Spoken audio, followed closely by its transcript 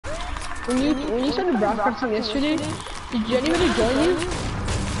when you started broadcasting yesterday, did anybody join you?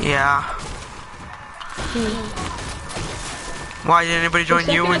 Yeah. Why did anybody join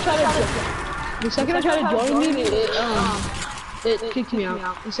you? The second I tried to join me, it kicked me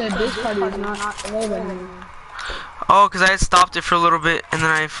out. It said this party is not relevant. Oh, cause I had stopped it for a little bit and then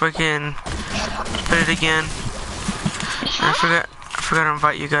I freaking put it again. And I forgot to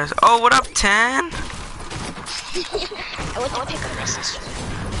invite you guys. Oh, what up, Tan? I went to pick up my sister.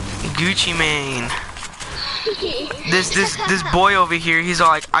 Gucci Mane. This boy over here, he's all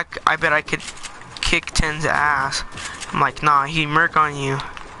like, I bet I could kick Ten's ass. I'm like, nah, he'd murk on you.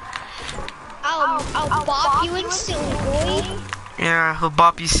 I'll bop you in silly, boy. Yeah, he'll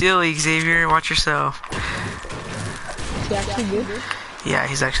bop you silly, Xavier. Watch yourself. Is he actually good? Yeah,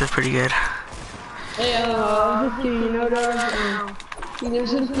 he's actually pretty good. Hey, just kidding, you know,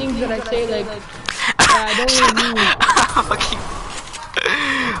 there's some things that I say, like, I don't really mean.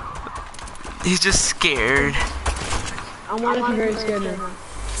 He's just scared. I'm honestly very scared now.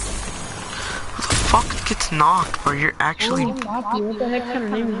 Who the fuck gets knocked, bro? You're actually... Oh, Poppy, what the heck kind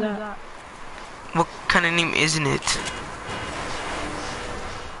of name is that? What kind of name isn't it?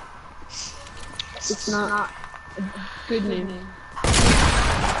 It's not a good name.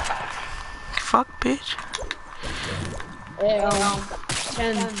 Fuck, bitch. Hey,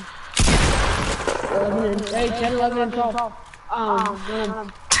 10, 11, hey, 10, 11, and 12.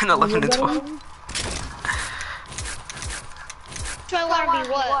 10, 11, and 12. Do I want to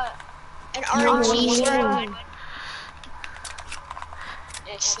be what? An RNG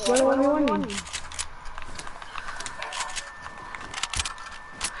squad? What do you want?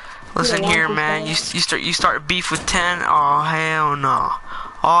 Listen here, man. You start beef with 10. Oh hell no!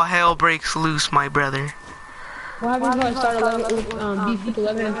 All hell breaks loose, my brother. What happens when I start beef with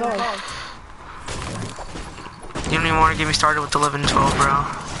 11 and 12? You don't even want to get me started with 11 and 12, bro.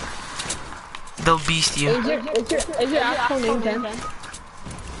 They'll beast you. Is your actual name 10?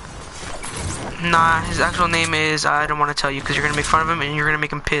 Nah, his actual name is, I don't want to tell you because you're going to make fun of him and you're going to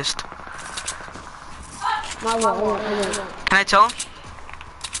make him pissed. I won't. Can I tell him?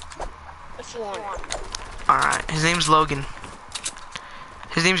 If you want. Alright, his name's Logan.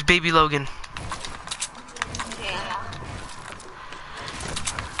 His name's Baby Logan. Yeah.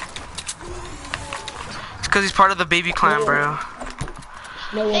 It's because he's part of the baby clan, bro.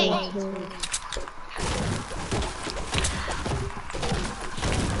 No way. Hey.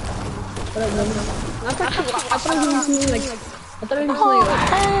 I thought it was like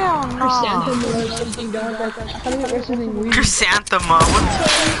chrysanthemum or something dark. I thought it was something weird. Chrysanthema.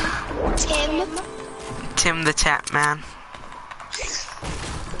 What? Tim. Tim the Tap Man.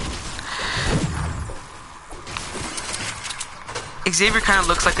 Xavier kind of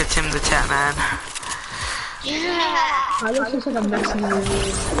looks like a Tim the Tap Man. Yeah. I look just like a Mexican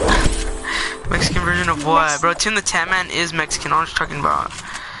version. Mexican version of what? Bro, Tim the Tap Man is Mexican. I'm just talking about.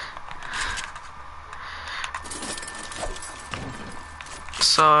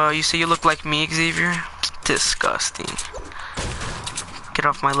 So, you say you look like me, Xavier? Disgusting. Get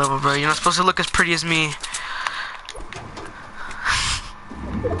off my level, bro. You're not supposed to look as pretty as me.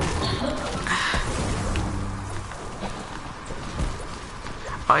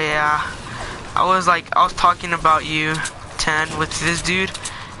 Oh yeah. I was talking about you, 10, with this dude.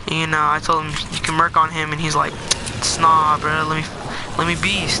 And, you know, I told him you can murk on him, and he's like, "Snaw, bro. Let me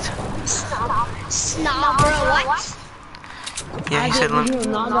beast." Snob, bro, what? Yeah, he said, and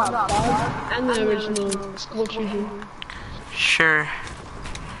the original school children. Sure.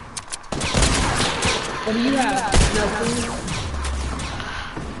 What do you have? Nothing.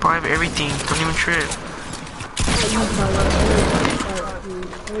 Bro, I have everything. Don't even trip.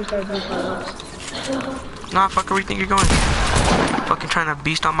 Nah, fuck, where you think you're going? Fucking trying to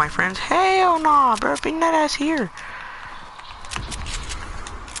beast on my friends? Hell nah, bro. Bring that ass here.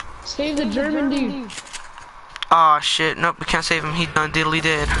 Save the German dude. Aw, shit. Nope, we can't save him. He done diddly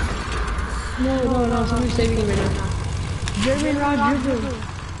dead. No, somebody's saving him right now. German Rodrigo.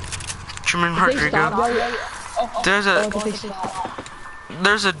 German Rodrigo.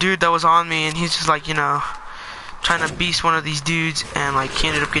 There's a dude that was on me, and he's just like, you know, trying to beast one of these dudes, and like he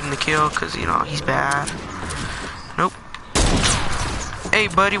ended up getting the kill because, you know, he's bad. Nope. Hey,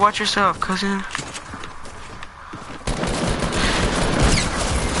 buddy, watch yourself, cousin.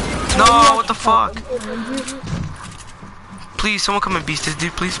 No, what the fuck? Please, someone come and beast this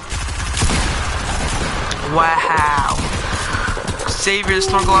dude, please. Wow. Xavier, the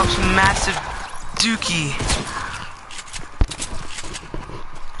Snorkel Ops, massive dookie.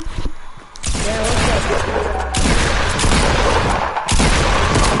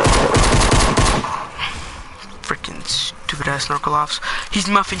 Freaking stupid ass snorkel offs. He's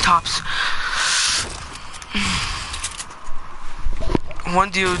muffin tops. One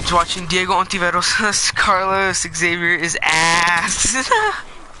dude's watching Diego Ontiveros. Carlos Xavier is ass.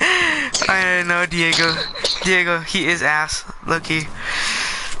 I know Diego. Diego, he is ass. Lucky.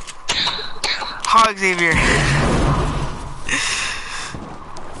 Hog Xavier.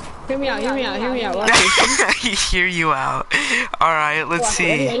 Hear me out. Watch this. Hear you out. Alright, let's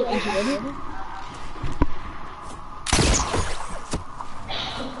see. Ready?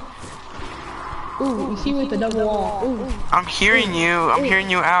 Ooh, you see with the double wall. Ooh. I'm hearing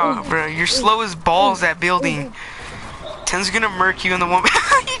you out, bro. You're slow as balls at building. Ten's gonna murk you in the one.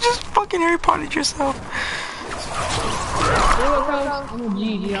 You just fucking Harry Pottered yourself. I'm a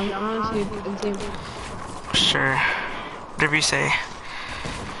G, dude. I'm honestly insane. Sure. Whatever you say.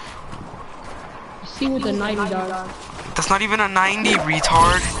 See with the 90, dog. That's not even a 90,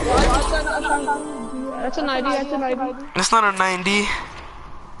 retard. That's a 90, that's a 90. That's not a 90.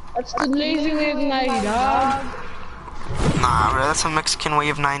 That's the lazy 90, dog. Nah, bro, that's a Mexican way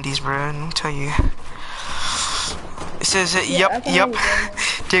of 90s, bro. Let me tell you. It says, yup.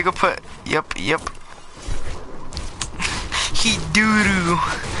 Diego put, yup. He doo-doo.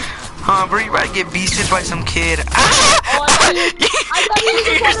 Huh, bro, you about to get beasted by some kid.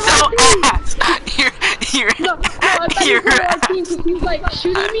 You're so ass. You're He was like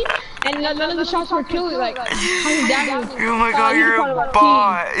shooting me, and none of the shots were killing, like, coming down. Oh my god, you're a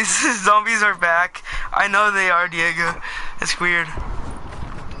bot. Zombies are back. I know they are, Diego. It's weird.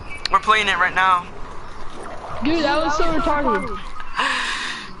 We're playing it right now. Dude, that was so retarded.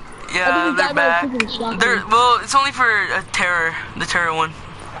 Yeah, they're back. Well, it's only for a terror, the terror one.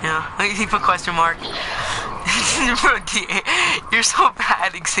 Yeah, he put question mark. Bro, you're so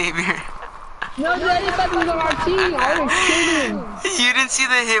bad, Xavier. No, dude, I didn't thought he was on our team. I would have killed him. You didn't see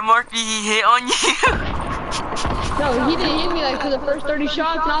the hit mark he hit on you? No, he didn't hit me like for the first 30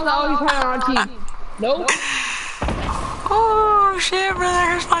 shots, and I was like, oh, he's probably on our team. Nope. Oh shit, bro, that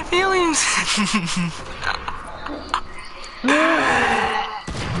hurts my feelings.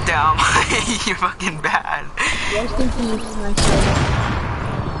 Damn, you're fucking bad. Rest in peace, my friend.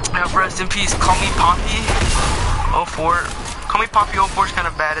 Yeah, rest in peace. Call me Poppy 04. Call me Poppy 04 is kind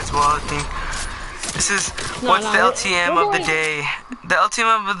of bad as well, I think. This is what's the LTM of the day. The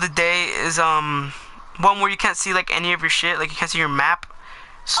LTM of the day is one where you can't see like any of your shit, like you can't see your map.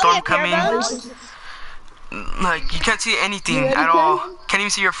 Storm coming. Like you can't see anything at all. Can't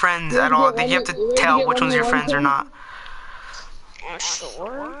even see your friends at all. You have to tell which one's your friends or not.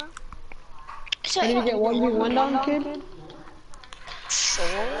 Sure. Did you get 1v1 down, kid?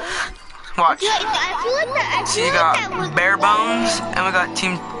 Sure. Watch. I So you got Bare Bones and we got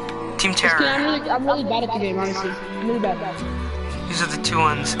Team Terror. I'm really bad at the game, honestly. I'm really bad. These are the two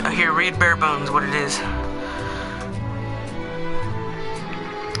ones. Here, read Bare Bones, what it is.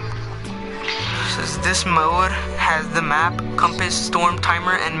 It says this mode has the map, compass, storm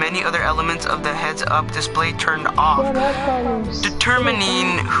timer, and many other elements of the heads-up display turned off.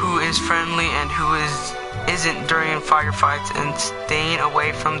 Determining who is friendly and who isn't during firefights and staying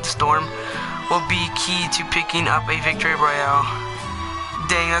away from the storm will be key to picking up a victory royale.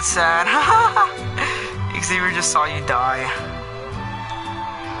 Dang, that's sad. Xavier just saw you die.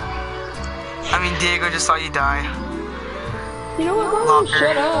 I mean, Diego just saw you die. You know what, bro? Locker.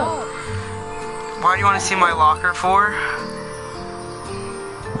 Shut up. Why do you want to see my locker for?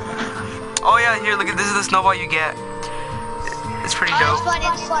 Oh yeah, here, look at this is the snowball you get. It's pretty dope.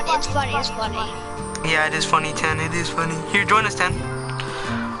 It's funny. Yeah, it is funny, 10. It is funny. Here, join us, 10.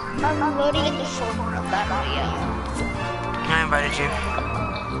 I'm loading in the folder of that video. I invited you.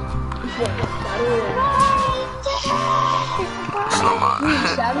 Snowball.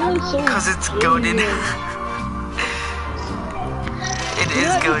 Because it's goated. It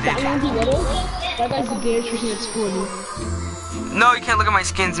is goated. That guy's the gayest person at school, dude. No, you can't look at my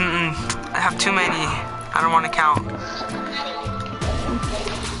skins. I have too many. I don't want to count.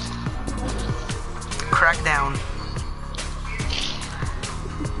 Crackdown.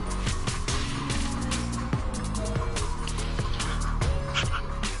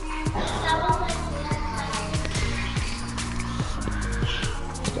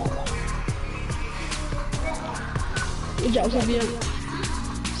 Good job, Sophia.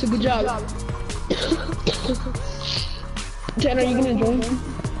 It's a good job. Jen, are you gonna join me?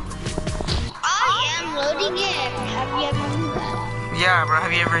 I am loading in. Have you ever knew that? Yeah, bro.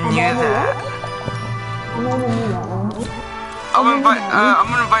 Have you ever knew that? I never knew that one. I'm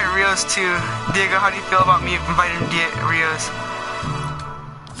gonna invite Rios too. Diego, how do you feel about me inviting Rios?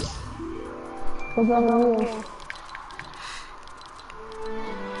 What's wrong with you?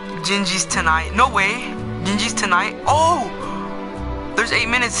 Gingy's tonight. No way. Gingy's tonight. Oh! There's 8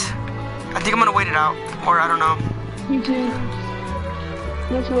 minutes. I think I'm gonna wait it out, or I don't know. You too.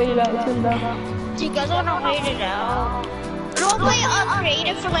 Let's wait it out. Let's wait Do you guys wanna wait it out? We'll play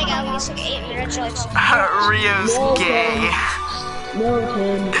creative for like at least like 8 minutes or like Rio's gay. No,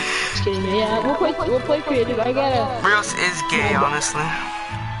 Tim. Just kidding. Yeah, we'll play creative. I gotta. Rios is gay, honestly.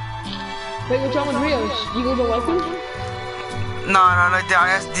 Wait, what's wrong with Rios? You guys don't like him? No, I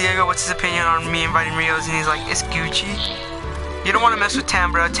asked Diego what's his opinion on me inviting Rios, and he's like, it's Gucci. You don't want to mess with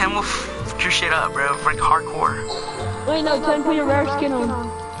Tam, bro. Tam will f your shit up, bro. Like hardcore. Wait, no, Tim, put your rare skin on.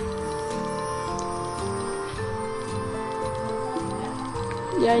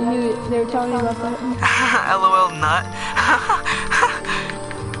 Yeah, I knew it. They were telling me about that. LOL nut.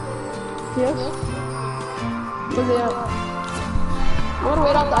 Yes? Where's it at? I wanna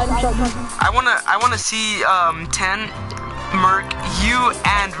wait out the item shop. I wanna see 10, Merc, you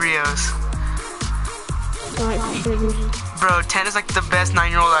and Rios. Alright, for sure. Bro, 10 is like the best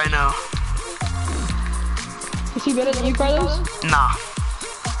 9-year-old I know. Is he better than you, Carlos? Nah.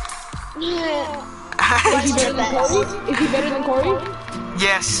 Is he better than Corey? Is he better than Corey?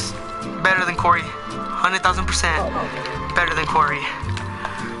 Yes, better than Corey. 100,000% better than Corey.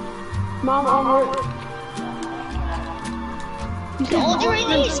 Mom, the older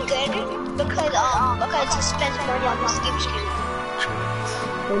rating is good because he spends money on the skip skin.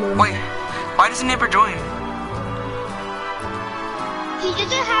 Wait, why doesn't Neighbor join? He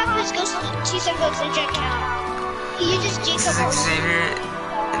doesn't have his Ghost T7 Ghost Ninja account. He uses Jacob. This is Xavier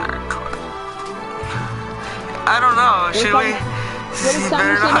in our club. I don't know. Should we? He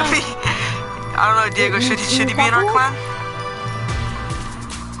better not be. I don't know, Diego. Should he be in our clan?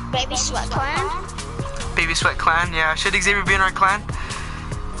 Baby Sweat Clan? Baby Sweat Clan, yeah. Should Xavier be in our clan?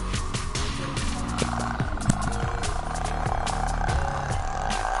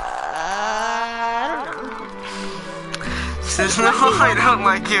 I don't know. Says no, I don't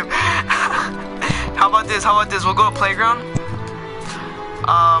like him. How about this? We'll go to Playground.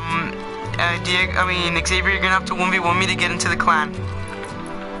 Xavier, you're gonna have to 1v1 me to get into the clan.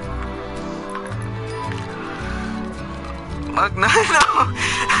 Look, no.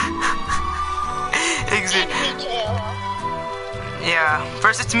 Yeah,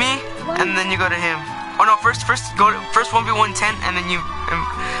 first it's me, and then you go to him. Oh no, first 1v1 10, and then you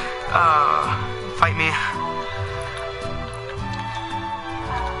fight me.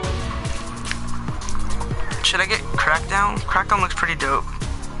 Should I get Crackdown? Crackdown looks pretty dope.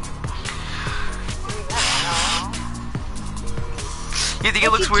 You think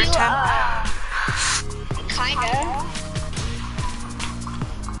it looks weird, 10? Kinda.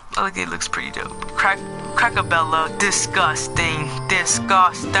 I think it looks pretty dope. Crackabella, disgusting. I think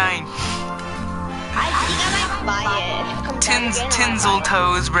I might buy it. Tinsel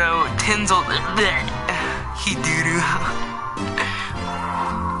toes, bro. Tinsel. He doo-doo.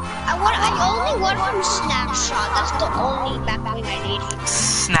 I only want from Snapshot. That's the only back bling I need.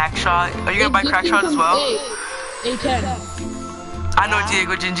 Snackshot? Are you gonna buy Crackshot as well? A10. I know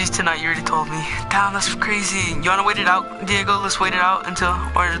Diego Gingy's tonight, you already told me. Damn, that's crazy. You wanna wait it out, Diego? Let's wait it out until,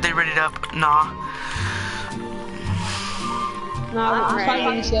 or are they ready up? Nah. Nah, we're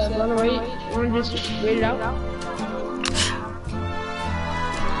fighting this up. Wanna wait? Wanna just wait it out?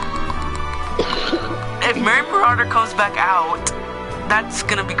 If Mary Marauder comes back out, that's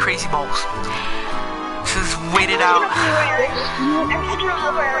gonna be crazy balls. Just wait it out. I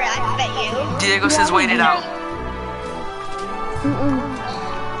bet you. Diego says wait it out. I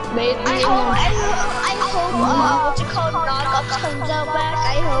hope, what's it called, Naga comes out back.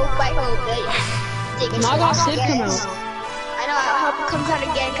 I hope that Naga did come out. I know, I hope it comes out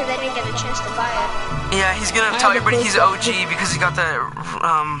again because I didn't get a chance to buy it. Yeah, he's gonna tell everybody he's OG because he got the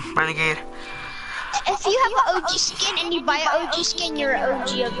Renegade. If you have an OG skin and you buy an OG skin, you're an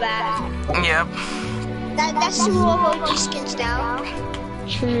OG of that. Yep. That's the rule of OG skins now.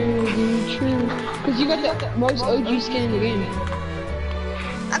 True, dude, true. Because you got the most OG skin in the game.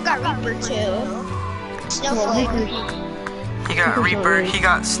 I got Reaper too. Snowflake. He got Reaper, he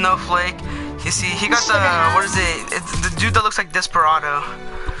got Snowflake. You see, he got the, what is it? It's the dude that looks like Desperado.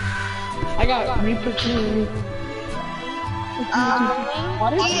 I got Reaper too.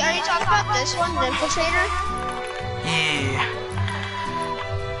 Are you talking about this one, the Infiltrator? Yeah.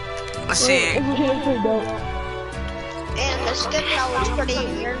 Let's see. Infiltrator's pretty dope. And the skin that was pretty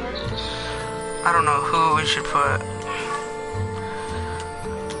weird. I don't know who we should put.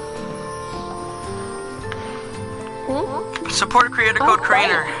 Support creator code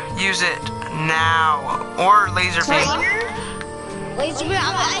Crainer. Use it now. Or Laser Beam. Laser Beam? I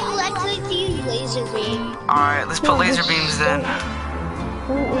like to use Laser Beam. Alright, let's put Laser Beams then.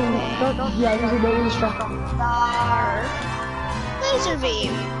 Yeah, this is really strong. laser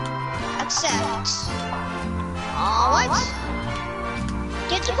beam. Accept. What?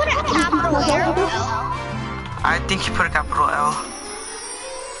 Did you put a capital L? I think you put a capital L.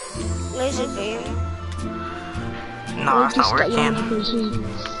 Laser beam. No, it's not working.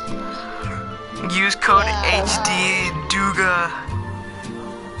 Use code HD Dugan.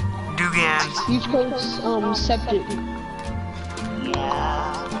 Use code septic.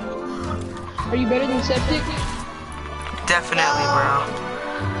 Yeah. Are you better than septic? Definitely, bro.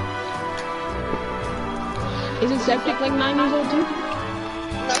 Isn't septic like 9 years old too? No,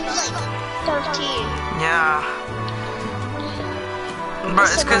 he's like 13. Yeah. Bro,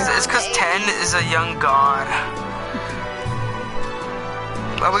 it's cause 10 is a young god.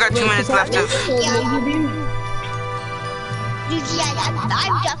 Well, we got 2 minutes left of. Dude, yeah, I'm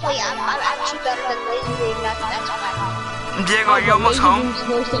actually better than laser beam. That's my Diego, are you almost home?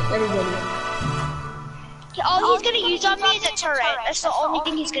 All he's gonna use on me is a turret. That's the only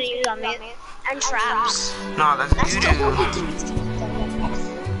thing he's gonna use on me. And traps. No, that's That's the doo-doo. only thing he's gonna use on me.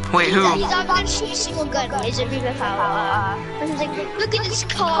 Wait, who? He's not gonna shoot a single gun. Laser beam if and he's like, look at this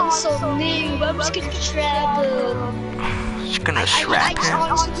console noob. I'm just gonna trap him. She's gonna shrap him.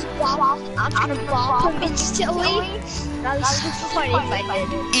 I'm gonna bop him instantly. That was so funny if I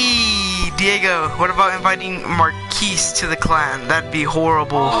did. Diego, what about inviting Marquise to the clan? That'd be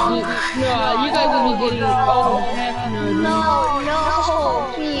horrible. No, you guys will be getting heck no.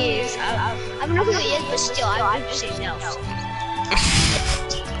 No, please. I don't know who he is, but still, I would say no.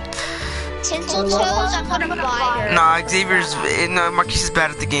 Tinsel Toes, I'm gonna buy her. Nah, no, Marquise is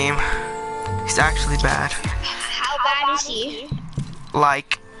bad at the game. He's actually bad. How bad is he?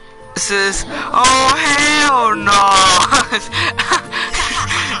 Like, this is, oh hell no!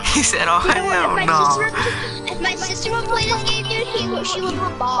 He said, oh hell no. If my sister would play this game, dude, she would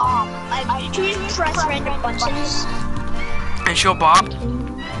bomb. Like, she would just press random buttons. And she'll bop?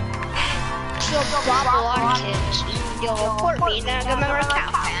 She'll bop a lot of kids. You'll report me, and then I'm a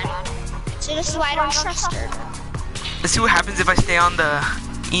cow fan. So this is why I don't trust her. Let's see what happens if I stay on the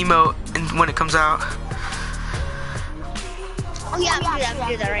emote and when it comes out. Oh yeah, I'm gonna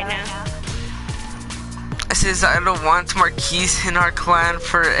do that right now. It says I don't want Marquise in our clan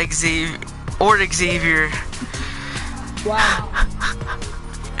for Xavier. Wow.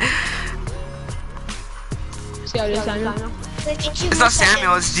 See how it is, Samuel? It's not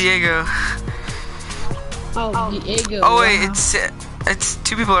Samuel, it's Diego. Oh, Diego. Oh wait, it's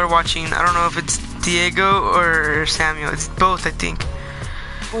 2 people are watching. I don't know if it's Diego or Samuel. It's both, I think.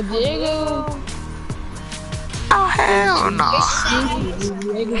 Well, Diego. Oh hell no.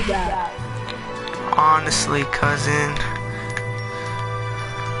 Diego's bad. Honestly, cousin.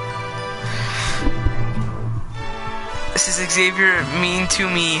 This is Xavier mean to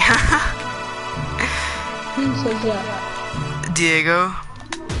me. Who says that? Diego.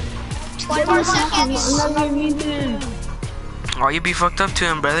 20 more seconds. I'm not mean to him. Oh, you be fucked up to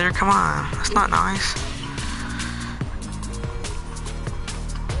him, brother. Come on. That's not nice.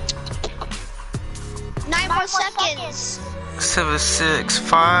 Nine more seconds. 7, 6,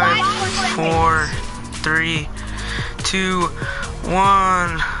 5, 4, 3, 2,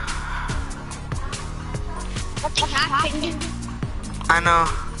 1. Nothing happened. I know.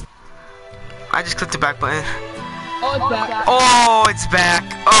 I just clicked the back button. Oh, it's back. Oh, it's back.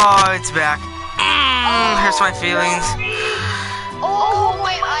 Oh, it's back. Hurts my feelings. Oh,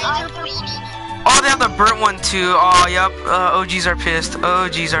 my eyes are bleeding. Oh, they have the burnt one too. Oh, yep. OGs are pissed.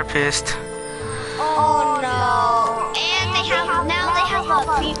 OGs are pissed. Oh no. And they have a no, they have an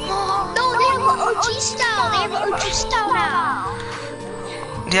OG style. They have an OG style now.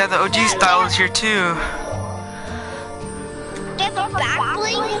 Yeah, the OG style is here too. They have a back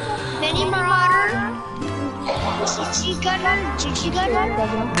bling, mini marauder, GG gunner.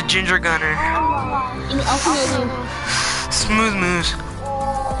 The ginger gunner. Smooth moves.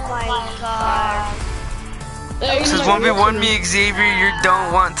 Oh my god. This is 1v1 me, Xavier. You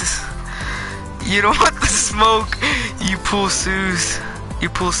don't want this. You don't want the smoke. You pull sus. You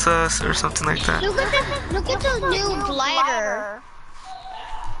pull sus or something like that. Look at the new glider.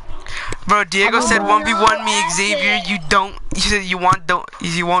 Bro, Diego said 1v1 me, Xavier. You don't. You said you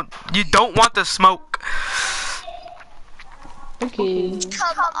don't want the smoke. Okay.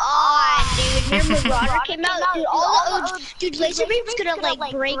 Come on, dude. Your Marauder came out, dude. Laser Beam's gonna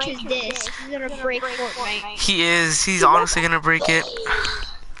like break his disc. He's gonna break Fortnite. He is. He's honestly gonna break it.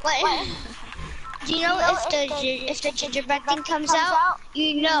 What? Do you know if the gingerbread thing comes out?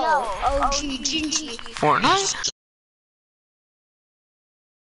 You know, OG Gingy. Fortnite?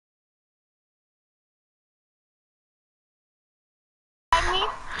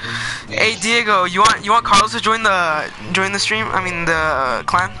 Hey Diego, you want Carlos to join the stream? I mean the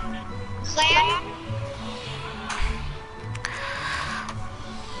clan. Clan?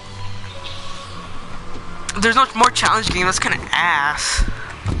 There's no more challenge game. That's kind of ass.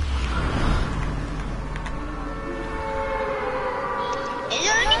 Is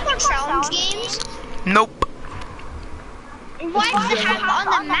there any more challenge games? Nope. Why does it have on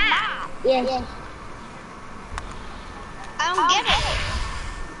the map? Yes. I don't get it.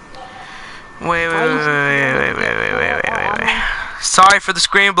 Wait. Sorry for the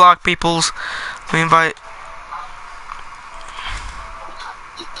screen block, peoples. Let me invite.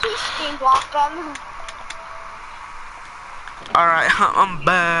 Please screen block them. Alright, I'm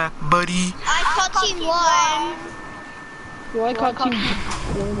back, buddy. I caught team 1. Well, I caught team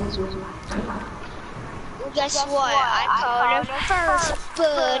 1 as well. Guess what? I caught it first,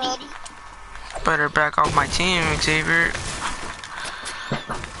 buddy. Better back off my team, Xavier.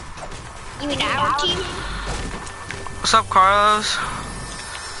 You mean our team? What's up, Carlos?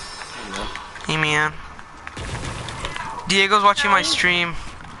 Hey, man. Diego's watching my stream.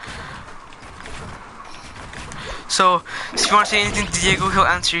 So, if you want to say anything to Diego, he'll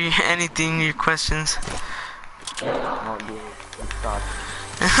answer you anything, your questions.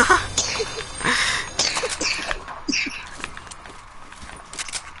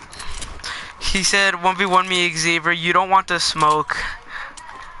 He said, 1v1 me, Xavier. You don't want to smoke.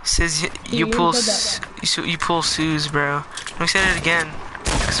 Says you pull Suze, bro. Let me say it again.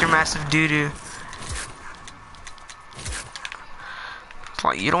 Cause you're massive doo-doo.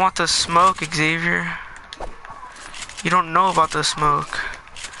 Like, you don't want to smoke, Xavier. You don't know about the smoke.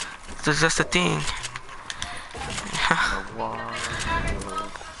 It's just a thing.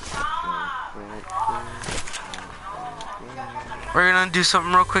 We're gonna do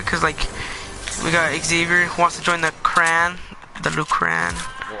something real quick, cause like we got Xavier who wants to join the clan, the Lucran.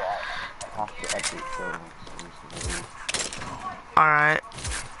 Alright.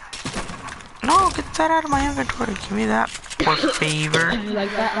 No, get that out of my inventory. Give me that, for favor. You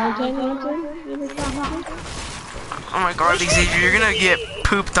like that, Mountain? You like that, Mountain? Oh my god, Xavier, you're gonna get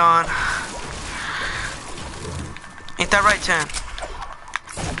pooped on. Ain't that right, 10?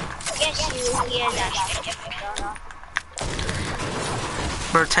 Yes, you hear that.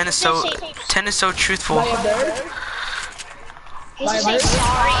 Bro, 10 is so truthful. Buy a bird? He should say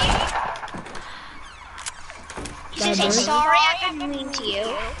sorry. He should say sorry, I didn't mean to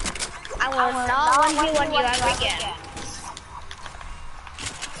you. I will not 1v1 you ever again.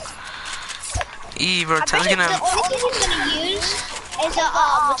 Bro, 10's gonna... The only thing he's gonna use is a,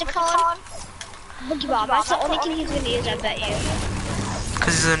 what's it called? Boogie Bomb. That's the only thing he's gonna use, I bet you.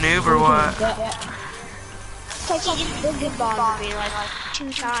 Cause he's a noob or what? Cause he just Boogie Bombed me like 2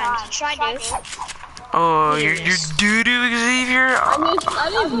 times. Try to. Oh, you're doo-doo, Xavier? I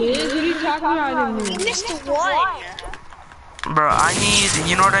didn't miss. What are you talking about? I didn't You miss. missed 1. Bro, I need,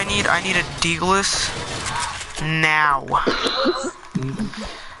 you know what I need? I need a Deagless now.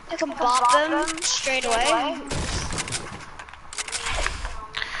 I can bop them straight away.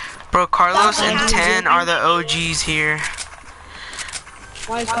 Bro, Carlos and 10 are the OGs here.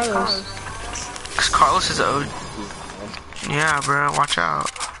 Why is Carlos? Cause Carlos is OG. Yeah, bro, watch out.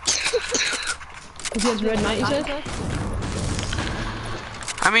 Because he has Red Knight, you said?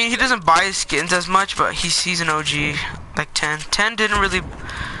 I mean, he doesn't buy his skins as much, but he's an OG. Like 10. 10 didn't really...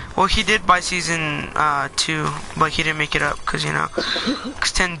 Well, he did buy season 2, but he didn't make it up, cause you know,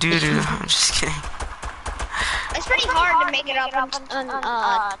 cause 10 doo-doo. I'm just kidding. It's pretty hard to make it up on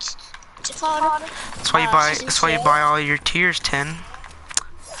That's why you buy. That's why you buy all your tiers, 10.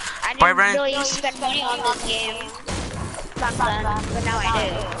 I Buy didn't rent. really spend money on this game back then, but now I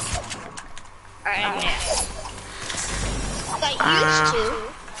do. Alright, I used to,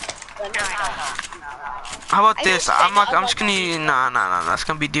 but now I don't. How about this? I'm just gonna. Nah. That's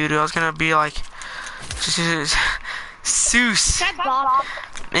gonna be doo-doo. I was gonna be like, Seuss. Can I bop?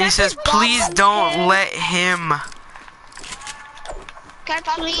 And he says, please don't let him. Can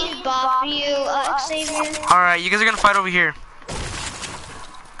I please bop you, Xavier? Alright, you guys are gonna fight over here.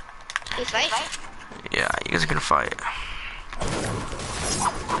 You fight? Yeah, you guys are gonna fight.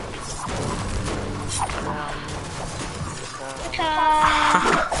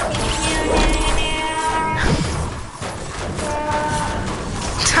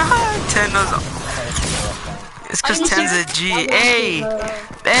 10 knows. It's cause 10's a G.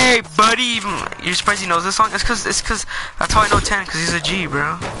 Hey, buddy. You're surprised he knows this song? It's cause that's how I know 10, cause he's a G,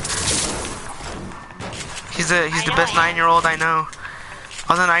 bro. He's the best 9-year-old I know.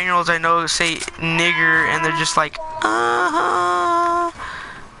 All the 9-year-olds I know say nigger, and they're just like,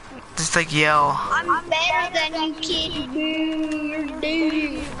 just like yell. I'm better than you, kid.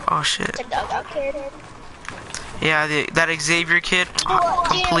 Oh shit. It's like the ugly kid. Yeah, that Xavier kid,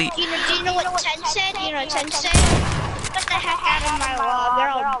 complete. Do you know what Ten said? You know what Ten said? Get the heck out of my lobby, or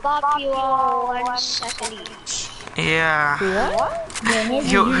I'll bop you all 1 second each. Yeah. What? The heck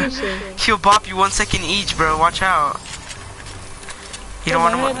did you just say? He'll bop you 1 second each, bro. Watch out. You don't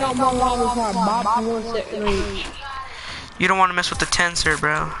want to. You don't want to mess with the tenser,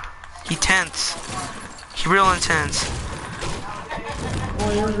 bro. He tense. He real intense.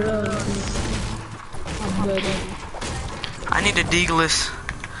 Oh, you're real. I'm good. I need a Deagles.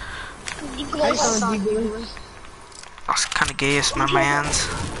 I found Deagles. That's kind of gayest, my mans.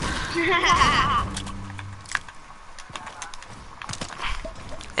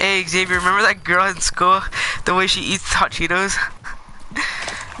 Hey Xavier, remember that girl in school? The way she eats hot Cheetos?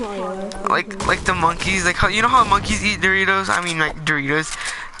 Oh, yeah. like the monkeys, like how you know how monkeys eat Doritos? I mean like Doritos.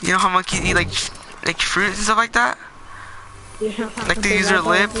 You know how monkeys eat like fruits and stuff like that? Yeah. Like they use their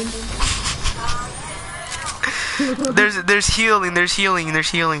lip. there's healing.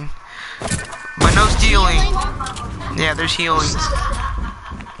 But no stealing. Yeah, there's healing.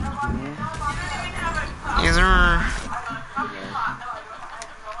 Yes, sir.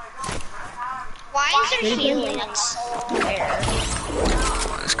 Why is there healing? That's so rare.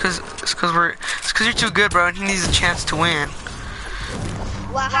 It's cause you're too good, bro, and he needs a chance to win.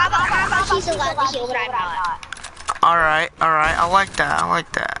 Well, how about he's allowed to heal, but I'm not? Alright, I like that. I'll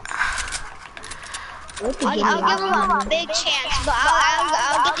give him a big chance, but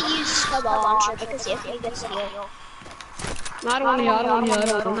I'll get to use snowball launcher because if he gets to heal. I don't want to heal.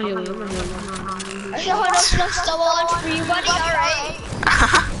 No snowball launcher for you, buddy. Alright.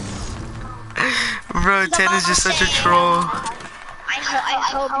 Bro, Ted is just such a troll. I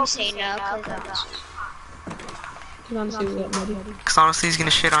hope you say no, Cause honestly, he's gonna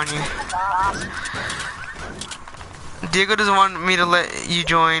shit on you. Diego doesn't want me to let you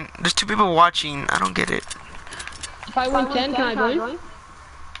join. There's 2 people watching. I don't get it. If I win 10, can I join?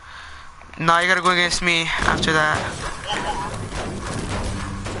 Nah, you gotta go against me after that.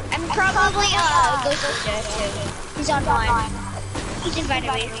 I'm probably Ghost too. He's online. He's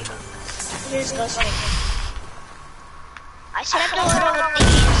invited me. Here's Ghost. I set up the little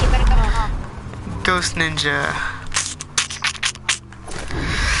thingies. You better come on. Ghost Ninja.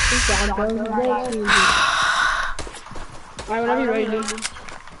 Alright, whenever you're ready, dude.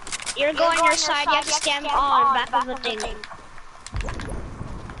 You're going your side, you have to stand on back of the thing.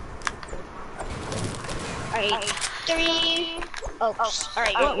 Alright, 3. Oh,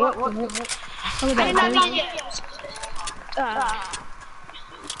 alright, What? I did not mean to get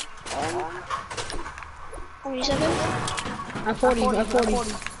 47? At 40.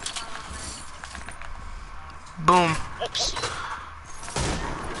 Boom. Oops.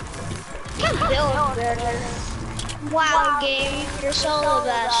 Can't build better. Wow, game, you're so the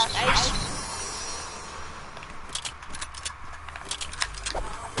best.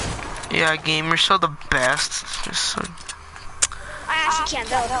 Yeah, game, you're so the best. Just so... I actually can't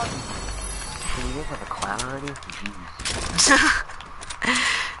build. Can you guys have a clan already?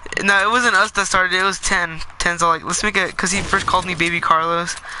 No, it wasn't us that started. It was 10. 10's all like, let's make it, cause he first called me Baby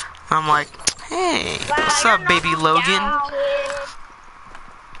Carlos. And I'm like, hey, what's up, Baby Logan?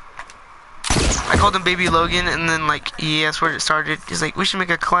 I called him Baby Logan, and then like, yeah, that's where it started. He's like, we should make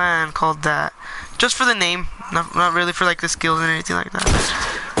a clan called that, just for the name, not really for like the skills and anything like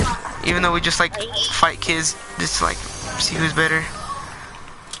that. Even though we just like fight kids, just to, like see who's better.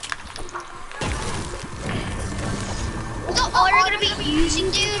 Is that all you're gonna be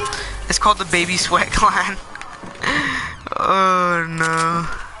using, dude? It's called the Baby Sweat Clan. Oh no.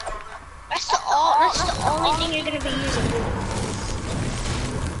 That's the only thing you're gonna be using, dude.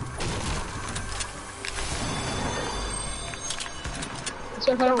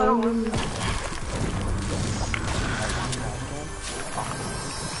 So if I don't win,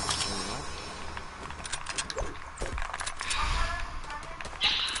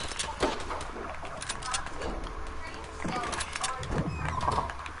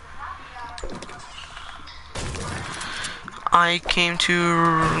 I came to...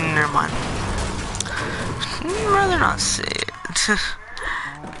 never mind. I'd rather not say it.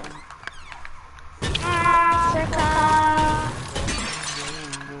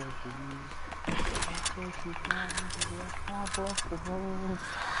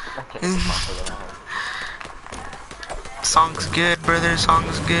 Song's good, brother.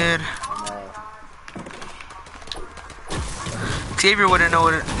 Song's good. Xavier wouldn't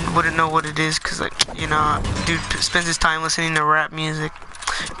know what it is, cause like, you know, dude spends his time listening to rap music.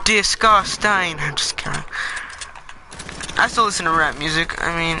 Disgusting. I'm just kidding. I still listen to rap music.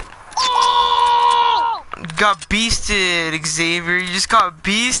 I mean, Got beasted, Xavier. You just got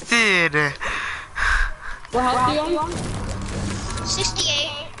beasted. What health do you on?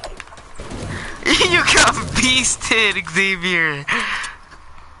 68. You got beasted, Xavier.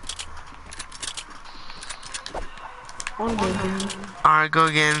 Alright, go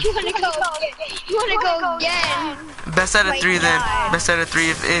again. You wanna go again? You wanna go again? Best out of Wait, 3 then. God. Best out of 3.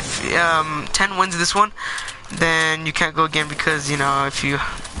 If 10 wins this one, then you can't go again because, you know, if you...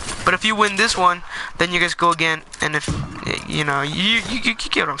 But if you win this one, then you guys go again. And if, you know, you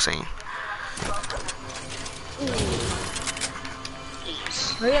get what I'm saying.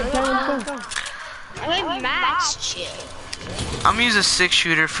 Hurry up, let's go. I'm like max chill. I'm gonna use a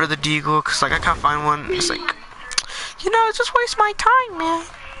 6-shooter for the deagle because, like, I can't find one. It's like, you know, it's just waste my time, man.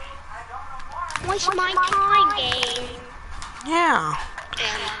 Waste my time, game. Yeah.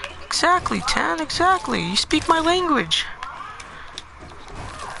 Exactly, Tan, exactly. You speak my language.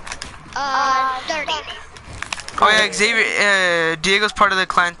 30. Oh yeah, Xavier, Diego's part of the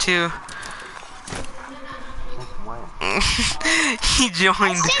clan too. He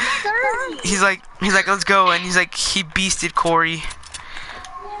joined. He's like, let's go, and he's like, he beasted Corey.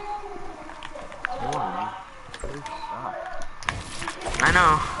 I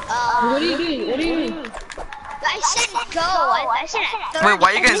know. What are you doing? What are you doing? I said go. I said at 30. Wait,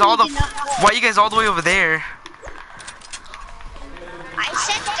 why you guys all the way over there? I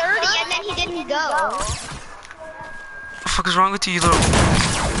said 30 and then he didn't go. What the fuck is wrong with you, little?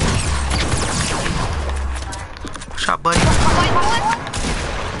 Shot, buddy.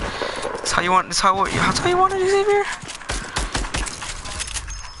 That's how you want. That's how you want it, Xavier.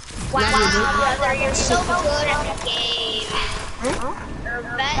 Wow, brother, you're so good at the game.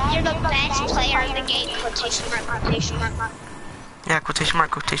 You're the best player in the game. Quotation mark, quotation mark. Yeah, quotation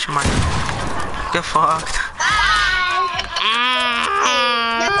mark, quotation mark. Get fucked.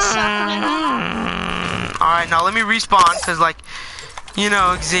 Alright, now let me respawn, cause like, you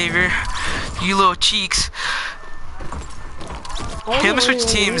know, Xavier, you little cheeks. Here, let me switch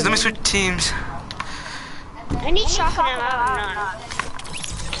teams. Let me switch teams. I need shotgun ammo.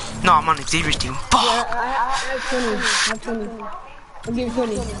 No, I'm on Xavier's team. Fuck. I have 20. I have 20. I'll give you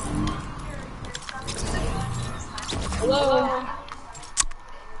 20. Hello?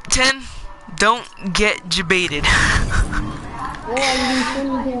 10. Don't get debated. Oh,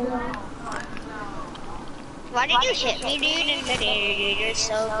 I'll give you 20. Why did you hit me, dude? You're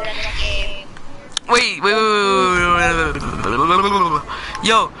so good at the game. Wait.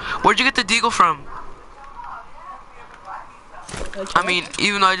 Yo, where'd you get the deagle from? I mean,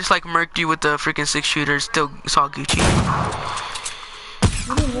 even though I just like murked you with the freaking 6-shooter, still saw Gucci.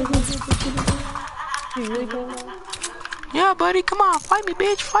 Yeah, buddy, come on, fight me,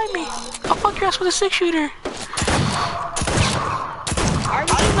 bitch, fight me. I'll fuck your ass with a 6-shooter. Are we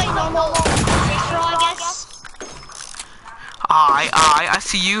just like normal free-for-all, I guess? I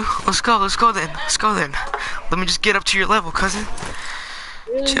see you. Let's go then. Let me just get up to your level, cousin.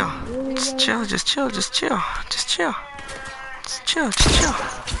 Chill. Just chill. Just chill.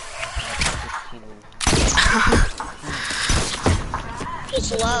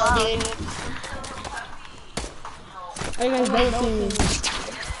 He's low, dude. Are you guys double teaming?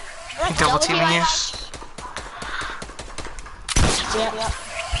 Double teaming you? Yeah.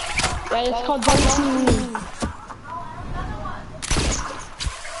 Yeah, it's called double teaming.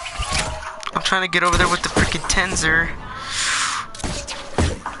 I'm trying to get over there with the freaking Tenzer.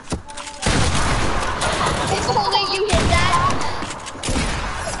 If only you hit that.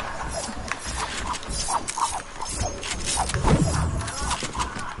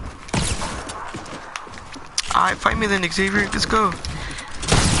 Alright, fight me then, Xavier. Let's go.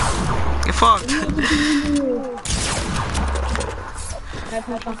 Get fucked.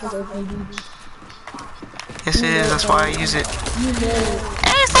 Yes, it is. That's why I use it.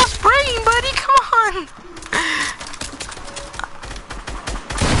 Hey, stop spraying, buddy. Come on.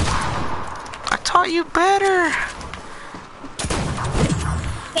 I taught you better.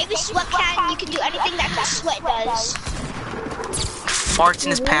 Maybe Sweat can. You can do anything that the Sweat does. Farts in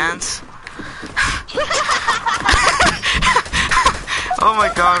his pants. Oh my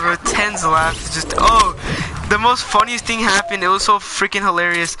god, bro. Ten's laugh is just, the most funniest thing happened. It was so freaking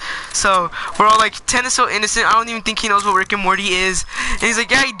hilarious. So we're all like, 10 is so innocent. I don't even think he knows what Rick and Morty is. And he's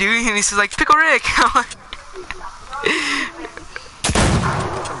like, yeah, I do. And he says like, Pickle Rick.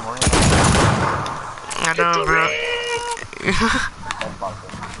 I know, bro.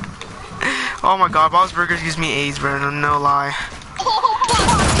 Oh my god, Bob's Burgers gives me AIDS, bro. No lie. Oh,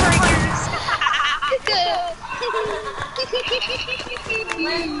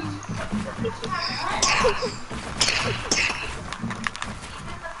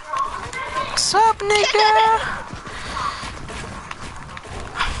 What's up, nigga?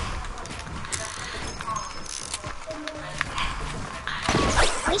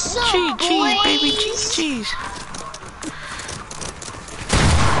 What's up, GG, baby, boys? GG's.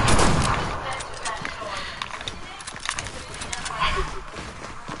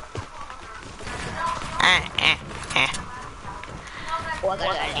 Oh, I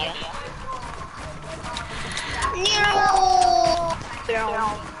got an idea. No.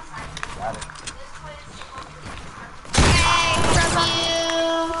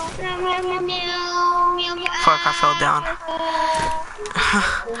 Fuck, I fell down.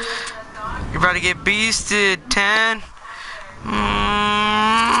 You're about to get beasted, 10.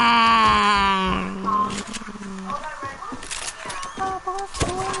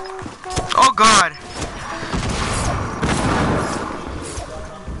 Oh god.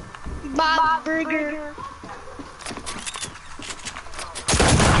 Bob Burger.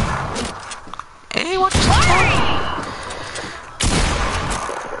 Hey, what's up?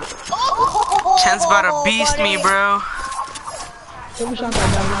 Chen's about to beast me, bro.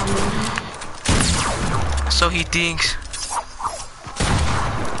 So he thinks.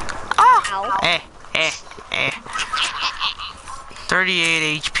 Ah! Eh, eh, eh.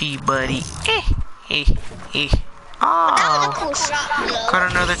 38 HP, buddy. Eh, eh, eh. Oh, Cool shot, though.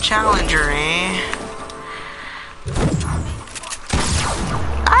 got another challenger, eh?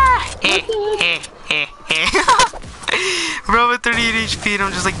 Ah! Eh, eh, eh, eh. Bro, with 38 HP, and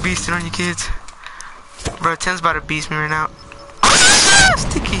I'm just like beasting on you kids. Bro, 10's about to beast me right now. Ah,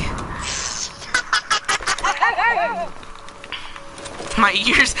 sticky. My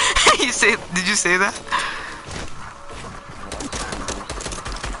ears. You say? Did you say that?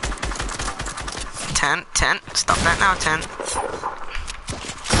 10. Stop that now, 10.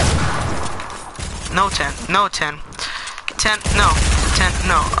 No, 10. No, 10. 10. No. 10.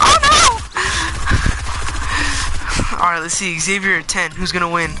 No. Oh no! All right, let's see. Xavier or 10. Who's gonna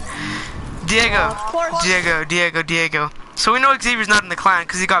win? Diego. Diego. So we know Xavier's not in the clan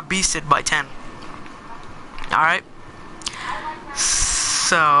because he got beasted by 10. Alright.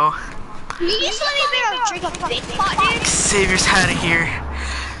 So You just let me be able to drink a big pot, dude. Xavier's out of here.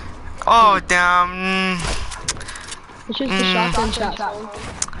 Oh damn. It's just a shotgun shot.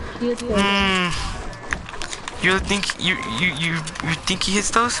 You think you think he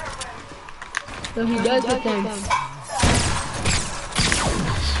hits those? So he does hit them.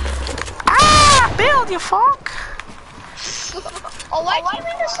 Ah, build you fuck. Oh, why do you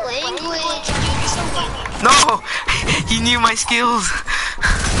mean this language, dude? You're so weak. No, he knew my skills.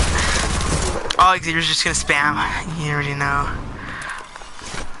 Oh, Xavier's just gonna spam. You already know.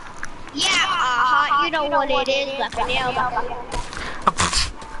 Yeah, you know what it is, Raphael.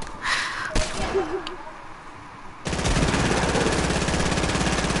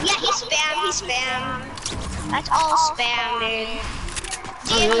 Yeah, he spam. That's all spam, dude.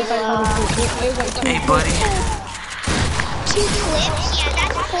 Hey, buddy. 2 clips, yeah,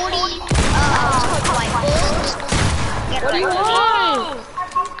 that's 40, rifles. What do you want?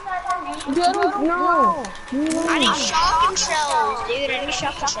 Dude, I don't know. I need shotgun shells, dude. I need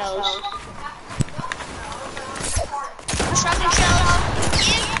shotgun shells. Shotgun shells.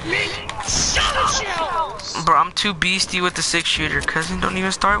 Give me shotgun shells. Bro, I'm too beastie with the 6-shooter. Cousin, don't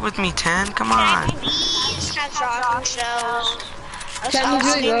even start with me, 10. Come on. Please have shotgun shells. Can you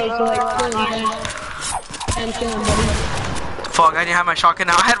do it, so like, kill him, and kill him, buddy. Fuck, I didn't have my shotgun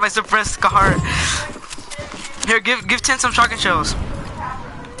now. I had my suppressed scar. Here, give 10 some shotgun shells.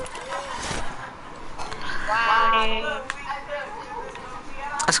 Wow, dude.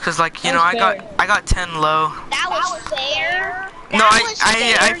 That's cause like, you know, I got 10 low. That was fair. No,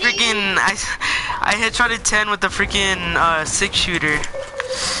 I freaking I headshotted 10 with the freaking 6-shooter.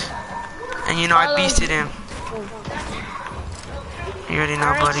 And you know I beasted him. You already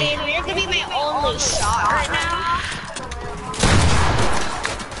know, buddy. You're gonna be my only shot right now.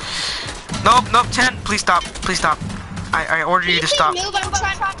 Nope, 10. Please stop. I order you to stop. Move,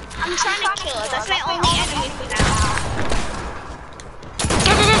 I'm trying to kill it. That's my only enemy for now.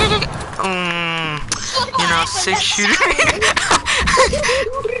 You know, 6-shooter.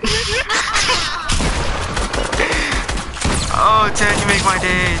 Oh, 10, you make my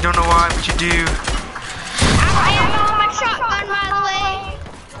day. Don't know why, but you do. I am on my shotgun, by the way.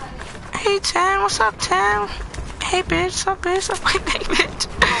 Hey, 10, what's up, 10? Hey, bitch, what's up, bitch? What's up, hey, bitch?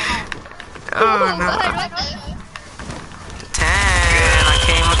 Oh, no. 10, I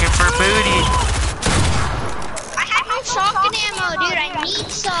came looking for booty. I have no shotgun ammo, dude. I need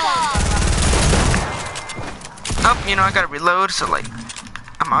some. Oh, you know, I gotta reload, so, like,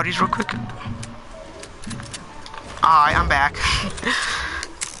 I'm outies real quick. Alright, I'm back.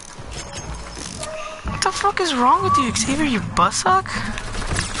 the fuck is wrong with you, Xavier? You buttsuck?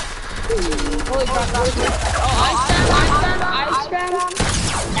 Holy crap, oh, ice spam.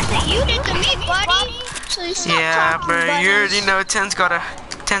 That's what you did to me, buddy. So you stop Yeah, talking, bro, buddies. you already know 10's got a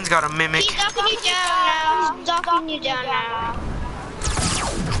mimic. He's knocking you down now. He's knocking you down now.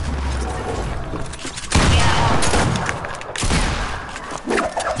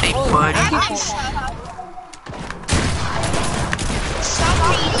 Hey, buddy. I'm some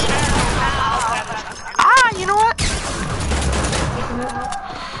reason, I don't know how. Ah, you know what?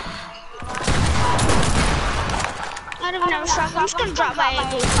 I don't know, Shock. I'm just gonna drop my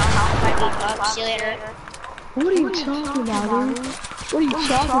blue pump. See you later. What are you talking about, dude? What are you talking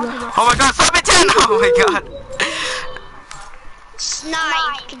about? Oh my god, stop it, 10! Oh my god.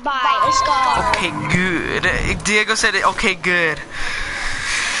 Sniped by a scar. Okay, good. Diego said it. Okay, good.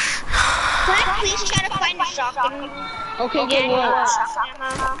 Can I please try to find a shotgun? Okay, good work.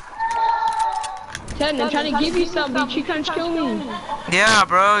 10, I'm trying to give you some, but you can't kill me. Yeah,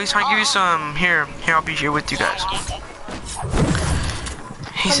 bro, he's trying to give you some. Here, I'll be here with you guys.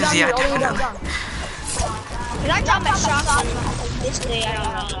 He says, yeah, definitely. Can I drop my shotgun? This day I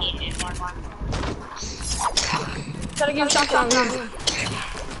don't really need it anymore. Try to give shotgun.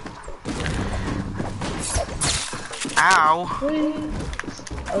 Ow.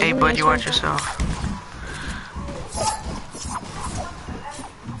 Hey, bud, you watch yourself.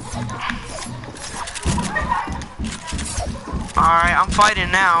 Alright, I'm fighting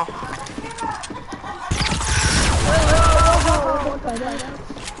now.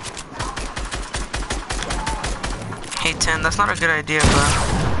 Hey, 10, that's not a good idea, bro.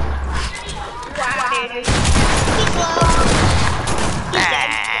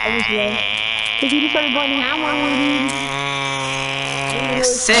 Cause you started going ham on me.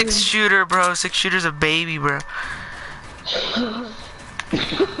 6 shooter, bro. 6 shooter's a baby, bro.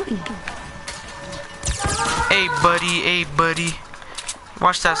 Hey, buddy. Hey, buddy.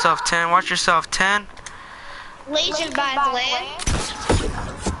 Watch that self, 10. Watch yourself, 10. Laser, by the way.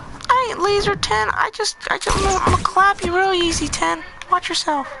 I ain't laser, 10. I'm gonna clap you real easy, 10. Watch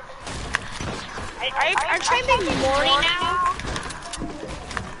yourself. Are you trying to make Morty now?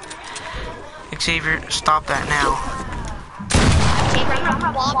 Xavier, stop that now. Xavier, I'm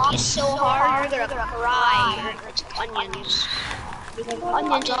gonna block you so hard, you're gonna cry. It's onions. You're gonna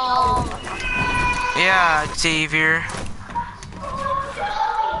onions all. Yeah, Xavier.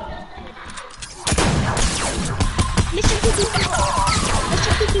 Mr. Poopy Butthole.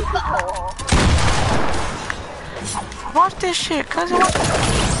 Mr. Poopy Butthole. Watch this shit, cuz what?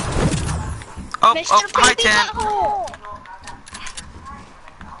 Oh, Mr. hi, Poopy 10. Butthole.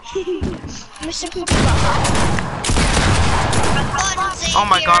 Mr. Poopy Butthole. Oh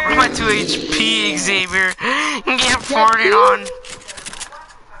my god, we're at 2 HP, Xavier. Get farted on.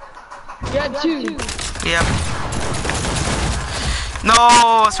 You had 2. Yep. No,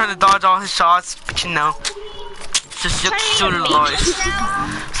 I was trying to dodge all his shots, but you know. Just look so nice.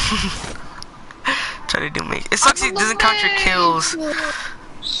 Try to do me. It sucks it doesn't count your kills.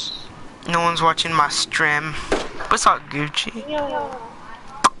 No one's watching my stream. But it's all Gucci.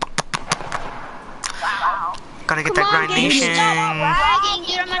 Gotta get that grind nation. Bragging,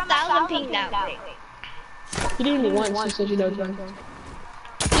 dude, I'm 1,000 ping now. You didn't even once, you said you know drunk.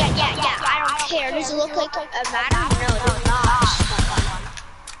 Yeah, I don't care. Does it look like a matter? No, it does not.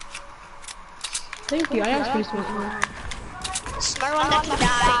 Thank you, I asked for you smart. Smart one that can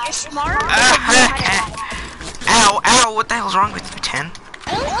die. You're smart? Ow, what the hell's wrong with you, 10?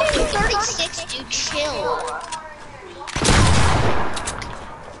 I don't think you're 36, dude. Chill.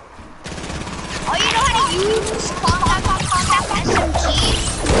 Oh, you know how to use compact SMGs?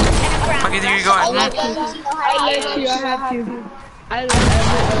 And a ground Okay, there you go. rest? Oh my God, you know how to I use let you, I have to. I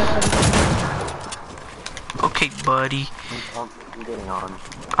Okay, buddy. I'm getting on.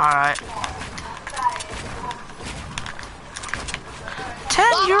 Alright. 10,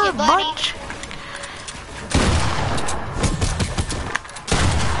 you're a buddy. bunch.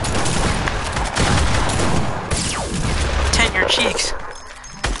 Your cheeks.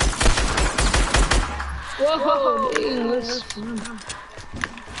 Whoa, dang, this.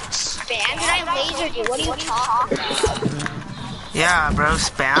 Spam? Did I lasered you? What are you talking about? Yeah, bro,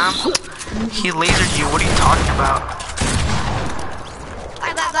 spam. He lasered you. What are you talking about?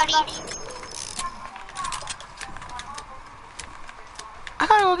 Bye, buddy. I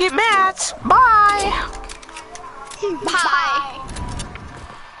gotta go get mats. Bye. Bye.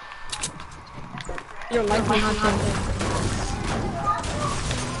 You don't like me,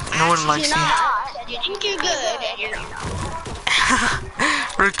 No one likes you. You think you're good, and you're not.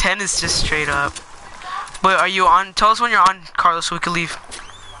 Route 10 is just straight up. But are you on? Tell us when you're on, Carlos, so we can leave.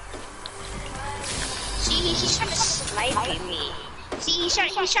 he's trying to snipe me. See, he's trying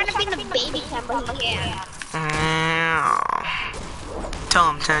to be in the baby cam, but he can't. Tell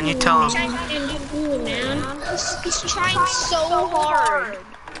him, Ten. You tell him. He's trying so hard,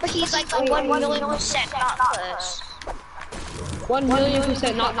 but he's like 1,000,000% not close.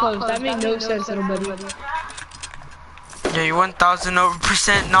 1,000,000% not close. That made no sense, little buddy. Yeah, you're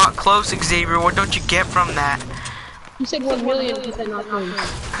 1,000% not close, Xavier. What don't you get from that? You said 1,000,000% not close.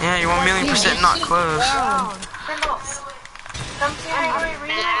 Yeah, you're 1,000,000% not close. I'm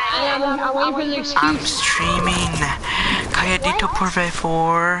waiting for the excuse. I'm streaming. Calladito por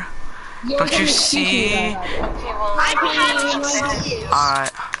favor. Don't you see?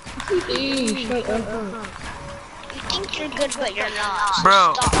 Alright. Hey, shut up. You think you're good, but you're not.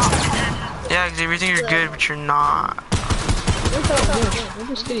 Bro. Yeah, Xavier, you think you're good, but you're not. I'm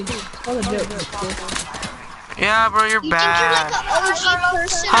just kidding. It's all a joke. Yeah, bro, you're You bad. think you're like an OG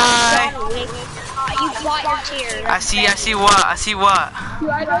person? Hi. You bought your tears. I see what? I see what? Dude,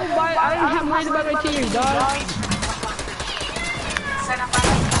 I don't have mine about my tears, dog.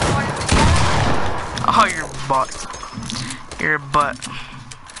 Oh, you're a butt. You're a butt.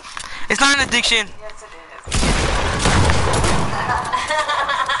 It's not an addiction.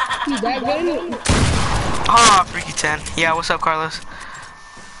 Dude, that good? Oh, freaky 10. Yeah, what's up, Carlos?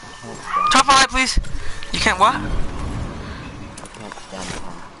 Top 5, please. You can't what? I can't stand him.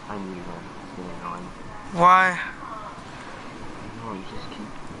 I need him. It's getting annoying. Why? No, you just keep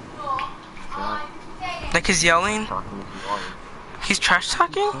Like he's yelling? talking with you all. He's trash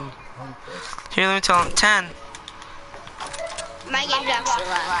talking? Here, let me tell him. 10. My game's actually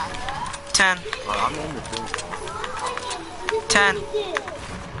lag. 10. Well, I'm in the thing. 10.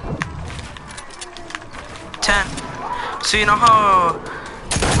 10. So you know how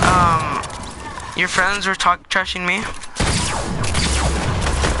your friends were trashing me?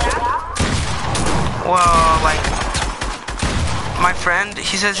 Well, like my friend,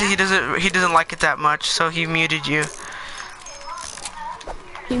 he says he doesn't like it that much, so he muted you.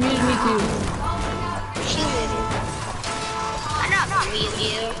 He muted me too. She muted. I'm not mute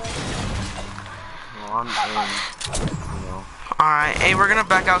you. Well, I'm in, you know. Alright, hey, we're gonna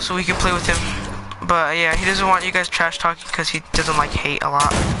back out so we can play with him. But yeah, he doesn't want you guys trash talking because he doesn't like hate a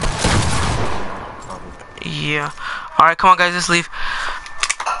lot. Yeah. Alright, come on guys, let's leave.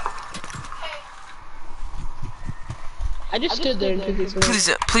 I just stood there and took his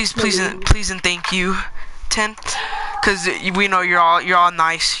Please and thank you, 10. Cause we know you're all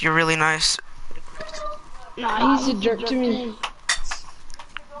nice. You're really nice. Nah, he's a jerk to me.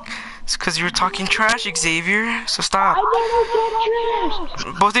 It's cause you were talking trash, Xavier. So stop. I never talk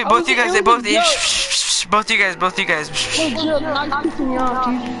trash. Both you guys.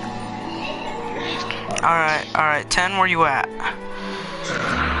 All right. 10. Where you at?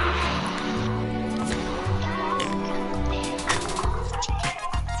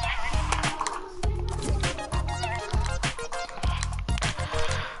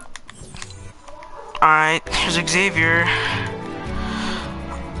 All right. Here's Xavier.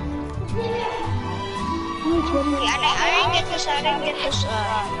 I didn't get this.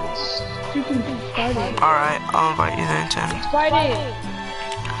 Stupid Friday. Alright, I'll invite you then, 10. It's Friday.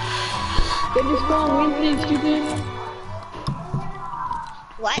 Get this phone Wednesday, stupid.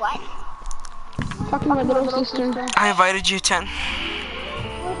 What? Talking to my little sister. I invited you, 10.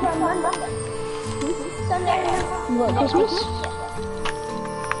 What, Christmas?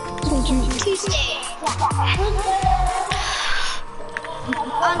 Tuesday.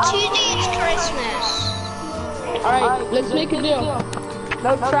 On Tuesday it's Christmas. Alright, let's make a deal.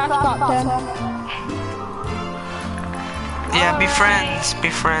 No trash talk, 10. Yeah, be friends.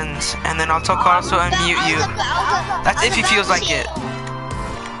 And then I'll tell Carlos to unmute you. That's if he feels like it. I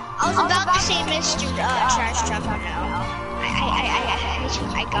was about to say Mr. Trash Talk now. I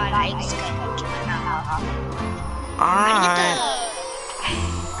got it. I just got it now. Alright.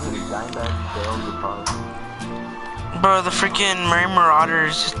 Bro, the freaking Mary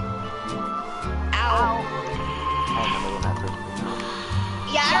Marauders. Ow.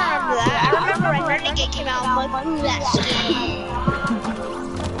 Yeah, I remember that. I remember when Renegade came out, I'm like, ooh, that skin.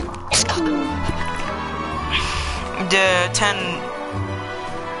 It's cool. The 10.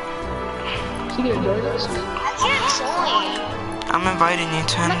 She gonna join us? I can't join. I'm inviting you,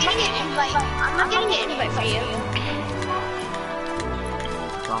 10. I'm not getting an invite. I'm not getting an invite for you.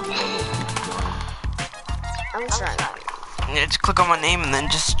 I'm trying. Yeah, just click on my name and then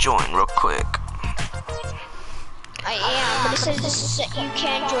just join real quick. I am, but it says you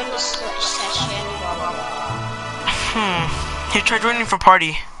can't join this session. Here, try joining for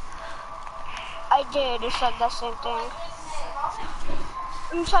party. I did, it said the same thing.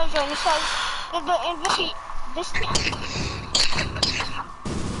 I'm trying to join, it says The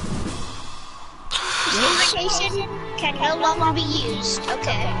invitation can no longer be used.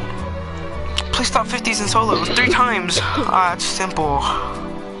 Okay. Please stop 50s in solos 3 times. Ah, it's simple.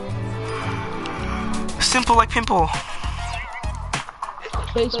 Simple like pimple.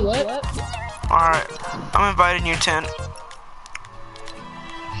 Place what? Alright, I'm inviting you 10.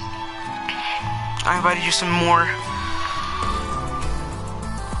 I invited you some more.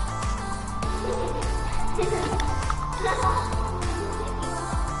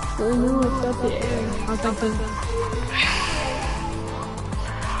 Oh no, it's not the air. I'm thinking.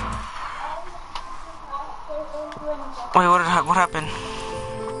 Wait, what happened?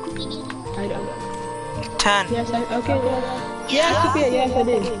 I don't know. 10. Yes, okay, yeah. Yeah, Sophia, yes, I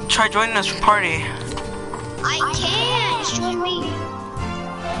did. Try joining us for party. I can. Just join me.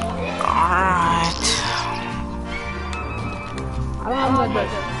 Alright. I don't have my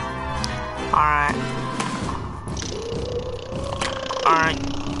budget. Alright. Alright.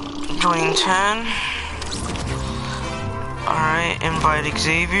 Join 10. Alright, invite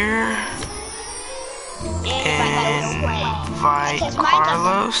Xavier. Invite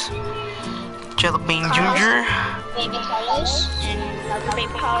Carlos. Jellybean Jr. Baby Carlos and another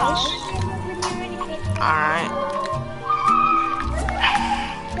baby Carlos. Alright.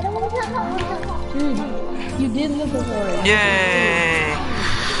 Dude, you did look for it. Yay!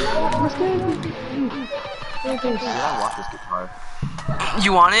 Let's go. Yeah, I want this guitar.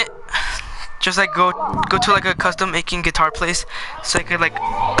 You want it? Just like go to like a custom making guitar place so I could like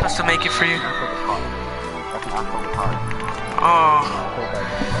custom make it for you. That's an actual guitar. Oh,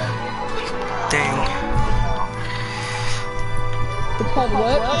 dang. It's called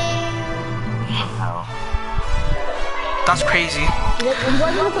what? How? That's crazy. You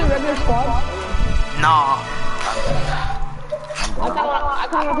guys wanna play regular squad? Nah. I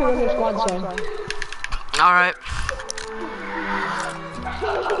kinda wanna play regular squad, so. Alright.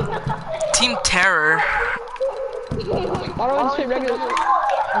 Team Terror. I don't want to play regular.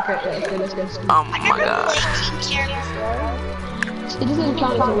 Okay, yeah, okay, let's go. Oh my god. It doesn't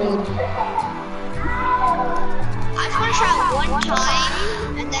count as a win. I just want to try it one time,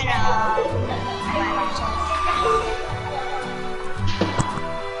 and then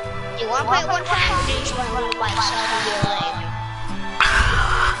you want to play it one time, or do you just want to run it by yourself and be like,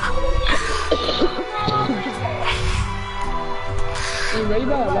 Hey, ready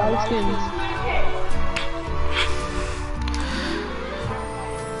about a lot of skins.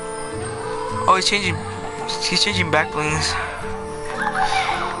 Oh, he's changing back blings.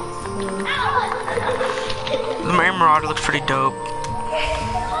 The Mary Marauder looks pretty dope.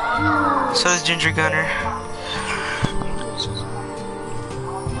 So does Ginger Gunner.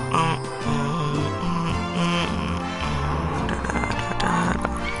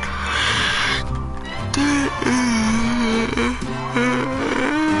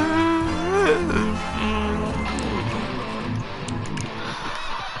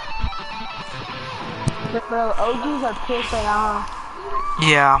 Bro, OGs are pissed right now.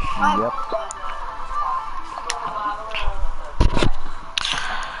 Yeah. Yep.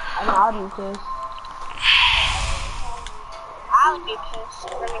 I know I'll be pissed. I would be pissed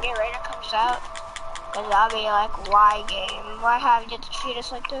when Renegade Raider comes out. Because I'll be like, why game? Why have you to treat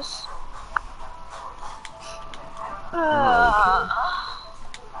us like this?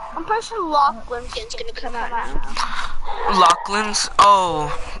 I'm pretty sure Lachlan's skin's gonna come out now. Lachlan's?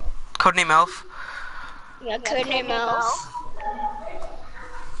 Oh. Codename Elf? Yeah, Codename Elf.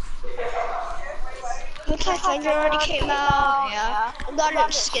 Looks like Thunder already came out. Yeah. A lot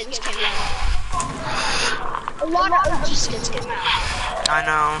of skins came out. A lot of OG skins came out. I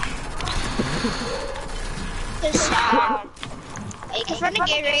know. It's sad. Like, if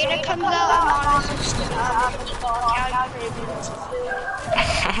Renegade Raider comes out, I'm honestly just gonna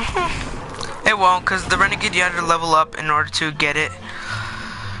It won't, because the Renegade you had to level up in order to get it.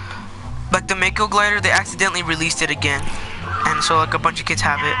 Like the Mako Glider, they accidentally released it again. And so like a bunch of kids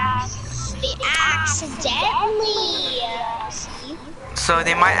have it. They accidentally. See? So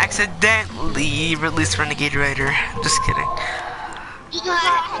they might accidentally release Renegade Raider. Just kidding.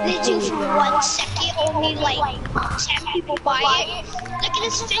 They do for 1 second, only like 10 people buy it. Look at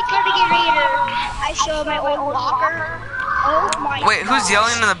this fake Renegade Raider. I show my old locker. Oh my Wait, who's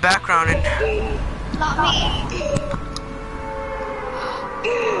yelling in the background? Not me.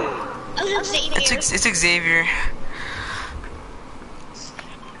 Xavier. It's Xavier.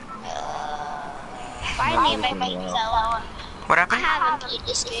 Finally, my Zelda. What I happened? haven't played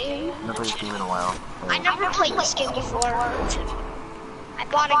this game. I've never played this game in a while. I never played this game before. I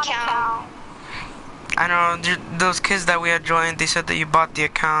bought an account. I know, those kids that we had joined, they said that you bought the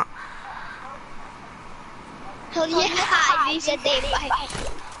account. Oh yeah, he said they buy.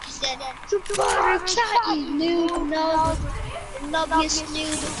 He said, "You butter cat, you noob, no, nubiest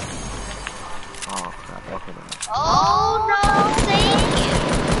noob." Oh crap, okay then. Oh no, thank you.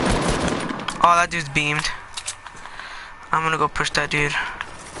 Oh, that dude's beamed. I'm gonna go push that dude.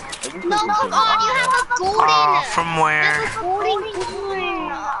 No, come on, you have a golden. From where?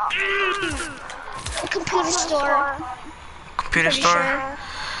 The computer store. Computer Pretty store. sure.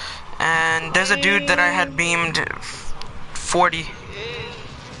 And there's a dude that I had beamed 40.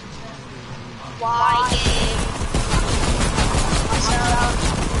 Why?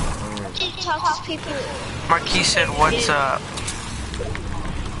 Did you talk to people? Marquis said, "What's up?"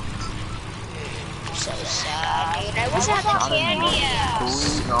 So sad, dude. I wish I had the candy.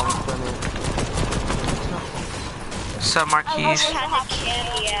 Cool, all of a sudden, What's up, I Marquis? wish I had the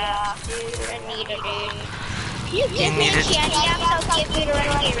candy, dude. I need it, dude. Can you give me need a it? candy app so I'll give you the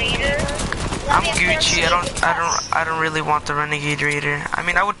Renegade Raider? I'm Gucci. I don't really want the Renegade Raider. I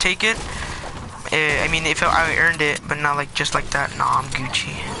mean, I would take it. I mean, if I earned it, but not like just like that. No, I'm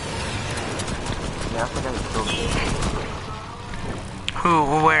Gucci. yeah, I think I killed him. Who?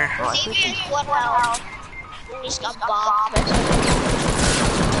 Where? Oh, I think Xavier's 1 health. And he's got Bob.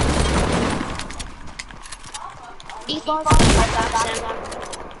 Default.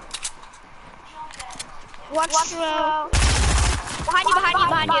 Watch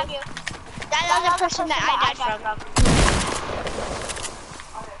behind you. That other person that I died from.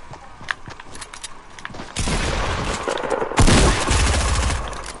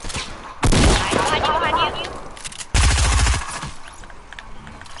 Behind you.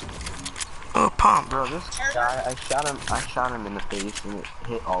 Oh, pump. bro, this guy, I shot him in the face and it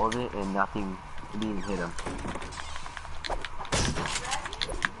hit all of it and nothing, it didn't even hit him.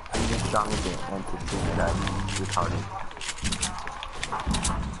 I just shot him in the empty and that's retarded.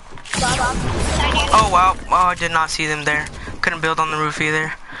 Oh wow. Oh, I did not see them there. Couldn't build on the roof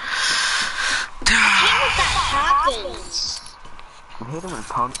either. That happens. You hit him and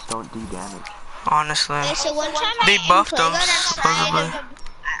pumps don't do damage. Honestly, Okay, so one time they I buffed them unplugged supposedly.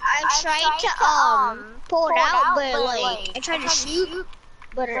 I tried to pull it out, but like I tried to shoot,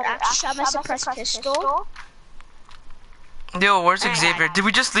 but it actually shot my suppressed pistol. Yo, where's Xavier? Did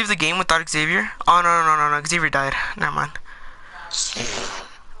we just leave the game without Xavier? Oh no, Xavier died. Never mind.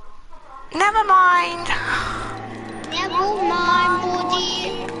 Never mind. Never mind,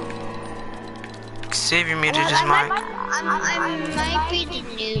 buddy. Xavier muted his mic. I might be the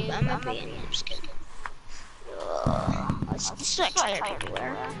noob. I might be a noob. Just kidding. Let's not try it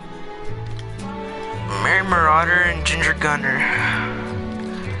everywhere. Mary Marauder and Ginger Gunner.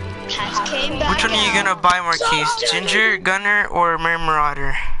 Cats came back. Which one are you gonna buy, Marquise? Ginger Gunner or Mary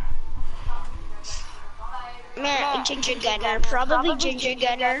Marauder? Ginger Gunner. Probably Ginger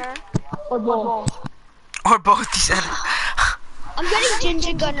Gunner. Or both. Or both, he said. I'm getting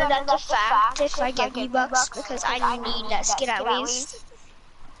Ginger Gunner, that's a fact, if I get V-Bucks, because I need that skin at least.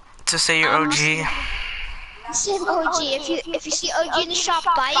 To say you're OG. Same OG, if you see OG in the shop,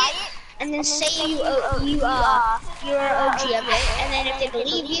 buy it, and then say you're OG of it, and then if they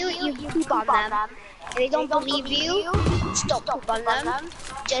believe you, you poop on them. If they don't believe you, just don't poop on them.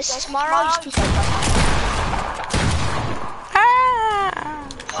 Just tomorrow, just poop on them.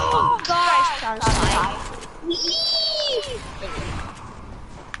 Oh gosh, sounds like.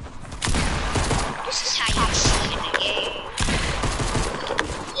 This is how you cheat in the game.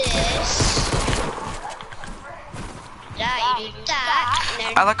 This. That, you do that. And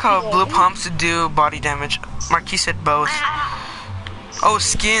then I like how blue pumps do body damage. Marquis said both. Oh,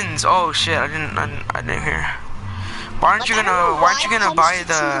 skins. Oh shit, I didn't hear. Why aren't you gonna buy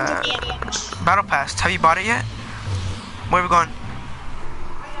the battle pass? Have you bought it yet? Where are we going?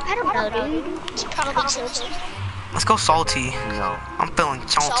 I don't know, dude. It's probably salty. Let's go salty. No. I'm feeling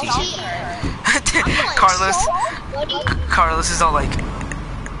salty. Carlos. Carlos is all like,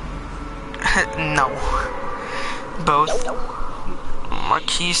 no. Both.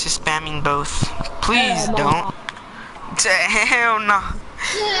 Marquis is spamming both. Please don't. Hell no.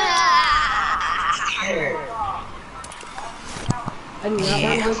 I do not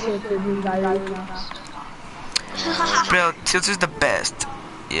want to listen to these guys right now. Bro, Tilt is the best.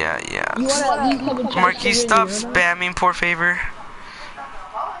 Yeah. You wanna at least come and check Marquis, the stop video, huh? spamming, por favor.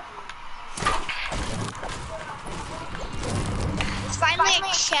 It's finally a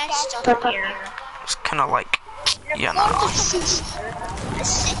chest up here. It's kind of like, yeah, no. A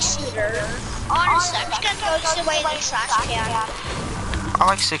 6-shooter. Honestly, I'm just gonna throw this away in the trash can. I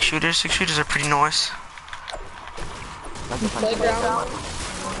like 6-shooters. 6-shooters are pretty nice. Playground.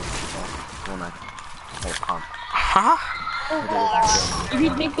 Hey, pump. Huh? Oh, If you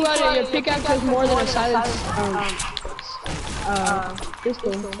think about it, your pickaxe has more than a silence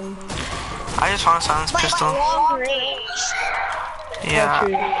pistol. I just want a silence but pistol. long range. Yeah.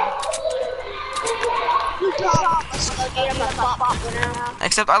 You talk, let's go get him a pop now.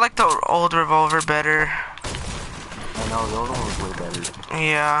 Except I like the old revolver better. I know, the other one was way better.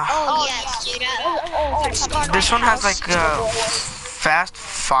 Yeah. Oh, yes, dude. I just got This my one has house. like a fast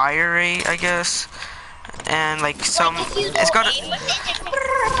fire rate, I guess, and like some. Like, if you It's got. don't aim with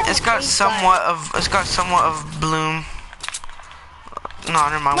it, It's got somewhat of. It's got somewhat of bloom. No,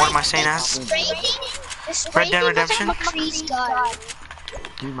 never mind. What am I saying? As Red Dead Redemption? Gun.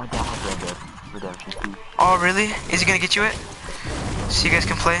 Dude, my dad has Red Dead Redemption 2. Oh, really? Is he gonna get you it? So you guys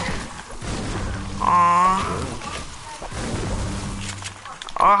can play? Aww.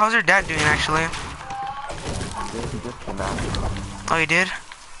 Oh, how's your dad doing actually? Yeah, he just came back. Oh, you did?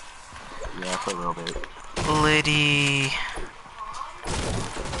 Yeah, for a little bit. Liddy.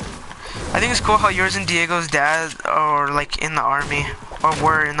 I think it's cool how yours and Diego's dad are like in the army, or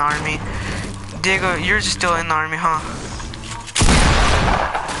were in the army. Diego, yours is still in the army, huh?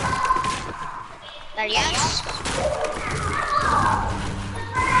 Yes.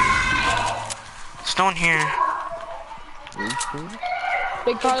 There's no one here.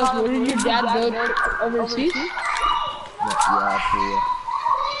 Hey Carlos, what did your dad build overseas? Yeah,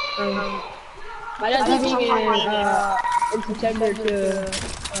 My dad's leaving in September to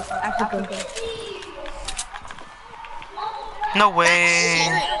Africa. No way.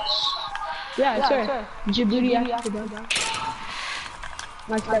 Yeah, sure. Djibouti, Africa.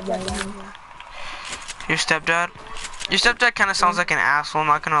 My stepdad. Your stepdad? Your stepdad kind of sounds like an asshole, I'm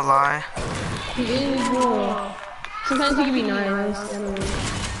not gonna lie. He is, sometimes he can be nice. I don't know.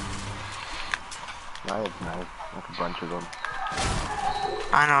 nice. Like a bunch of them.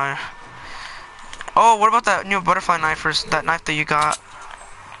 I know. Oh, what about that new butterfly knife, or that knife that you got?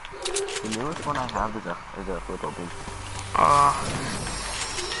 The newest one I have is a flip open.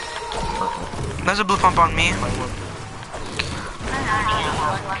 There's a blue pump on me.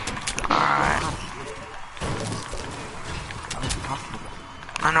 Alright.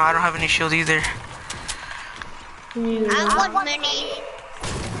 I know, I don't have any shield either. I want many.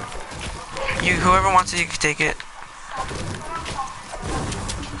 Whoever wants it, you can take it.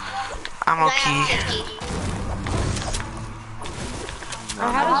 I'm okay.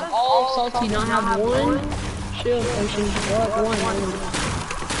 How does all salty not have one shield potion? One.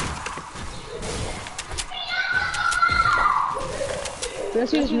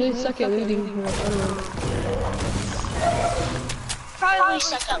 Unless you just really suck at looting. I don't know. Probably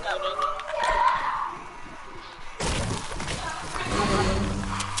suck at loading.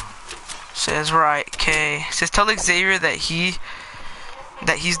 Says right, okay. Says tell Xavier that he's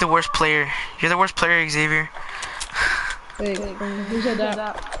the worst player. You're the worst player, Xavier. Wait, who said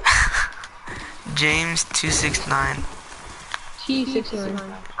that? James 269. T69.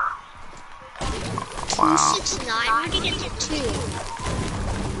 Wow. 269. Where did you get the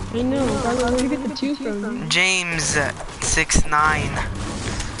 2? I know, where did you get the 2 from? James 69.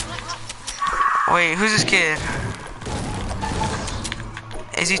 Wait, who's this kid?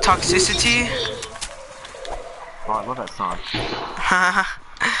 Is he Toxicity? Oh, I love that song.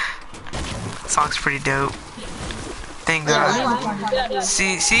 Song's pretty dope. Thank God.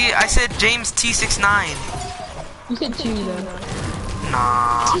 See, I said James T69. You said 2 though.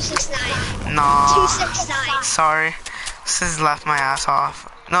 Nah. 269. Nah. 269. Sorry. This is laugh my ass off.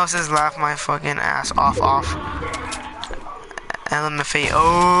 No, this is laugh my fucking ass off. LMFA.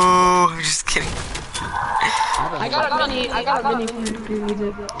 Oh, I'm just kidding. I got a mini for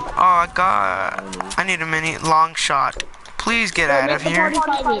you. Oh, I need a mini long shot. Please get out of here.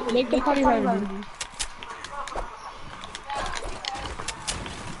 Make the party private.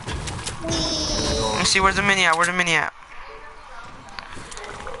 Let me see, where's the mini at?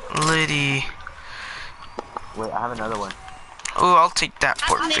 Liddy. Wait, I have another one. Oh, I'll take that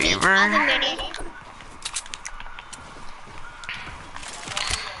for favor.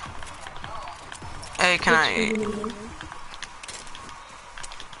 Hey, can I?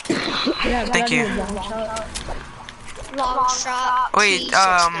 Thank you. Long shot. Wait,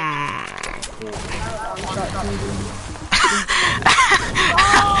 oh,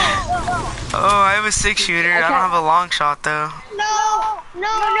 I have a 6-shooter. I don't have a long shot though. No,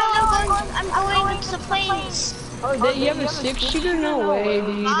 I'm going to the planes. Oh, you have a 6-shooter? No way,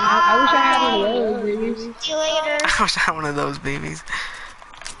 dude. I wish I had one of those, babies. See you later. I wish I had one of those babies.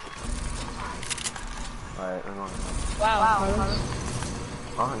 Alright, we're going. Wow.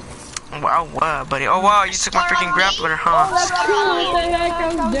 Alright. Wow, what, buddy? Oh wow, you took my freaking grappler, huh? That's cool. What the heck?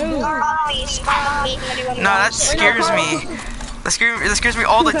 I was doing. No, that scares me. That scares me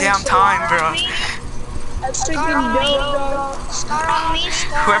all the damn time, bro. That's freaking dope, bro.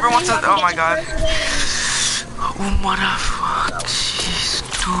 Whoever wants to, oh my god. Oh, what the fuck? She's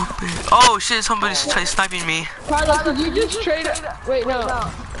stupid. Oh shit, somebody's sniping me. Carlos, did you just trade wait, no.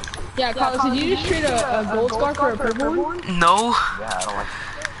 Yeah, Carlos, did you just trade a gold scar for a purple one? No. Yeah, I don't like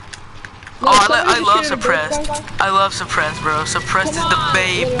Oh, I love suppressed. I love suppressed, bro. Suppressed is the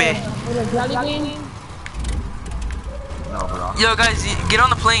baby. no, bro. Yo, guys, get on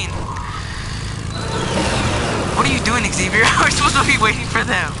the plane. What are you doing, Xavier? We're supposed to be waiting for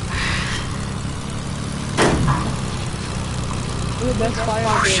them. We're the best fire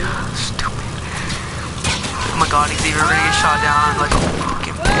out there. Stupid. Oh my god, Xavier, we're gonna get shot down like a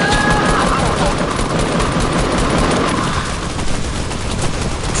fucking bitch.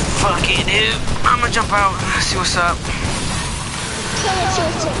 Fucking dude. I'm gonna jump out and see what's up.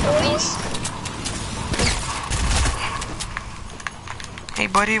 Hey,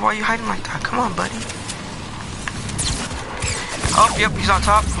 buddy, why are you hiding like that? Come on, buddy. Oh, yep, he's on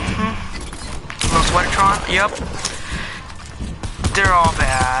top. Little Sweatatron, yep. They're all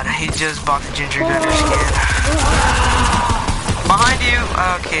bad. He just bought the Ginger Gunner skin. Behind you.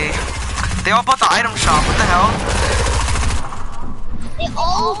 Okay. They all bought the item shop. What the hell? They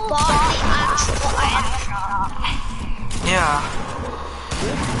all bought the actual item shop. Yeah.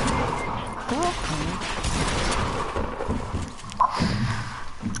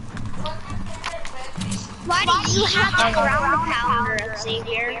 Why do you have the ground pounder,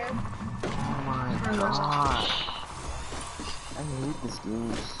 Xavier? Oh my god. I hate this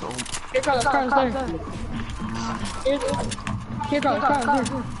game so much. Here, Carlos, there. Here, Carlos.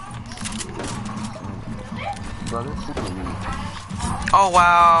 Bro, this shit is weak. Oh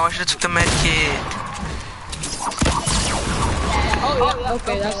wow, I should have took the med kit. Oh, yeah,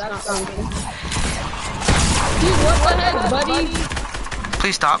 okay, that's not wrong. Dude, what the heck, buddy?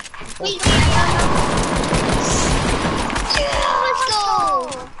 Please stop. Wait, let's go!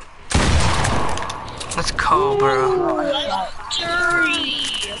 Let's go, bro.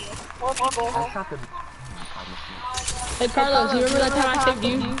 Dirty! I shot the... Hey, Carlos, you remember that time I saved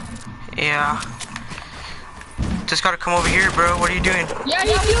you? Yeah. Just gotta come over here, bro. What are you doing? Yeah,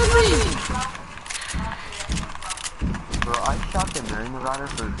 he killed me! Bro, I shot the Marine Marauder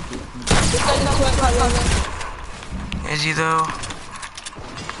for 50. This guy just went Carlos. Is he though?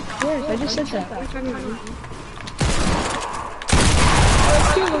 Yes, I just said that.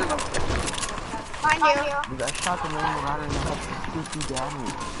 Find you. Dude, I shot the Marine Marauder and I had 50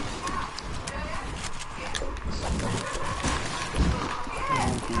 damage.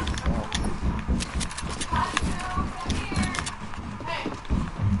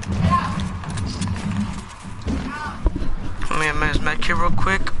 Let me get his med kit real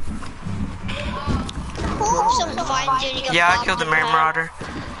quick. Some fine dude. Yeah, I killed the Marine Marauder.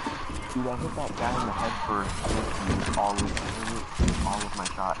 Dude, I hit that guy in the head for all of my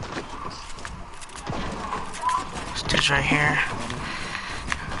shots. This dude's right here.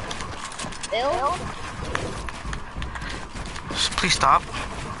 Bill? Just please stop.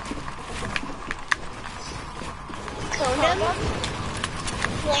 Killed him.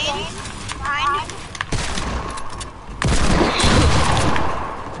 Plane. Behind.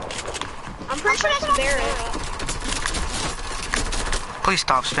 I'm pretty sure that's Barrett. Please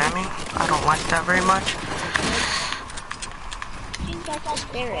stop spamming. I don't like that very much. I think that's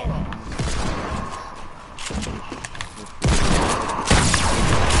Barrett.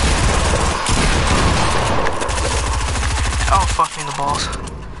 Oh, fuck me in the balls.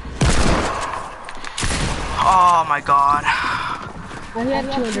 Oh my god. I had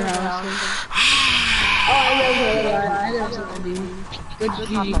 200 houses. Oh, I know somebody. Good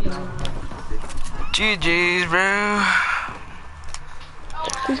GG's, bro.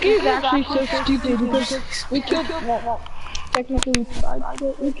 This game is actually so stupid because we killed, technically,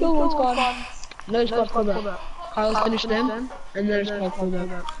 we killed one squad, another squad pulled up. Carlos finished them, and another squad pulled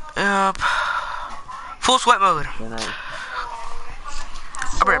up. Yep. Full sweat mode. I'll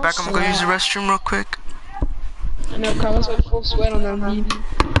be right back. I'm gonna go use the restroom real quick. I know Carlos went full sweat on them.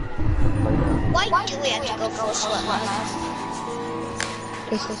 Why do we have to go full sweat?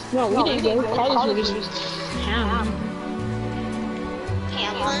 No, we didn't go. Carlos was just ham.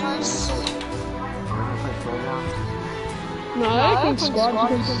 Hamlins? No, I think squad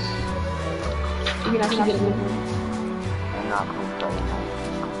because you can actually get it with him. I'm not going to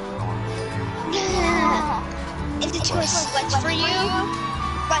Is it too much sweat for you?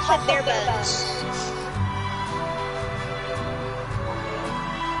 Sweat with bare bones.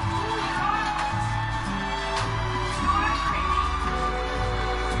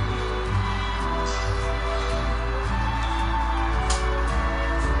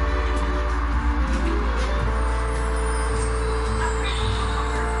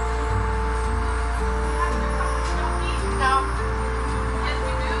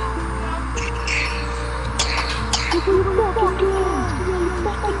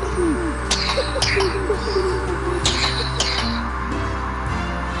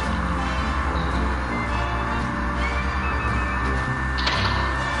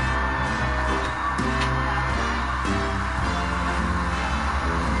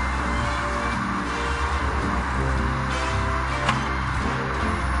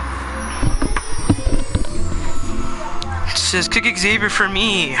 Says Kick Xavier for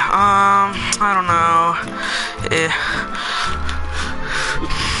me. I don't know.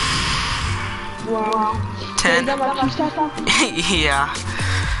 Wow. 10. Yeah.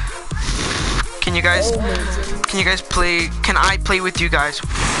 Can you guys play? Can I play with you guys?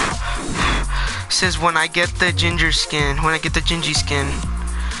 Says when I get the ginger skin, when I get the gingy skin.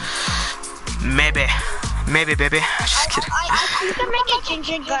 Maybe, baby. Just kidding. I can make a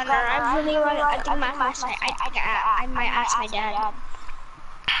ginger gunner. I really want to. I think I might ask my dad.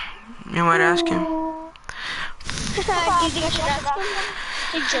 You might ask him. Do you think I should ask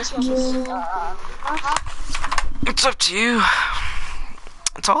him? It's up to you.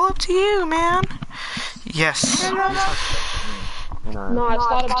 It's all up to you, man. Yes. No, it's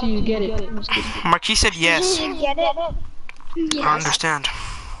not up to you. Get it. Marquis said yes. You get it? Yes. I understand.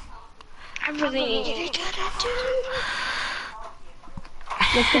 I really need you to do that, dude.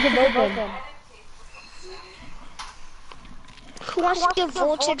 Let's take a vote then. Who wants to get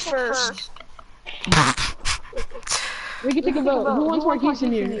voted first? We can take a vote. Who wants Marquise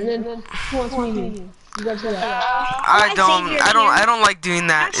in here? And then who wants me in here? You guys say that. I don't like doing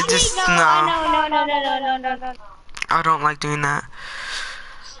that. Actually, It just no. I don't like doing that.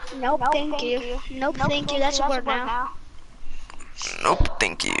 Nope, thank you. Nope, thank you. That's a word now. Nope,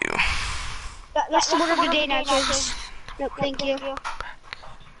 thank you. That's the word of the day now, kids. Nope, thank you.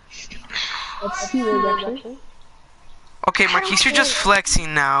 That's 2 words actually. Okay, Marquise, you're just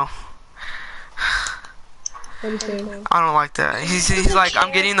flexing now. What are you saying? I don't like that. He's like,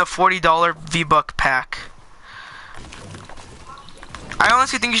 I'm getting the $40 V-Buck pack. I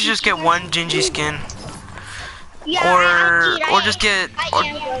honestly think you should just get one Gingy skin. Yeah, Or just get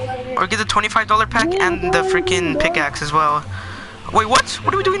or get the $25 pack and the freaking pickaxe as well. Wait, what?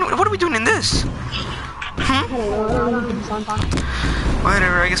 What are we doing? What are we doing in this?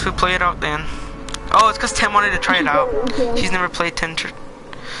 Whatever. I guess we play it out then. Oh, it's because Tim wanted to try it out. He's never played 10.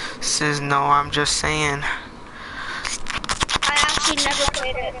 Says no. I'm just saying. I actually never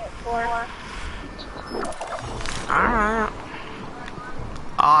played it before. Alright.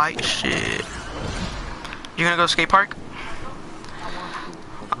 Alright, shit. You gonna go skate park?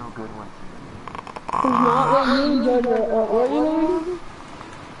 No good one.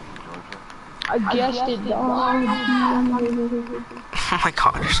 I guessed it, dog. Oh my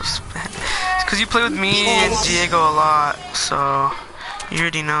god, you're so bad. It's because you play with me and Diego a lot, so you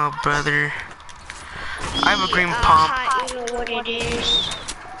already know, brother. I have a green pump. You know what it is.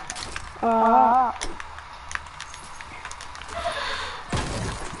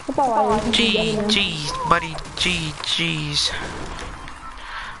 G's, buddy. G's.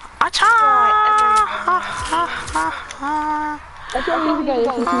 Acha! That's what music I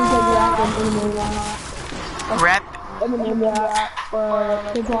listen to, like Rap? Eminem rap,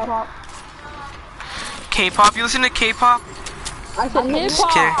 or K-pop. K-pop? You listen to K-pop? I said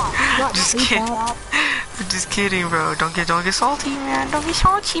hip-hop! Just kidding. Just kidding, bro. Don't get salty, man. Don't get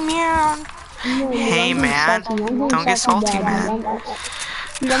salty, man. Hey, man. Don't get salty, man.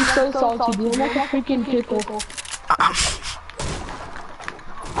 Dude, I'm so salty, dude. I'm like a freaking pickle.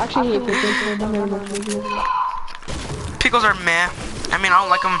 I actually hate pickles. Pickles are meh. I mean, I don't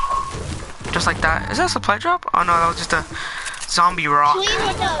like them just like that. Is that a supply drop? Oh no, that was just a zombie rock.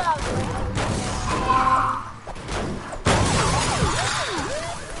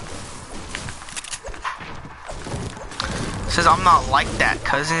 Says I'm not like that,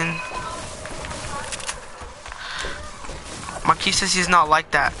 cousin. Marquis says he's not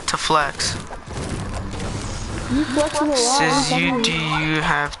like that to flex. Says do you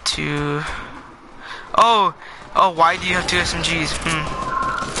have to? Oh, why do you have 2 SMGs?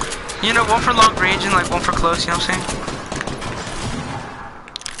 You know, one for long range and like one for close. You know what I'm saying?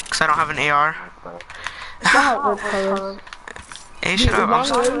 Cause I don't have an AR. Hey, shut up. I'm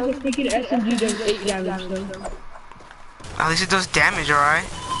sorry. SMG does 8 damage, though. At least it does damage, alright?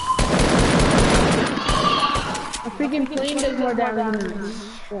 A freaking plane does more damage.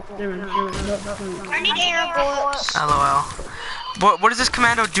 I need air bullets. LOL. What is this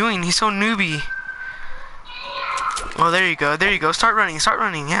commando doing? He's so newbie. Well, there you go. There you go. Start running.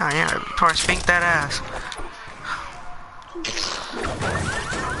 Yeah. Before I spank that ass.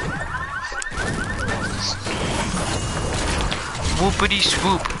 Whoopity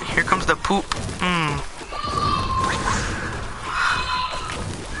swoop. Here comes the poop.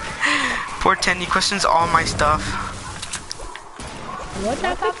 Poor 10, he questions all my stuff. What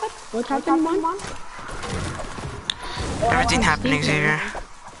happened? What happened, Mom? Everything happened, Xavier.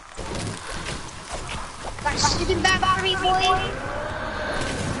 Got sleeping bag for me, boy.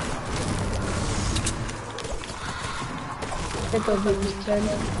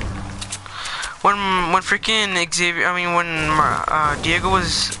 When freaking Xavier, when Diego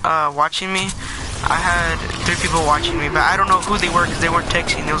was watching me, I had 3 people watching me, but I don't know who they were because they weren't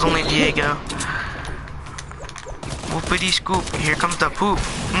texting. It was only Diego. Whoopity scoop! Here comes the poop.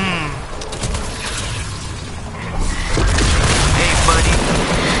 Hey, buddy.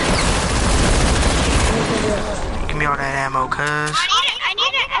 Give me all that ammo, cuz. I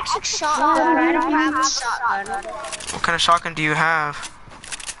need an extra shotgun. I don't have a shotgun. What kind of shotgun do you have?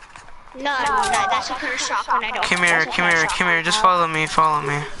 No, that's the kind of shotgun I don't have. Come here. Just follow me.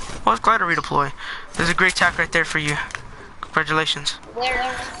 Well, it's glad to redeploy. There's a great tack right there for you. Congratulations.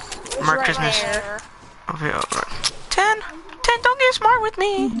 Where? Merry Christmas. Okay, alright. 10, don't get smart with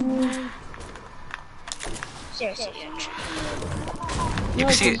me. Seriously. You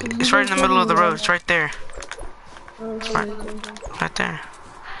can see it. It's right in the middle of the road. It's right there. It's right there.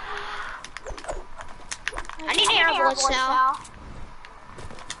 I need air bullets now.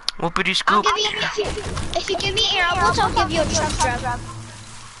 Whoopity scoop. If you give me air bullets, I'll give you a truck drug.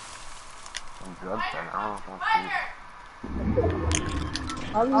 Drugs, I don't know if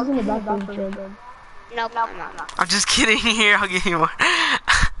I was using the bathroom drug. Nope. I'm just kidding. Here, I'll give you one. Is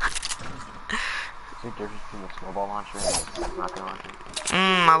there a difference between a snowball launcher and a rocket launcher?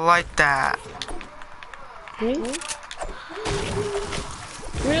 I like that.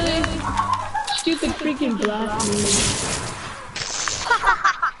 Really? Stupid freaking blast.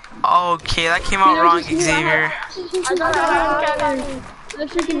 Okay, that came out wrong, Xavier. I got the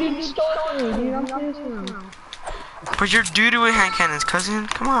freaking dude stole me, dude. I'm serious now. But you're doo-doo with hand cannons, cousin.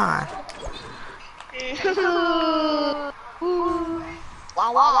 Come on.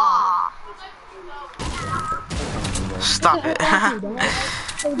 Wah. Stop it.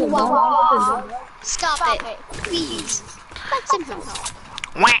 Stop it, please. That's simple.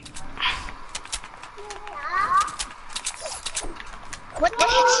 Wah. What the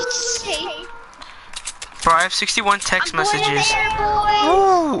heck did you just say? Bro, I have 61 text messages.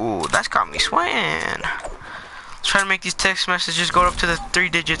 Ooh, that's got me sweating. Let's try to make these text messages go up to the 3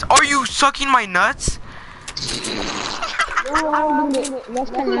 digits. Are you sucking my nuts?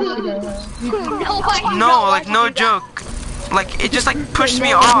 No, like no joke. Like it just like pushed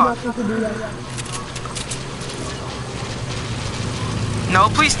me off. No,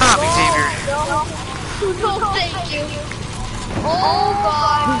 please stop, Xavier. No, thank you. Oh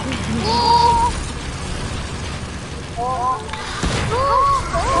God.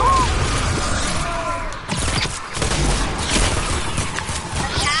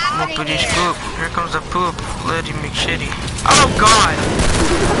 Whoopity scoop. Here comes the poop. Lady McShitty. Oh God.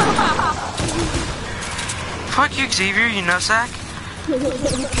 Fuck you, Xavier, you nutsack.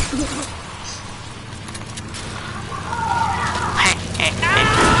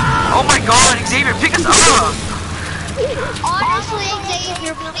 Oh my God, Xavier, pick us up. Honestly,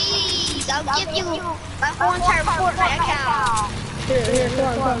 Xavier, please, I'll give you my whole entire Fortnite account. Here,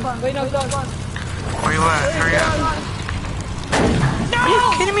 come on. Wait, no, go. Where you at? Hurry up. Are you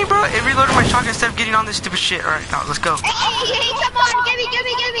kidding me, bro? It reloaded my shotgun instead of getting on this stupid shit. Alright, now let's go. Hey, come on, give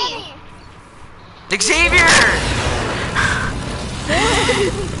me. Xavier!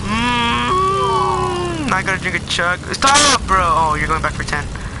 I gotta drink a chug. Stop, bro! Oh, you're going back for 10.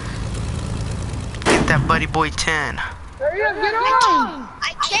 Get that buddy boy 10. Hurry up, get on!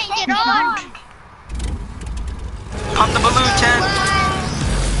 I can't get on. Pop the balloon, 10.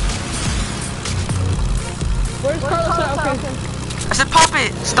 Where's Carlos at? Okay. I said pop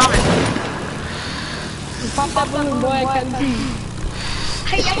it! Stop it! Pop that balloon, boy, I can't see.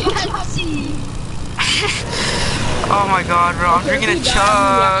 I can't see. Oh my God, bro, I'm drinking a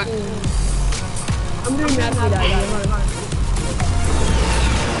chug. I'm doing that for that.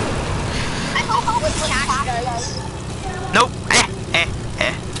 I hope what Jack does. Nope.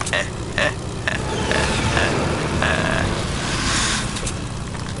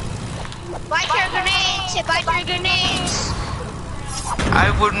 Buy your grenades. I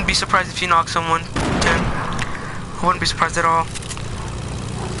wouldn't be surprised if you knock someone. 10. I wouldn't be surprised at all.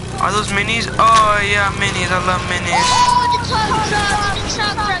 Are those minis? Oh yeah, minis. I love minis. Oh, the truck drug.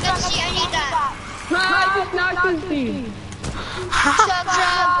 Let's see, I need that. I just knocked his team. Truck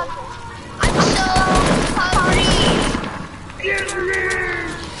drug. I'm so hungry.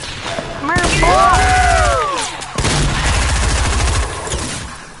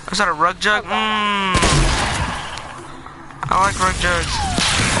 Is that a rug jug? I like rug jugs.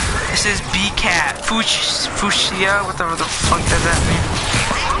 This is B-Cat. Fuchsia, whatever the fuck does that mean?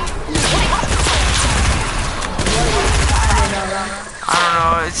 I don't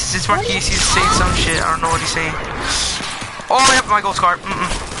know, it's Marquise, he's saying some shit, I don't know what he's saying. Oh, yep, my gold scar.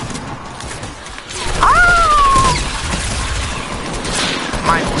 Ah!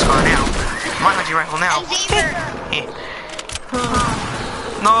 My gold scar now. My hunting rifle now.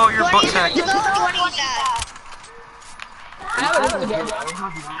 No, your butt sack.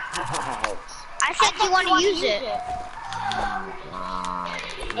 I said, do you want to use it?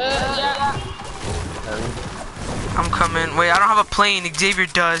 I'm coming. Wait, I don't have a plane. Xavier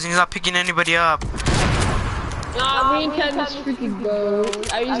does, and he's not picking anybody up. Nah, me and Ken just freaking go.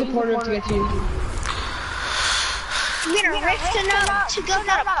 I use the porter to get you. You mean a rift to go,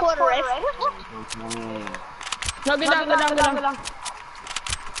 not a porter rift? No, go down.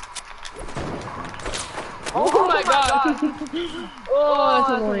 Oh my god.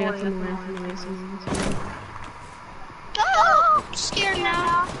 Oh, that's annoying. Oh, I'm scared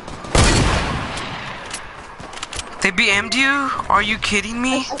now. They BM'd you? Are you kidding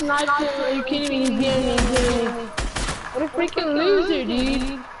me? That's not true. Are you kidding me? He's being me. What a freaking loser,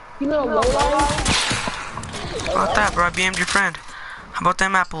 dude. You know, lowlife. How about that, bro? I BM'd your friend. How about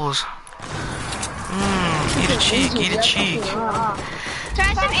them apples? Eat a cheek.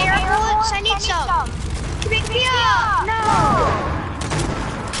 Try some air bullets? I need some. Pick me up! No!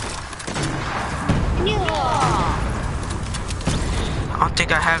 I don't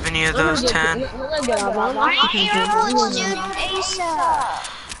think I have any of those 10. I need air bullets, dude, ASAP.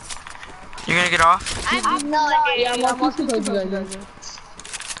 You're gonna get off? I have no idea. Yeah, Marquise can play you guys.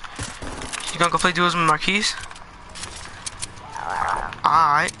 You gonna go play duels with Marquise?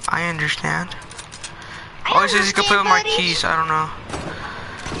 Alright, I understand. Oh, he says he can play with Marquise, I don't know.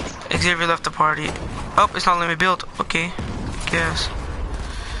 Xavier left the party. Oh, it's not letting me build. Okay, guess.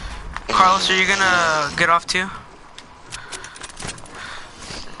 Carlos, are you gonna get off too?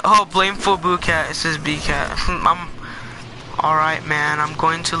 Oh, blame full boo cat. It says B cat. I'm alright, man. I'm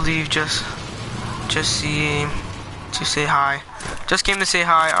going to leave just seeing to say hi. Just came to say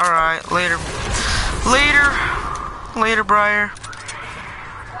hi. Alright, later, Briar.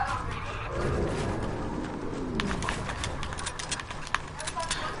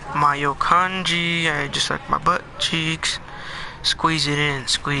 Mayo Kanji, I just like my butt cheeks. Squeeze it in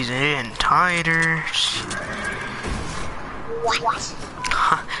tighter. What?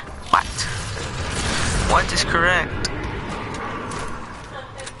 What? What is correct?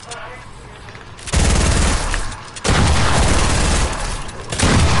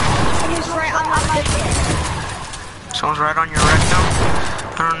 Someone's right on my rectum. Someone's right on your rectum?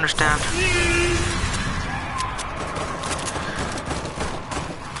 I don't understand.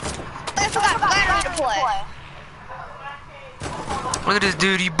 I forgot battery deploy. Look at this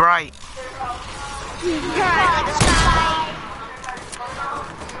dude, he bright. Bright like the sky.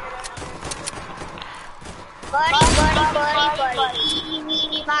 Buddy, eeny,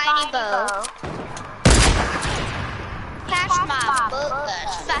 meeny, miny, mo. Catch my boat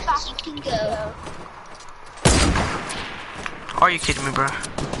as fast as you can go. Are you kidding me, bro?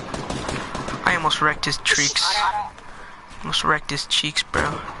 I almost wrecked his cheeks. Almost wrecked his cheeks,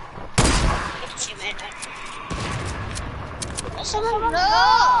 bro. Someone, no!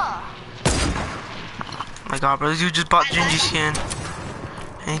 Oh my god, bro, this dude just bought Gingy skin.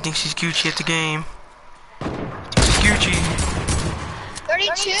 And he thinks he's Gucci at the game. He's Gucci.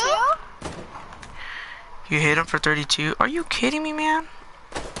 32? You hit him for 32? Are you kidding me, man?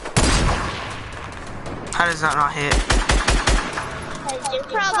 How does that not hit? You're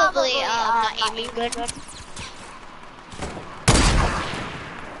probably not aiming good.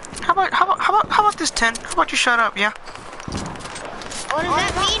 How about this 10? How about you shut up, yeah? What does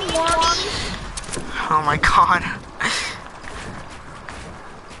that mean, Morty? Oh my god.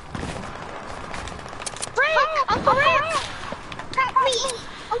 Rick! Uncle Rick! Help me!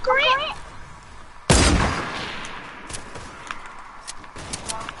 Uncle Rick!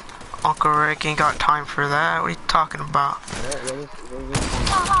 Uncle Rick ain't got time for that. What are you talking about?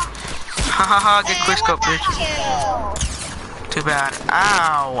 Hahaha, get quick scope, bitch. Too bad.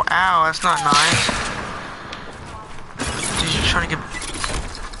 Ow, that's not nice. Dude, you're trying to get...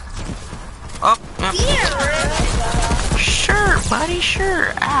 Oh, yep. Sure, buddy,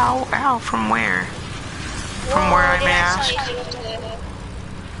 sure. Ow, from where? From where, I may ask?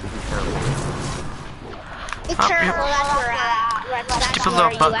 Be careful, that's where Stupid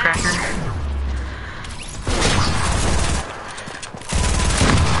little butt cracker.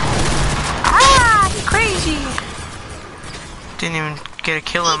 Ah, he's crazy. Didn't even get to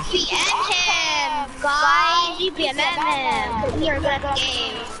kill him. BM him, guys. You BM him. We are good at the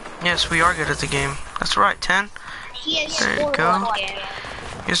game. Yes, we are good at the game. That's right, 10. He is There you horrible go. at the game.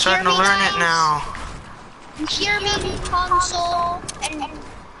 You're starting to Hear me, learn it guys? now. You hear me, console and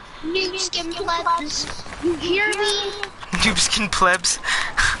noob skin plebs? You hear me? Noob skin plebs.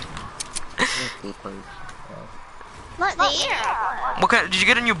 Not there. What kind? Did you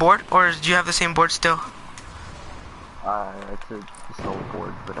get a new board, or do you have the same board still? It's a stone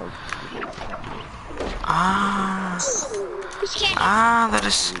board, but Ah, Who's candy? that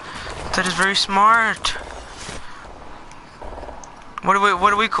is very smart. What do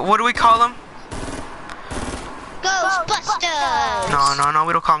we call them? Ghostbusters. No,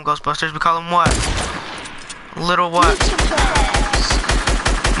 we don't call them Ghostbusters. We call them what? Little what?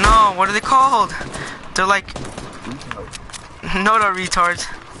 No, what are they called? They're like no retards.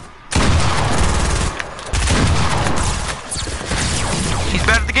 He's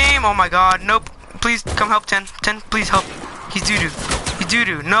bad at the game. Oh my god, nope. Please come help 10. 10, please help. He's doo-doo. He's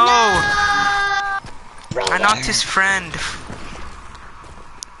doo-doo. No! I knocked his friend.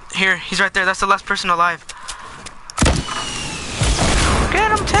 Here, he's right there. That's the last person alive.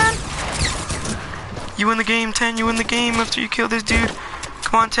 Get him, 10. You win the game, 10. You win the game after you kill this dude.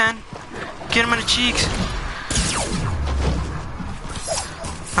 Come on, 10. Get him in the cheeks.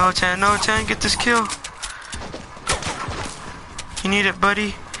 No, 10. No, 10. Get this kill. You need it,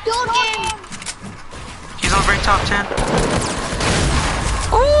 buddy. He's on the very top, 10.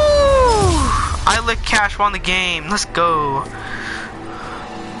 Ooh! I lick cash won the game. Let's go.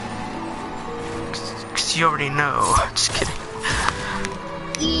 Cause you already know. Just kidding.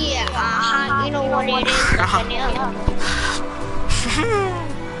 Yeah, you know what it is.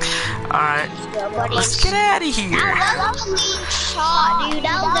 Alright. Let's get out of here. That was a clean shot, dude.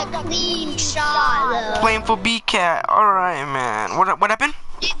 That was a clean shot, though. Playing for BCAT. Alright, man. What happened?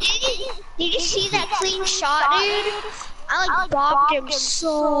 Did you see that clean shot, dude? I like bopped him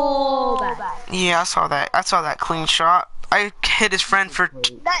so bad. Yeah, I saw that. I saw that clean shot. I hit his friend for.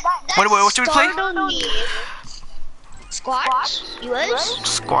 That What should we play? startled me. Squats? You was?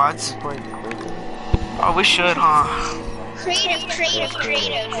 Squads. Oh, we should, huh? Creative.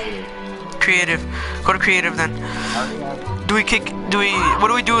 Creative. Go to creative then. What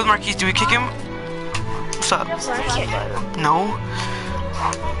do we do with Marquise? Do we kick him? What's up? No.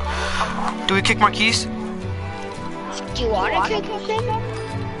 Do we kick Marquise? Do you want to kick him?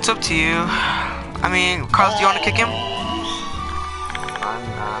 It's up to you. I mean, Carlos, do you want to kick him?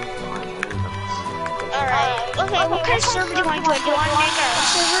 Alright. Okay, what kind of server do you want to join? Do you want to make our own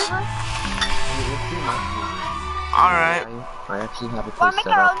server? Alright. I actually have a Want place to make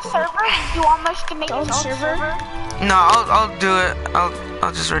set our up own for server? Do you want us to make our own server? No, I'll do it.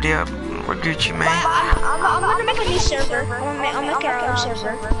 I'll just ready up. We're Gucci, man. I'm gonna make a new server. I'll make our own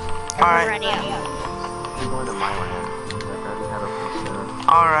server. Alright. Ready up. I'm going to my land. Like, I already have a place set up.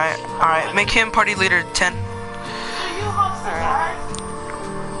 Alright. Make him party leader 10.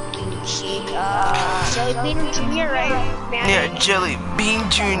 Jelly Bean Jr., right? Man. Yeah, Jelly Bean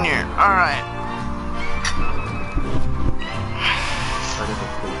Jr. Alright. Already have a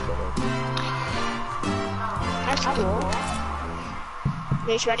place set up. That's cool. You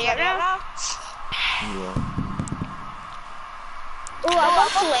guys ready up now? Yeah. Ooh, I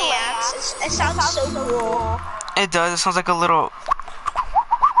love play apps. It sounds so cool. It does. It sounds like a little.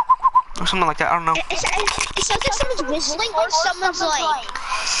 Or something like that. I don't know. It sounds like someone's whistling or someone's like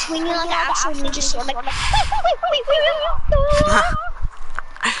swinging like an actual ninja sword. Like, wait.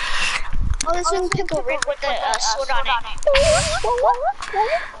 Oh, this one's Pickle Rick with the sword on it.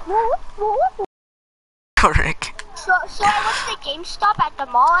 Correct. So I went to the GameStop at the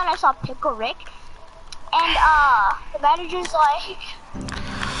mall and I saw Pickle Rick. And the manager's like,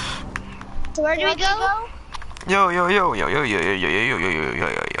 So where do we go? Yo. We're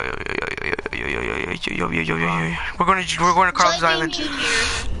going to Carlos Island.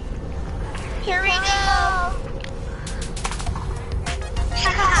 Here we go.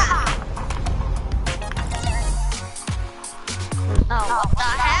 Oh, what the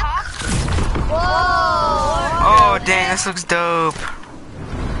heck? Whoa! Oh, dang, this looks dope.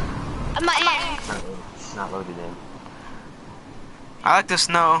 I'm not in. It's not loaded in. I like the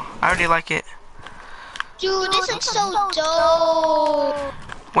snow. I already like it. Dude, this looks so dope.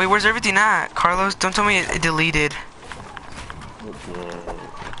 Wait, where's everything at? Carlos, don't tell me it deleted. It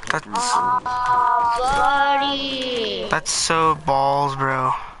Buddy. That's so balls,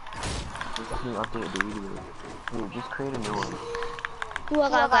 bro. This new update deleted it. Dude, just create a new one. Ooh, I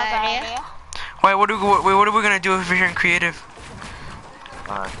got an idea. Wait, what are we gonna do if we're here in creative?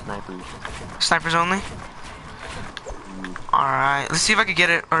 Snipers. Snipers only? Alright, let's see if I can get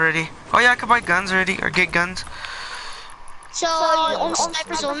it already. Oh yeah, I can buy guns already, or get guns. So on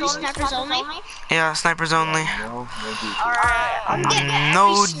snipers only, Yeah, snipers only. No, Alright, I'm getting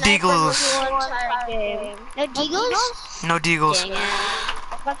No every sniper deagles. the whole entire game. No deagles? No deagles. Dang it.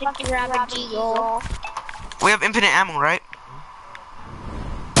 I'm about to grab a deagle. We have infinite ammo, right?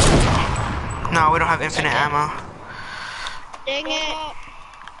 No, we don't have infinite ammo. Dang it.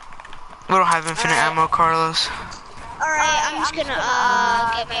 We don't have infinite ammo, Carlos. Alright, I'm just gonna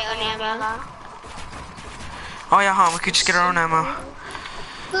get my own ammo. Oh yeah, huh? We could just get our own ammo.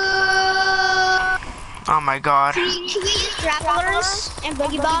 Oh my god. Can we use grapplers and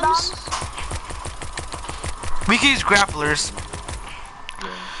boogie bombs? We could use grapplers.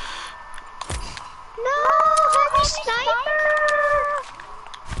 No, heavy sniper.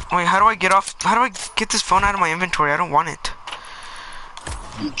 Wait, how do I get off? How do I get this phone out of my inventory? I don't want it.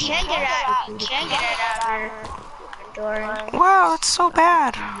 You can get it out. You can get it out of your inventory. Wow, it's so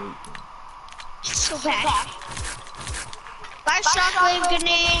bad. It's so bad. Buy shockwave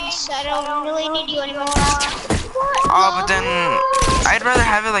grenades. I don't really need you anymore. Oh, but then I'd rather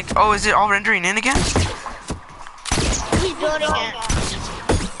have it like. Oh, is it all rendering in again? He's building it.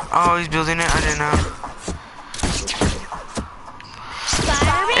 Oh, he's building it. I didn't know.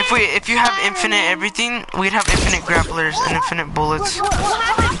 If you have infinite everything, we'd have infinite grapplers and infinite bullets. What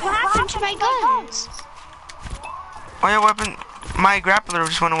happened to my guns? Oh yeah, weapon. My grappler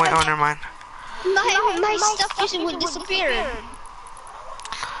just went away. Oh, never mind. My stuff just would disappear.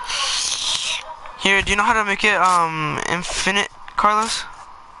 Here, do you know how to make it infinite, Carlos?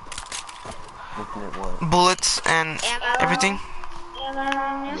 Infinite what? Bullets and everything.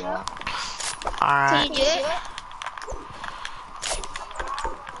 Yeah. All Can right. you do it?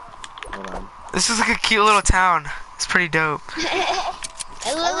 Hold on. This is like a cute little town. It's pretty dope.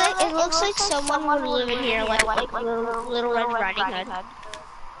 It looks like someone would live in here, like Little Red Riding Hood.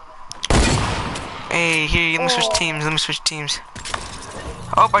 Hey, here, let me switch teams. Let me switch teams.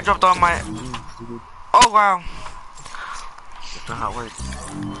 Oh, I dropped all my. Oh wow. That's not how it works.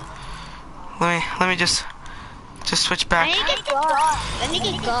 Let me just switch I back. need to get gone. I need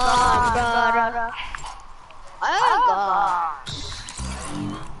to get gone, bro. Oh god.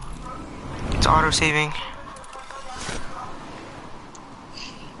 It's auto saving.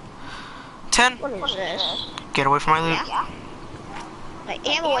 10. What is this? Get away from my loot. I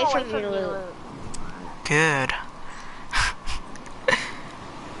am away from your loot. Good.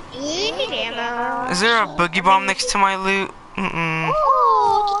 You need ammo. Is there a boogie bomb next to my loot? Mm-mm.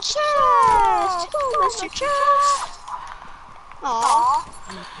 Oh, the chest! Oh, Mr. Chest! Aww.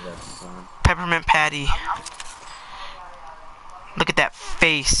 Peppermint patty. Look at that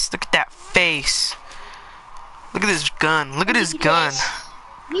face. Look at that face. Look at this gun. Look at his gun.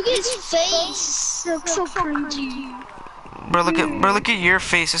 Look at his face. So cringy. Bro, look at your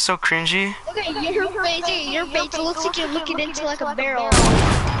face. It's so cringy. Look at your face. Your face looks like you're looking into like a barrel.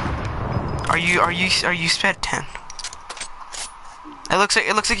 Are you sped 10? It looks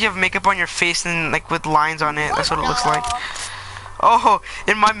like you have makeup on your face and like with lines on it. That's what it looks like. Oh,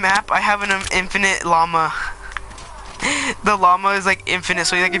 in my map I have an infinite llama. The llama is like infinite,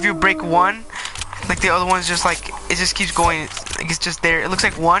 so like if you break one, like the other one's just like it just keeps going. Like it's just there. It looks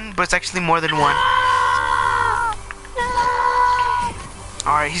like one, but it's actually more than one.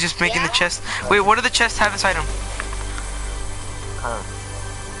 All right, he's just making the chest. Wait, what do the chests have inside them?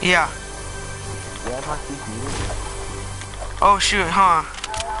 Yeah. Yeah, my CPU. Oh shoot, huh?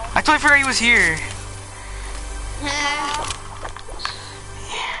 I totally forgot he was here.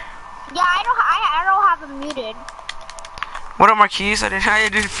 Yeah, I don't have him muted. What up, Marquise? I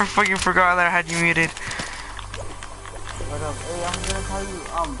did fucking forgot that I had you muted. What up? Hey, I'm gonna tell you,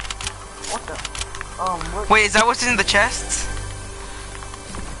 what the, what, Wait, is that what's in the chests?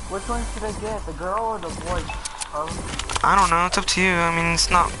 which one should I get, the girl or the boy? I don't know. It's up to you. I mean, it's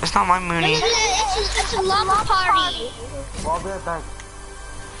not my Mooney. It's a llama party. Well, I'll be right back.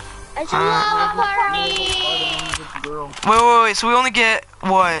 It's a llama party. Wait. So we only get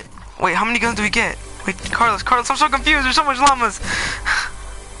what? Wait, how many guns do we get? Wait, Carlos, I'm so confused. There's so much llamas.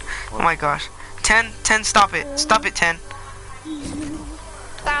 Oh my gosh. 10, stop it. Stop it, 10.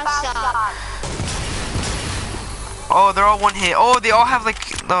 Stop. Oh, they're all one hit. Oh, they all have like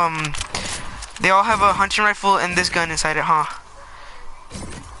they all have a hunting rifle and this gun inside it, huh?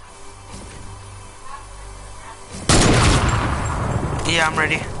 Yeah, I'm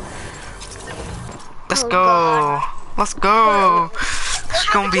ready. Let's go. Let's go. It's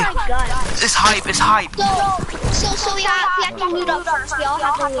gonna be. It's hype. It's hype. So we have to loot up first. We all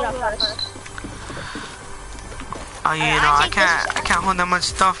have to loot up first. Oh, you know, I can't hold that much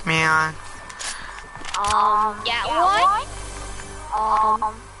stuff, man. Got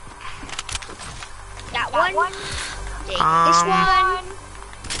one. Got one. Take this one.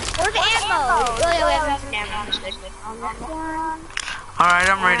 Where's the ammo? Oh, yeah, we have enough ammo. That's good. Alright,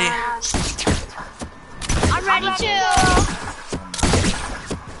 I'm ready. I'm ready too.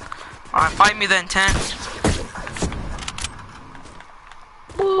 Alright, fight me then, 10.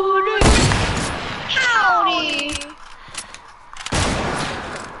 Howdy.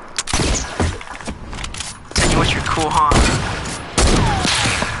 Tell you what, you're cool, huh?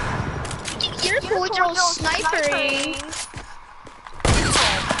 You're cool with your old snipering.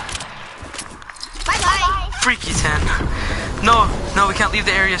 Bye-bye. Freaky 10. No, we can't leave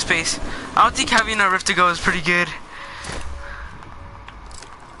the area space. I don't think having a rift to go is pretty good.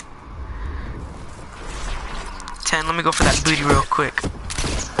 Let me go for that booty real quick.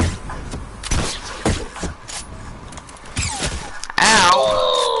 Ow!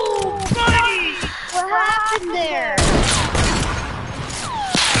 Oh, buddy! What happened there?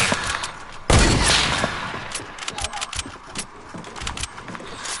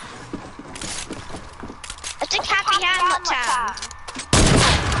 It's a happy Hamlet time.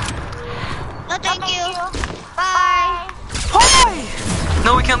 No, thank you. Bye. Why?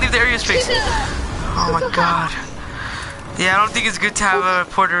 No, we can't leave the area space. Oh my god. Yeah, I don't think it's good to have a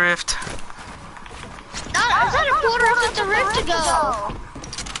porter rift. It's not a quarter if it's a rift to go.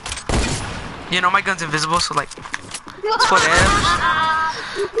 You know, my gun's invisible, so like, it's whatever.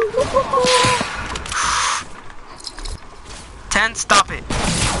 10, stop it.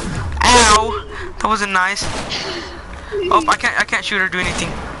 Ow! That wasn't nice. Oh, I can't shoot or do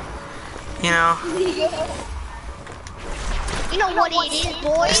anything. You know. You know what it is,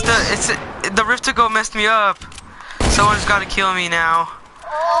 boys? The rift to go messed me up. Someone's gotta kill me now.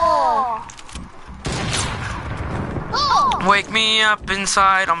 Oh. Oh. Wake me up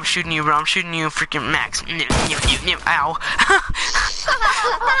inside. I'm shooting you, bro. I'm shooting you, freaking Max. Ow.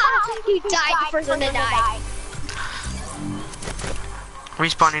 You died the first one to die.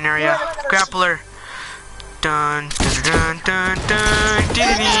 Respawning area. Grappler. Dun dun dun dun dun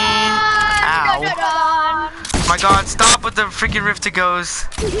dun. Ow. My god, stop with the freaking rift to goes.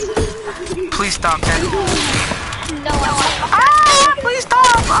 Please stop, 10. No, I won't. Ah, please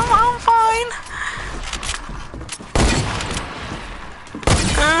stop. I'm fine.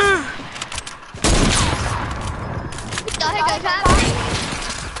 What the heck is happening?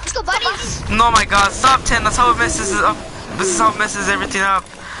 Let's go, buddies. No, my god, stop, 10. That's how it messes up. This is how it messes everything up.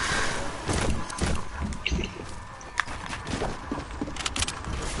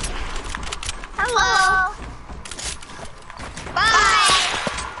 Hello. Bye.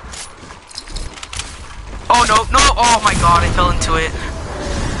 Oh no, oh my god, I fell into it.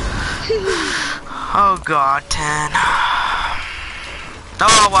 Oh god, 10.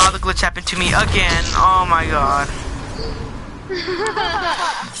 Oh wow, the glitch happened to me again. Oh my god.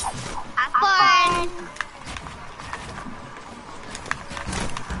 Have fun.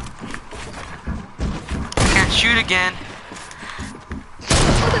 I can't shoot again.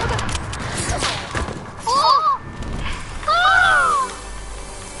 Oh. Oh.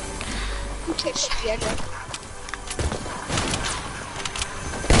 You touched the edge.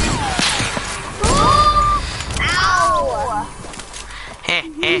 Ow!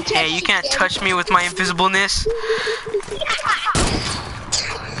 Hey, you can't touch me with my invisibleness.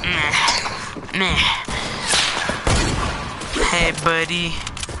 Meh. Hey, buddy.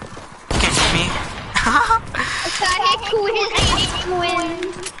 Can't hit me. I hate Quinn.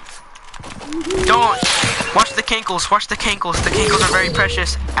 Don't. Watch the cankles. Watch the cankles. The cankles are very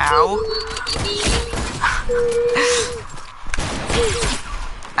precious. Ow.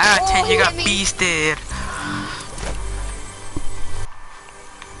 Ah, 10, you got beasted.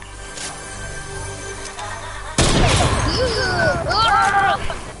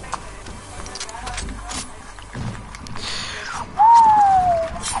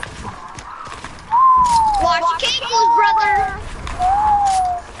 Watch your cables, brother.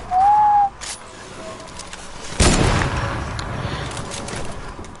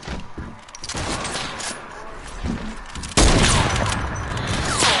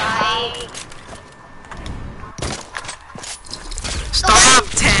 Stop,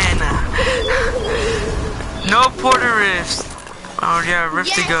 10. No porter rifts. Oh yeah,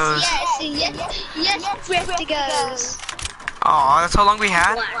 rifty goes. Yes, rifty goes. Oh, that's how long we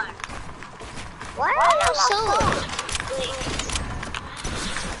had? What? So.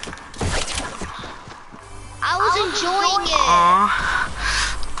 I was enjoying it. Aw.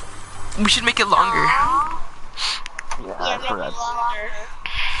 We should make it longer. Yeah, I forgot.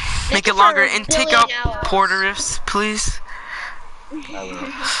 Make it longer and take out porter rifts, please.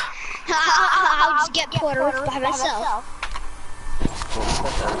 I'll just get Porter Rift by myself.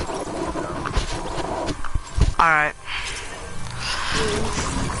 Alright.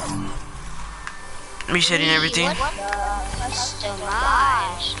 resetting everything.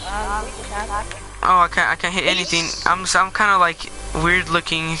 Customize. Oh, I can't hit anything. I'm kind of like weird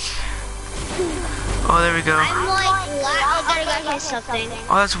looking. Oh, there we go. I'm like, oh, there I got hit something.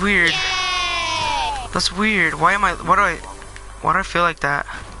 Oh, that's weird. Yay! That's weird. Why do I feel like that?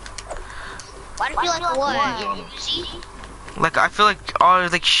 Why do you feel like what? See? Like I feel like all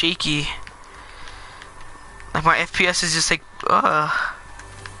like shaky. Like my FPS is just like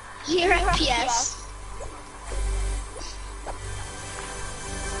Your FPS.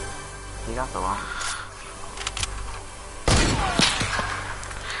 They got the llama.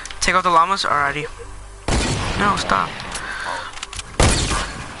 Take out the llamas? Alrighty. No, stop.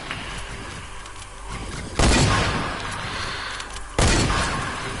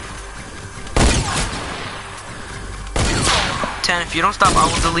 Ten, if you don't stop, I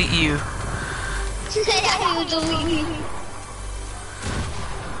will delete you. I will delete you.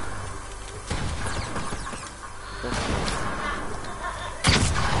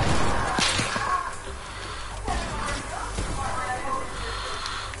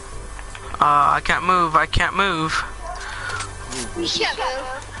 I can't move, I can't move. You can't move.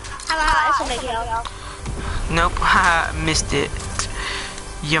 How about this will make it out? Nope, ha, missed it.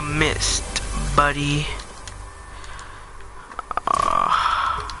 You missed, buddy.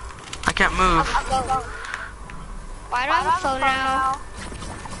 I can't move. Why do I have a phone now?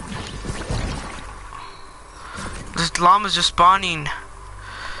 This llama's just spawning.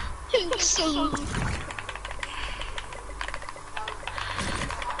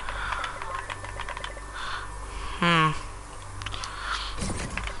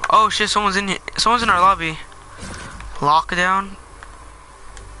 Oh shit, someone's in here. Someone's in our lobby. Lockdown.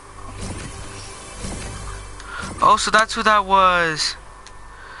 Oh, so that's who that was.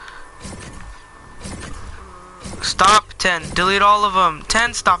 Stop, 10. Delete all of them.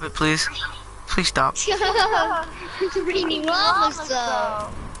 10, stop it, please. Please stop. It's raining llamas though.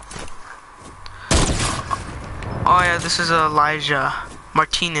 Oh yeah, this is Elijah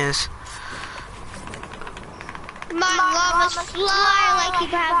Martinez. My llamas fly like you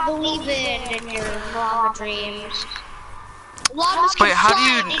have believing in your llama dreams. Llamas can Wait,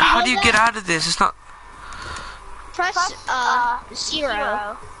 fly, how do you get out of this? It's not. Press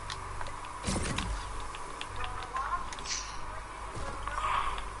 0.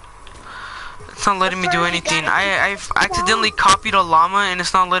 It's not letting me do anything. I've accidentally copied a llama and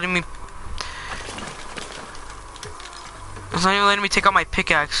it's not letting me. It's not even letting me take out my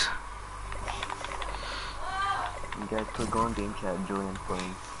pickaxe. You guys could go in game chat, Julian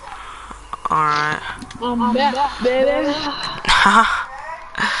playing. Alright. I'm back, baby.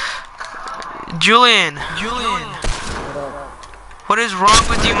 Julian. What is wrong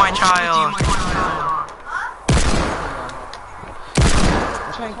with you, my child?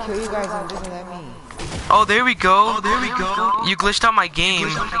 I'm trying to kill you guys and it doesn't let me. Oh, there we go. You glitched out my game.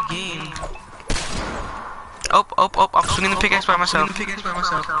 Oh, I'm swinging the pickaxe by myself.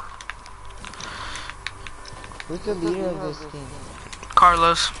 Who's the leader of this team?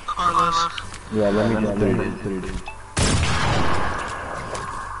 Carlos. Yeah, let me just delete it.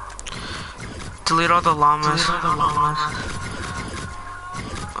 Delete all the llamas.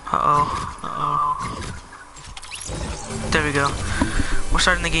 Uh-oh. There we go. We're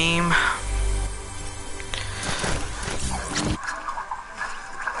starting the game.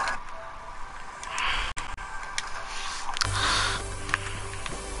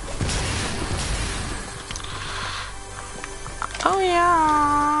 Oh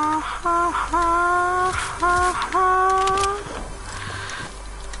yeah.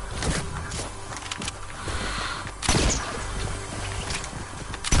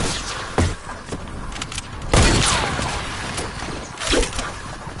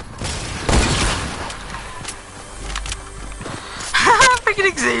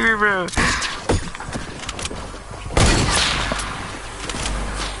 Freaking Xavier, bro.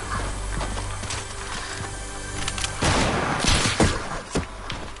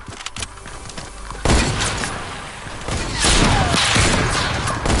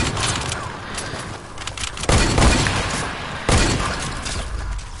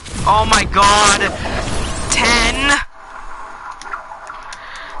 Oh my god.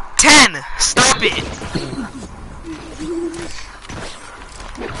 10. Stop it.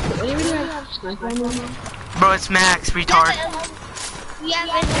 Bro, it's max, retard. We have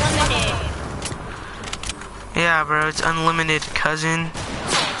unlimited. Yeah, bro, it's unlimited, cousin.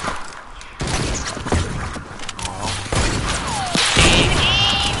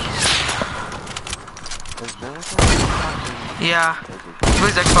 Yeah.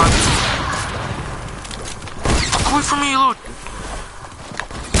 Where's Xbox? Go away from me, Lord.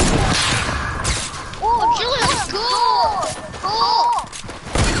 Oh,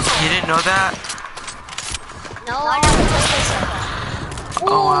 know that? No, I never played this.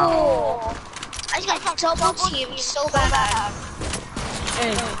 Oh wow. I just got double teamed so bad.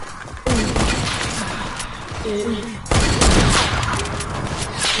 Hey.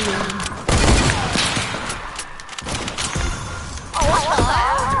 Oh, what the?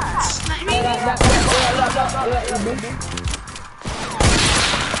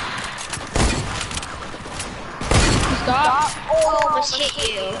 Stop. Oh, I almost hit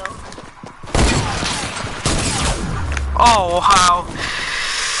you. Oh wow.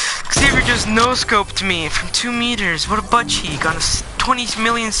 Xavier just no-scoped me from 2 meters. What a butt cheek on 20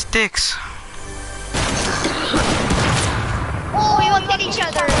 million sticks. Oh, we all hit each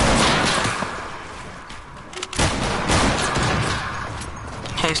other.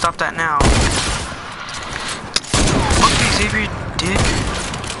 Hey, stop that now. Fuck you, Xavier, dick.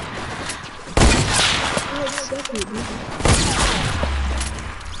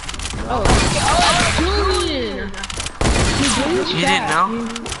 Oh, Julian! You didn't know?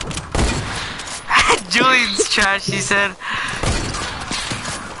 Julian's trash, she said.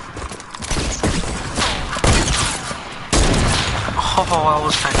 Oh, that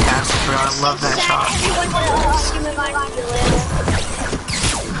was fantastic, bro. I love that shot.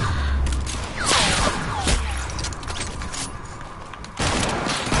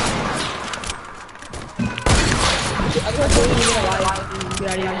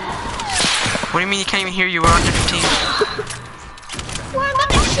 What do you mean you can't even hear you? We're on different teams. Well, I'm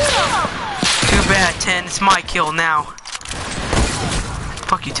gonna shoot him. Too bad, 10. It's my kill now.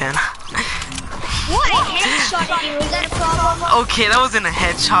 Fuck you, 10. What? I headshot you. Is that a problem? Okay, that wasn't a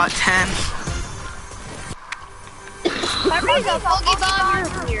headshot, 10. I bring a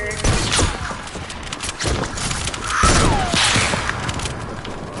Pokemon here.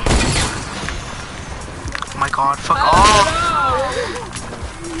 Oh my god, fuck off.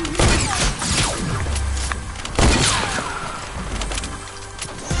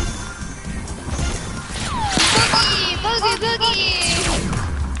 Boogie!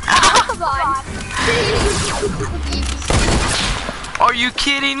 Come on. Are you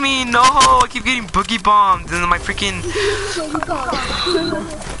kidding me? No, I keep getting boogie bombed and my freaking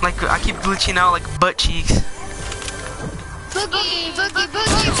like I keep glitching out like butt cheeks. Boogie!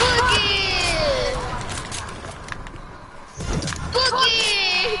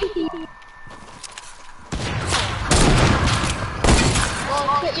 Boogie! Well,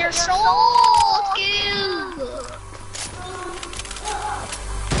 put your soul kill.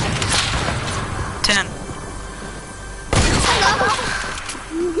 10.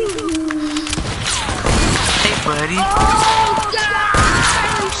 Hey, buddy. Oh,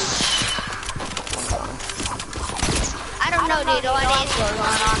 gosh! I don't know, dude. What is going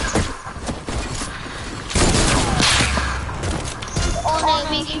on? Oh, no,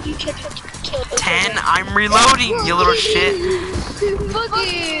 maybe you could kill the 10. I'm reloading, you little shit.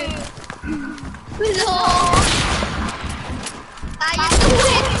 Boogie! No! How you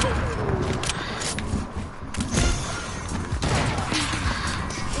doing?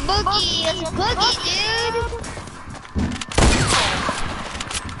 Boogie! That's a boogie, dude!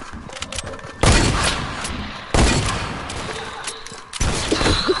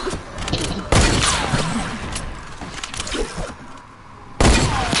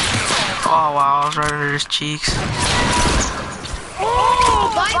 Oh wow, I was right under his cheeks.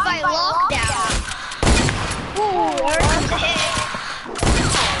 Oh, bye-bye lockdown! Ooh, there's the hit.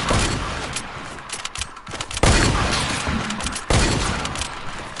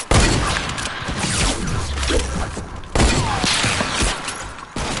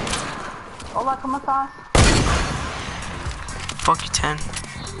 Hola, ¿cómo estás? Fuck you, 10.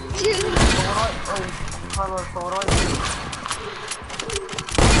 Carlos, what do I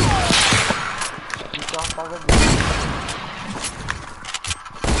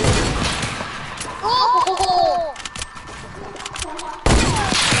Oh!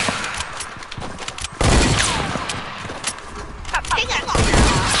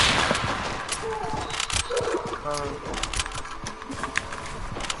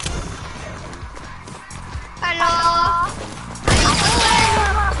 Hello?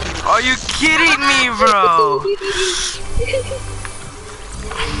 Are you kidding me, bro? Hey,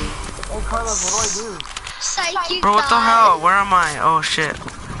 Carlos, what do I do? Psychic Bro, what the hell? Where am I? Oh shit.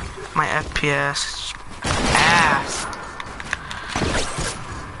 My FPS. Ass.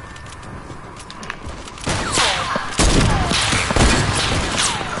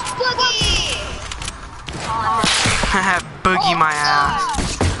 Boogie! I have boogie my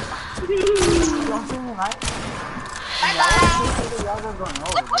ass. Don't see me, right? Bye-bye! Y'all are going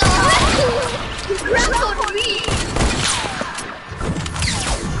over. What the heck? Grab on me!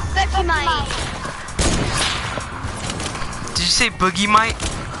 But Boogie Mite. Did you say Boogie Mite?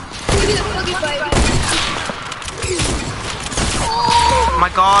 Boogie Mite. Oh my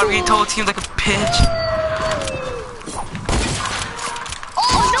god, we're getting told teams like a bitch.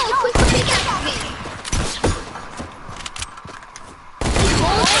 Oh no, quick pickaxe me.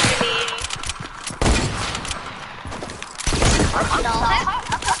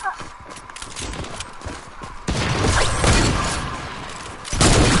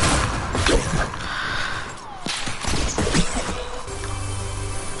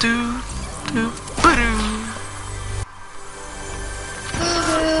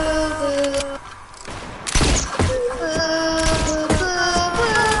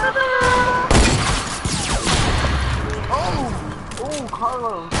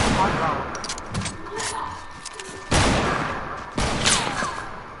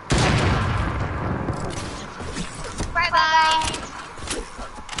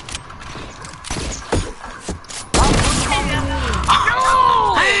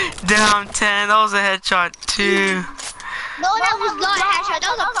 Down 10, that was a headshot too. No, that was not a headshot.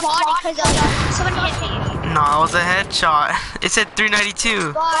 That was a body because someone hit me. No, that was a headshot. It said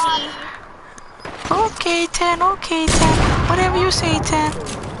 392. Body. Okay, 10. Okay, 10. Whatever you say, 10.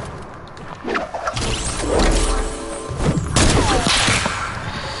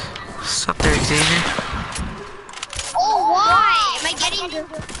 What's up there, Xavier? Oh, why? Am I getting...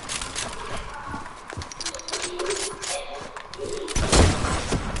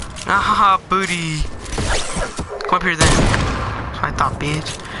 Ah, booty. Come up here then. That's what I thought,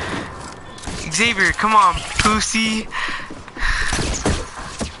 bitch. Xavier, come on, pussy.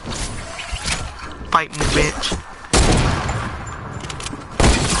 Fight me, bitch.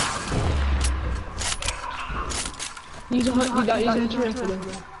 He's a trip for them.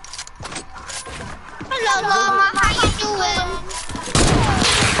 Hello, Llama. How you doing?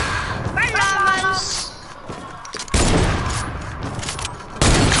 We're llamas.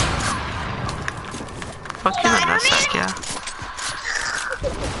 Fuck you, that's like, yeah.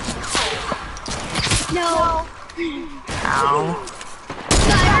 No. Ow.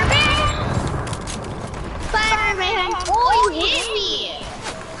 Spider-Man. Spider-Man. Oh, you hit me.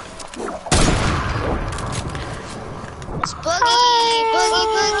 It's Boogie. Boogie,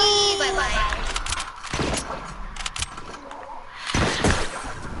 Boogie. Bye-bye.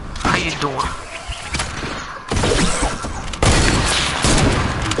 How you doing?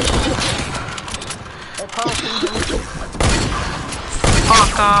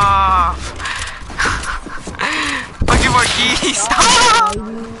 Fuck off! Fuck you, Marquis! Stop!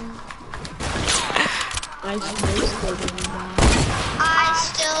 I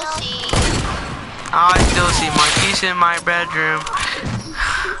still see. I still see Marquis in my bedroom.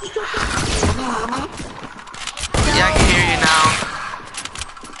 Yeah, I can hear you now.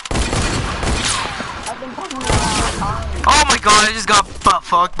 Oh my god, I just got butt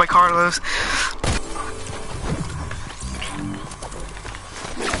fucked by Carlos.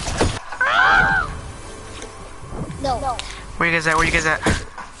 No. Where you guys at? Where you guys at?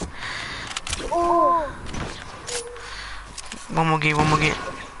 Oh. One more game, one more game.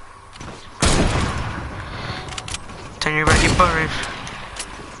 Tell you about to get butt raped.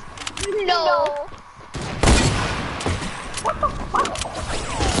 No.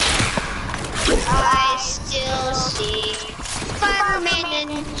 I still see Spider-Man in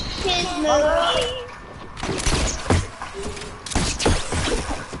his movie.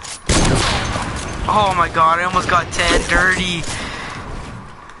 Oh my god, I almost got 10 dirty.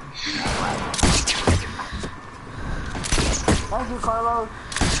 Thank you, Carlos.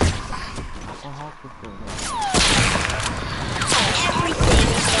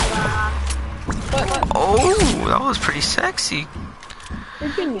 Oh, that was pretty sexy.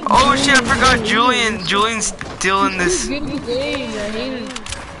 Oh shit, I forgot Julian. Julian's still in this. I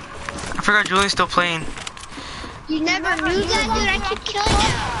forgot Julian's still playing. You never knew that, dude. I keep killing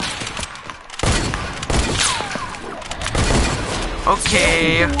him.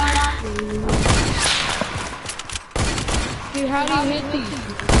 Okay. Dude, how do you hit these?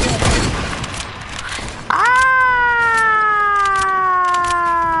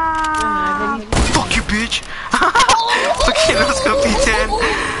 Fuck you, bitch. Okay, let's go P10.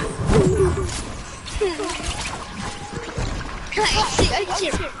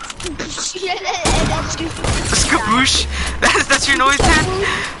 Skaboosh. That's your noise, 10?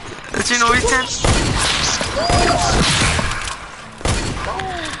 That's your noise, 10?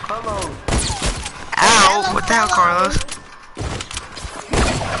 Ow, what the hell, Carlos?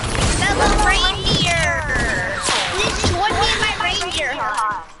 Fellow reindeer! This one me my reindeer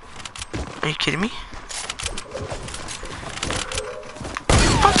hunt. Are you kidding me?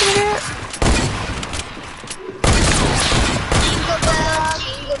 Fucking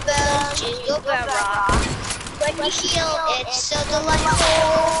you heal, it's so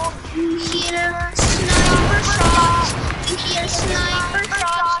delightful. You hear sniper shots, you hear sniper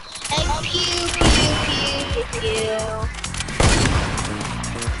shots, and pew, pew, pew, pew, pew.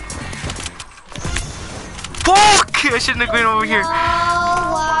 Fuck! I shouldn't have been over here. Oh,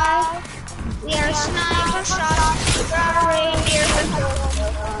 why? We are sniper shots, we are reindeers and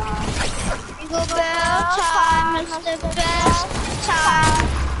Jingle bell time is the best time.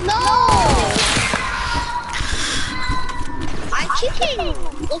 No! I keep getting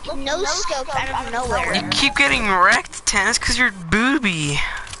like no scope out of nowhere. You keep getting wrecked, Tennis, because you're booby.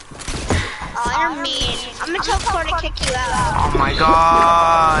 Oh, you're mean. I'm gonna tell Cor to kick you out. Oh my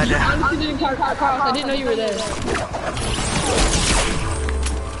god. I'm doing Carlos. I didn't know you were there.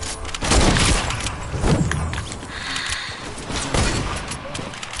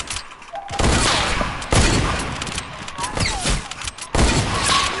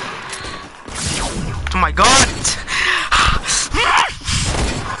 Oh my god.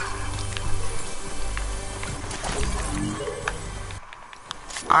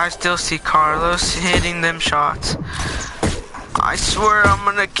 I still see Carlos hitting them shots. I swear I'm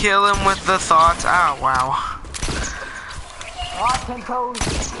gonna kill him with the thoughts. Ah, wow. Oh, 10 toes.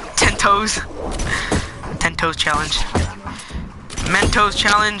 10 toes. 10 toes challenge. Mentos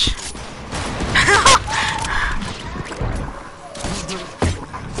challenge.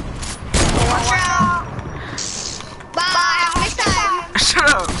 Watch out! Bye, next time! Shut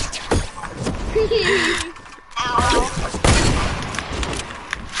up. Ow.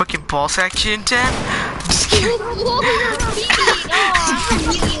 Fucking ball sack chin 10. Just kidding. Whoa, you're mean! Oh, I'm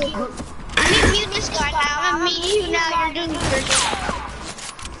gonna mute you. I'm gonna mute this guy now. I'm gonna mute you now. You're doing good.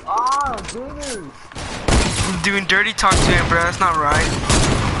 Oh, dude. I'm doing dirty talk to him, bro. That's not right.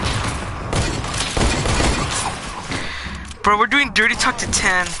 Bro, we're doing dirty talk to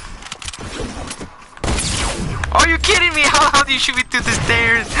 10. Are you kidding me? How do you shoot me through the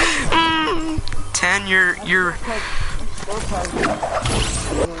stairs? 10, you're...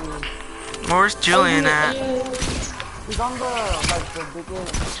 Where's Julian at? He's on the, like, the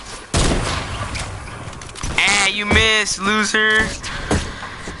biggest... Ah, you missed, loser.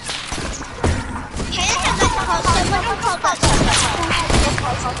 Hey, I have that call. Someone will call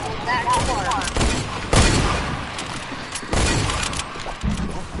that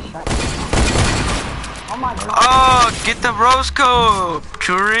Oh my god. Oh, get the roscope,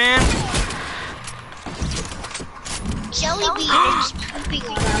 Julian. Jellybean is pooping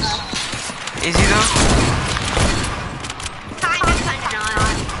on us. Is he though? Kinda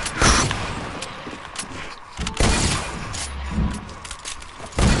not.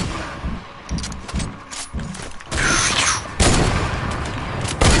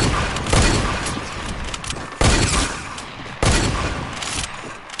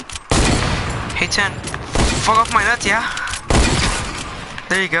 Hey 10, fuck off my nuts, yeah?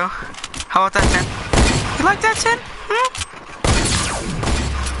 There you go. How about that 10? You like that 10? Hmm?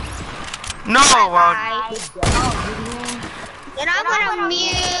 No, wow. Then I'm gonna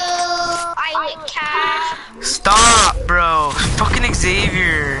mute Island Cash. Stop, bro. Fucking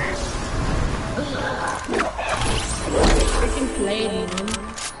Xavier. Freaking played, man.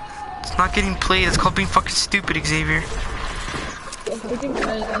 It's not getting played. It's called being fucking stupid, Xavier. Freaking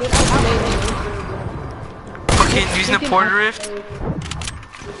played. Fucking using the Porter Rift.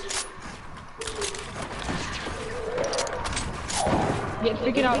 Get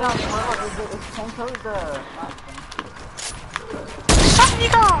freaking out now. It's 10 toes,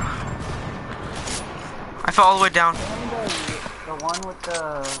 I fell all the way down. the one with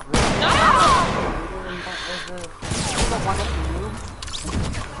the... No! the one with the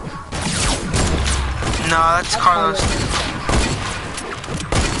No, that's Carlos.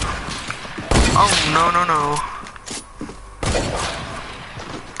 Oh, no, no, no.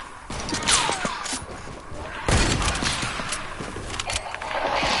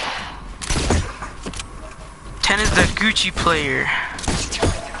 Ten is the Gucci player.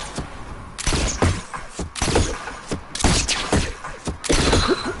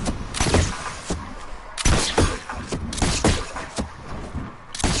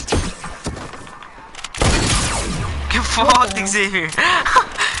 Get fucked, Xavier.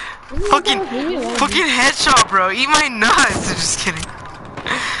 fucking headshot, bro. Eat my nuts. I'm just kidding.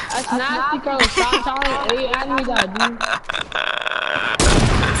 That's nasty, Carlos. Stop telling me that, dude.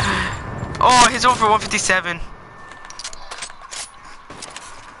 Oh, he's over 157.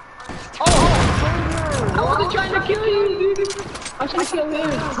 I wasn't trying to kill you, dude. I was trying to kill him.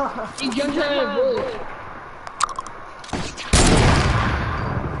 He jumped out of the bullet.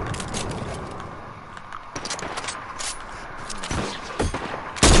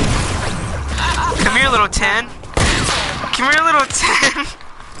 Come here, little 10. Come here, little 10.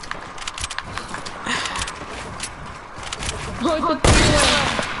 Oh, it's a 3-way.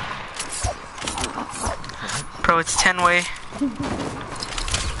 Bro, it's 10-way.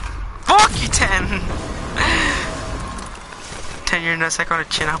 Fuck you, 10. 10, you're nuts. I got a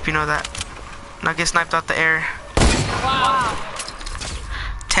chin. I hope you know that. Now get sniped out the air. Wow.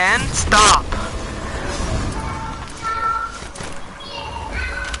 10, stop.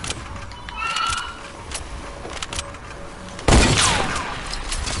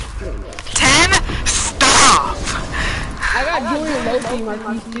 I got Julian Loki in my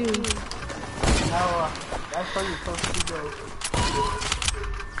piece too. No, that's how you're supposed to go.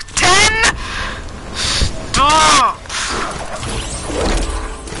 10! Stop!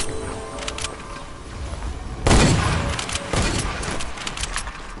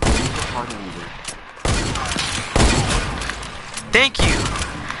 Thank you.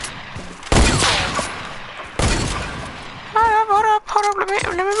 Hold up, let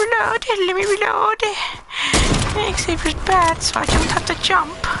me reload. Xavier's bad, so I don't have to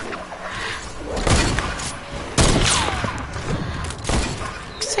jump.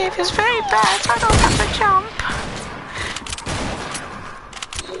 Xavier's very bad, so I don't have to jump.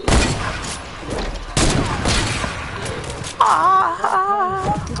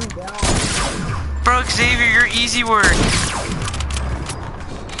 Bro, Xavier, you're easy work.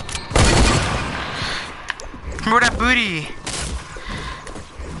 Remember that booty?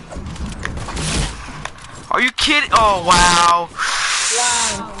 Are you kidding? Oh, wow.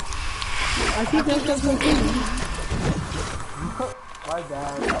 Wow. I think that's just okay. My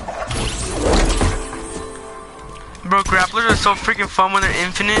bad. Bro, grapplers are so freaking fun when they're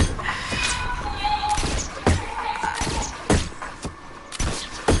infinite.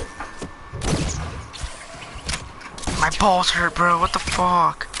 My balls hurt, bro. What the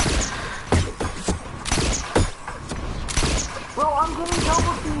fuck? Bro, I'm getting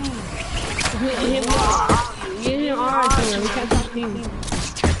double teamed. Get him on, we can't touch him.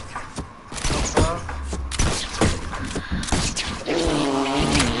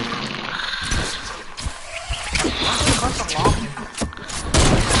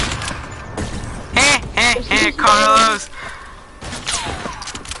 Hey, Carlos!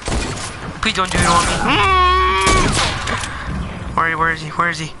 Please don't do it on me. Where is he?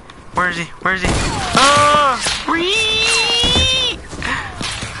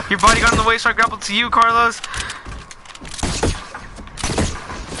 Your body got in the way, so I grappled to you, Carlos.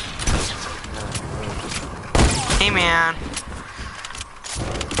 Hey, man.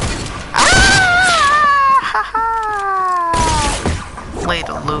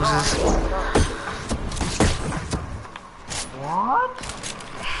 Later, loses. What?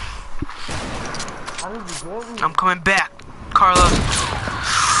 How did you get me? I'm coming back, Carlos.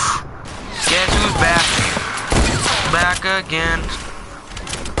 Guess who's back? Back again.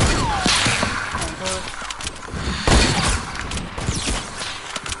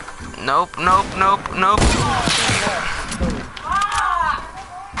 Nope.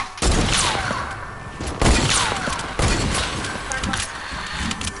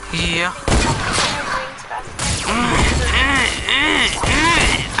 Yeah.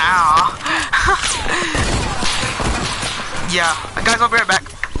 Ow. Yeah, guys, I'll be right back.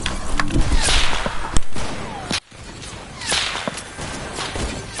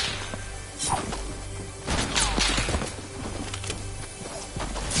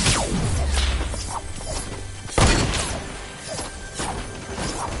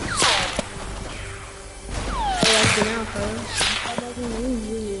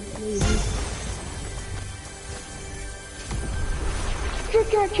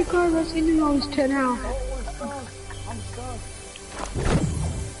 Forget your Carlos, I knew I was 10 out. I'm stuck.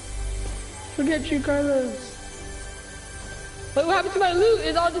 Forget you, Carlos. Wait, what happened to my loot?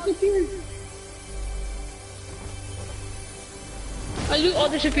 It all disappeared. My loot all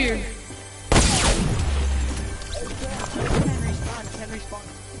disappeared. Can respawn.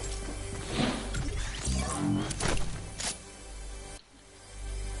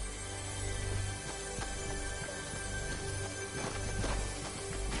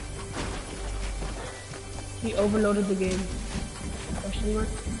 He overloaded the game. Question mark?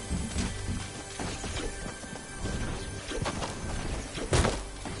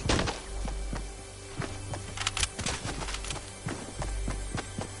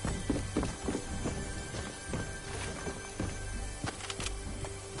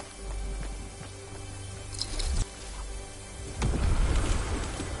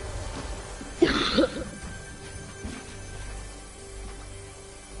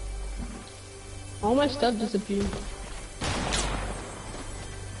 All my stuff disappeared.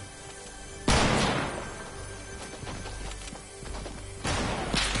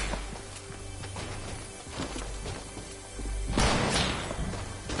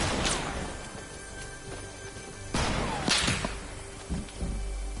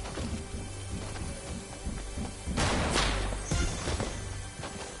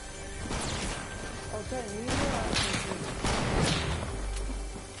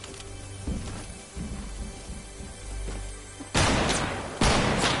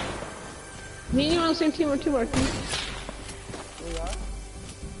 Me and you on the same team or two, Marky? We are?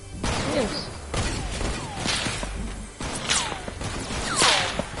 Yes.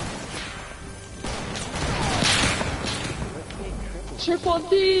 Triple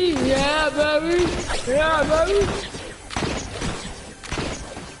D! Yeah, baby! Yeah, baby!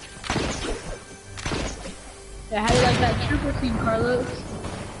 Yeah, how do you like that triple team, Carlos?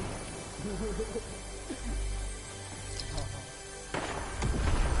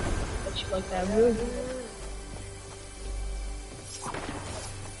 Bet you like that move.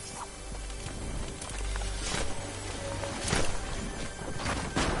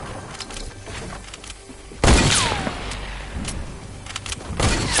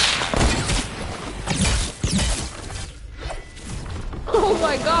 Oh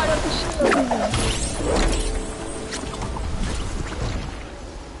my god, what the shit?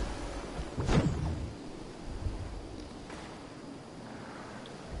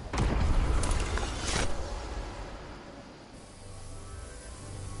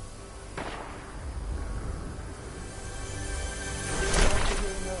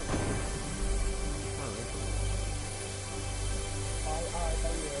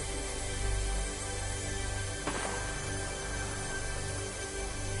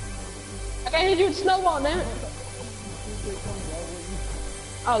 I can't hit you with snowball, damn it.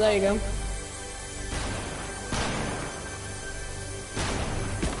 Oh, there you go.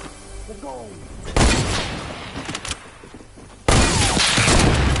 Let's go.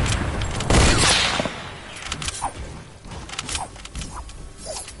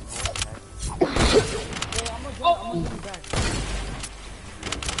 I'm gonna be back.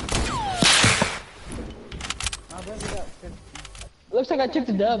 I'll bring it up. Looks like I took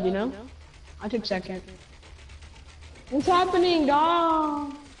the dub, you know? I took second. What's happening,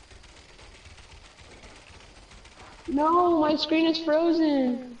 dog? No, my screen is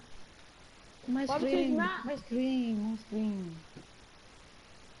frozen. My screen. My screen.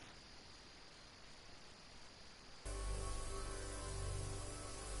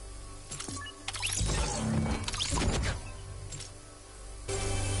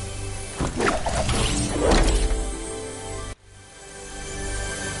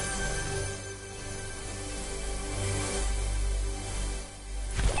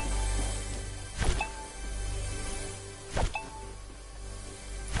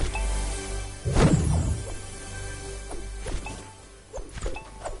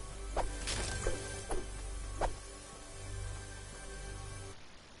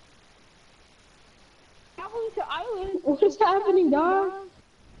 Traveling to Island? What is happening, dog?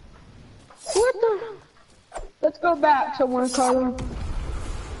 What the? Let's go back somewhere, Carlo.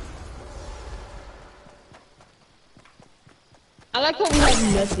 I like how we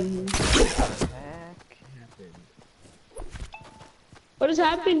have nothing. What is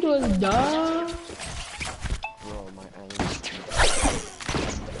happening to us, dog? Bro, my island.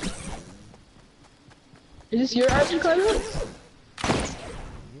 Is this your island, Carlos?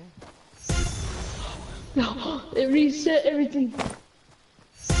 No, it reset everything.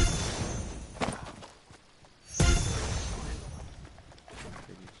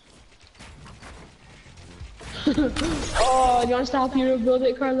 Oh, you want to stop you to build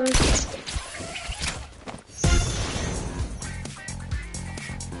it, Carlos?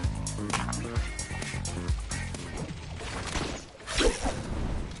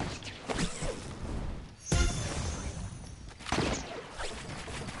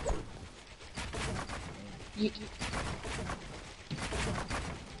 Yeet.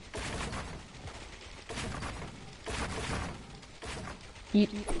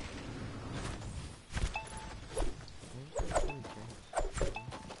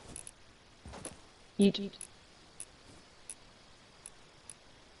 Yeet.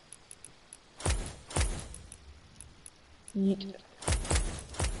 Yeet.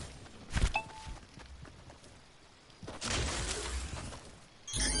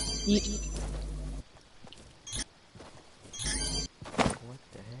 Yeet. What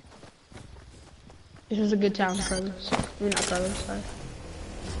the heck? This is a good town, Carlos. I mean, not Carlos, sorry.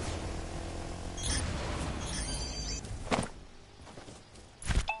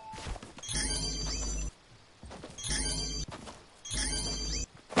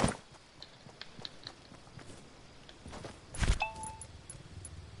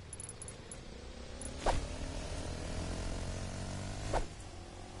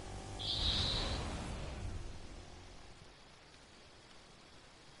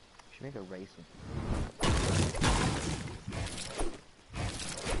 Make a race with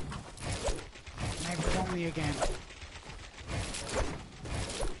Never want me again.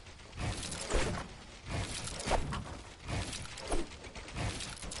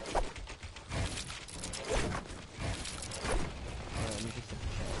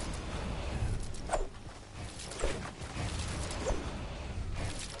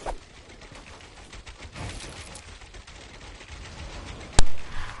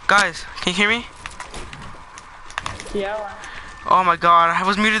 Guys, can you hear me? Yeah. Oh my god, I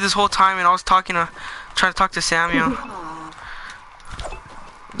was muted this whole time and I was trying to talk to Samuel.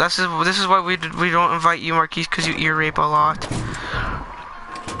 This is why we don't invite you, Marquise, because you ear rape a lot.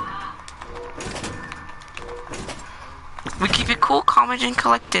 We keep it cool, calm, and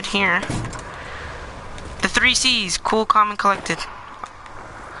collected here. The 3 C's, cool, calm, and collected.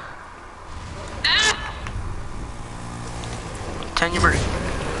 Ten your bird.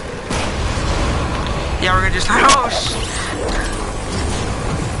 Yeah, we're gonna just oh shit.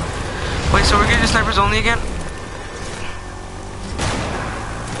 Wait, so we're gonna do snipers only again?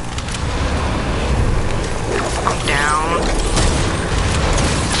 I'm down.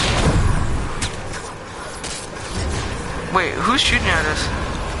 Wait, who's shooting at us?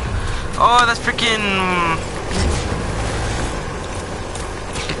 Oh, that's freaking.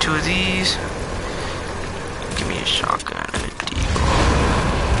 Get 2 of these. Give me a shotgun and a deagle.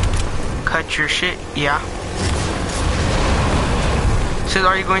 Cut your shit, yeah. Says,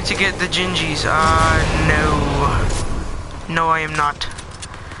 are you going to get the Gingis? No. No, I am not.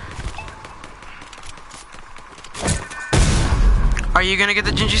 Are you gonna get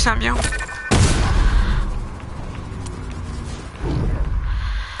the Gingy, Samuel?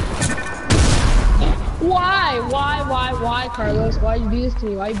 Why, Carlos? Why you do this to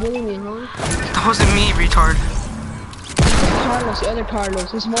me? Why you bullying me, huh? That wasn't me, retard. Carlos, the other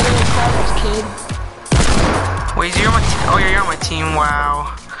Carlos. There's more than one Carlos, kid. Wait, you're on my team? Oh, yeah, you're on my team.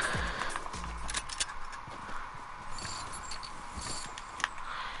 Wow.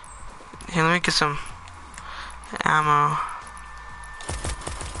 Here, let me get some ammo.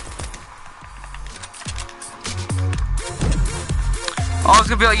 Oh, I was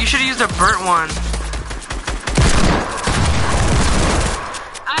gonna be like, you should have used a burnt one.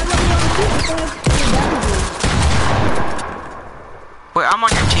 Wait, I'm on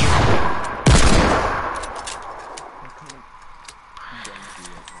your team.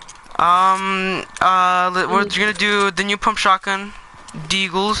 We're gonna do the new pump shotgun,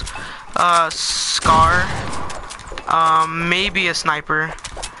 deagles, scar, maybe a sniper.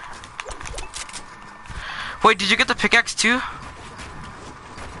 Wait, did you get the pickaxe too?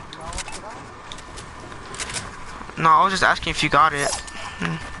 No, I was just asking if you got it.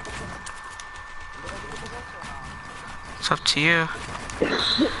 It's up to you.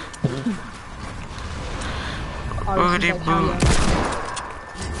 Boogity boo.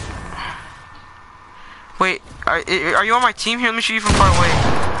 Wait, are you on my team? Here, let me shoot you from far away.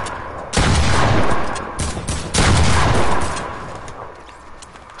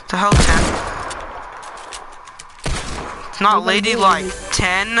 What the hell, 10? It's not ladylike.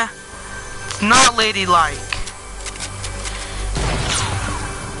 10? It's not ladylike.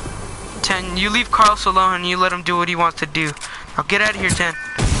 10, you leave Carlos alone and you let him do what he wants to do. Now get out of here, 10.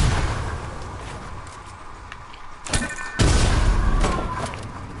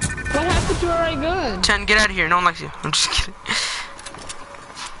 What happened to our right gun? 10, get out of here. No one likes you. I'm just kidding.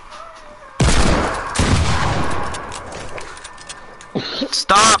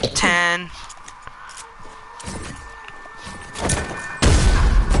 Stop, 10.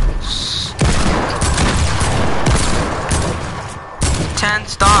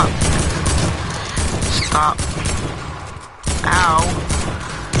 Stop. Stop. Ow.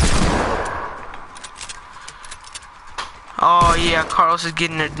 Oh yeah, Carlos is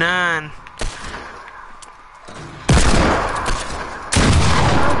getting it done.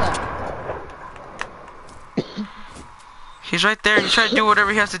 He's right there. He's trying to do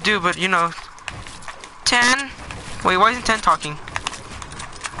whatever he has to do, but you know. 10? Wait, why isn't 10 talking?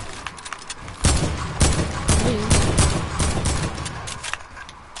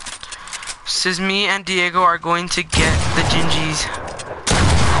 Says me and Diego are going to get the Gingis.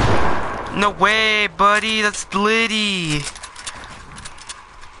 No way, buddy. That's Liddy.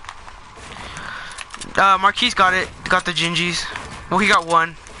 Marquise got it. Got the Gingis. Well, he got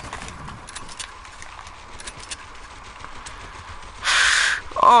one.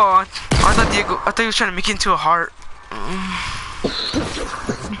 Oh, I thought Diego. I thought he was trying to make it into a heart.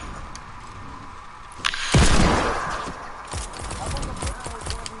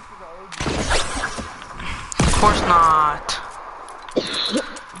 Of course not.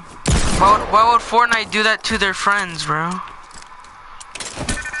 Why would Fortnite do that to their friends, bro?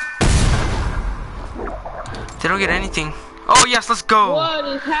 They don't get anything. Oh yes, let's go. What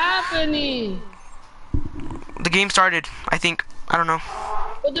is happening? The game started, I think. I don't know.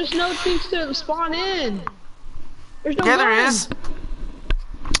 But there's no things to spawn in. There's no Yeah, there guns. is.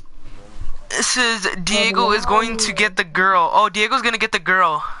 It says Diego is going to get the girl. Oh, Diego's gonna get the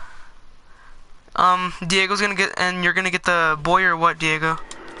girl. Diego's gonna get, and you're gonna get the boy or what, Diego?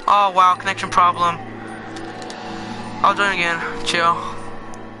 Oh wow, connection problem. I'll join again. Chill.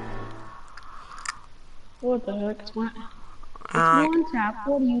 What the heck? It's one tap.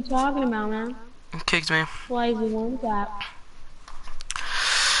 What are you talking about, man? It kicks me. Why is it one tap?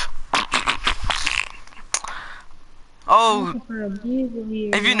 Oh, For a diesel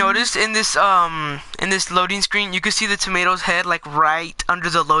here, have you man. noticed in this loading screen, you can see the tomato's head like right under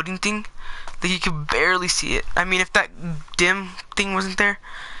the loading thing? Like you could barely see it. I mean, if that dim thing wasn't there,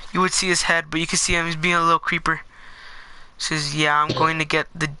 you would see his head, but you can see him. He's being a little creeper. Says, yeah, I'm going to get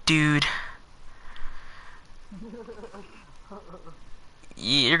the dude.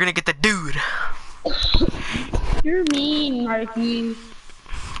 Yeah, you're gonna get the dude. You're mean, Marky.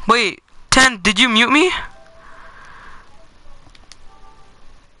 Wait, 10, did you mute me?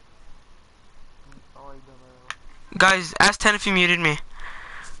 Guys, ask 10 if you muted me.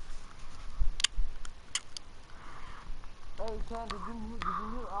 Hey, Ken, did you mute,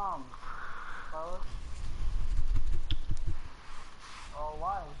 Carlos? Oh,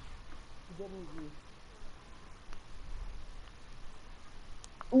 why? He didn't mute you.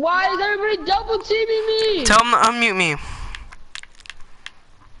 Why is everybody double teaming me? Tell him to unmute me.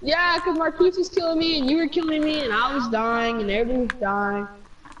 Yeah, because Marquise was killing me and you were killing me and I was dying and everyone was dying.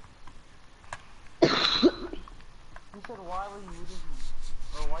 You said why were you muting me?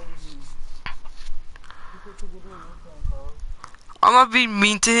 Or why did you? You said because you're doing this, Carlos. I'm not being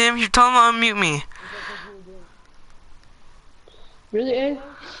mean to him. You're telling him to unmute me. You said because you were doing. Really, Aiden?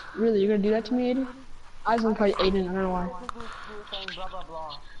 Really, you're gonna do that to me, Aiden? I was gonna call you Aiden, I don't know why. You were saying blah blah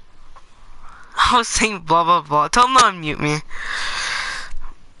blah. I was saying blah blah blah. Tell him to unmute me.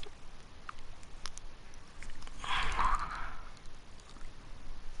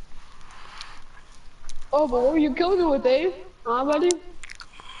 Oh, but what were you killing me with, Dave? Huh, buddy?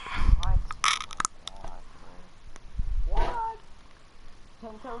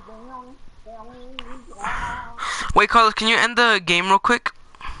 Wait, Carlos, can you end the game real quick?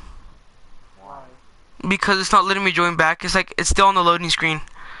 Why? Because it's not letting me join back. It's like, it's still on the loading screen.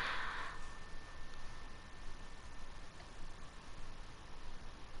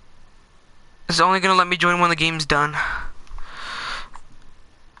 It's only gonna let me join when the game's done.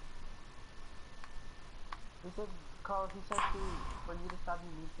 Carlos, he said for you to stop you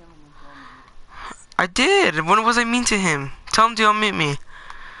mute him and then tell him. I did. When was I mean to him? Tell him to unmute me. You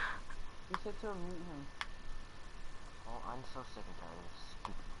said to mute him. Oh, I'm so sick and tired of this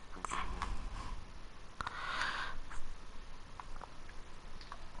stupid freaking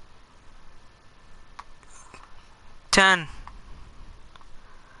game. 10.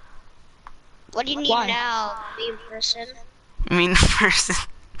 What do you need Why? now, mean person? Mean person.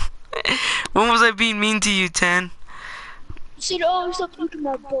 When was I being mean to you, 10? You said, oh, stop looking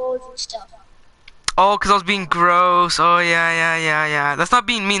at my balls and stuff. Oh, because I was being gross. Oh, yeah. That's not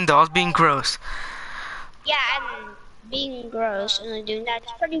being mean, though. I was being gross. Yeah, I'm being gross and doing that.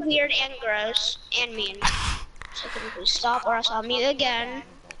 It's pretty weird and gross and mean. So can you please stop or else I'll mute again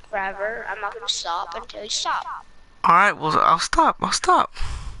forever. I'm not gonna stop until you stop. Alright, well, I'll stop.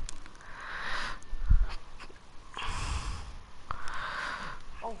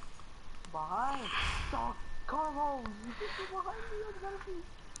 Behind. Stop. Carlos, you think you're behind me? I was gonna be.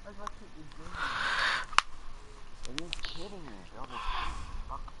 I was about to keep Are you kidding me, bro?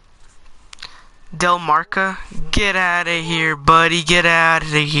 Del Marca, get out of here, buddy. Get out of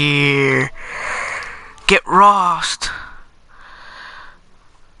here. Get Rost.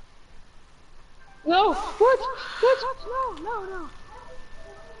 No! What? No!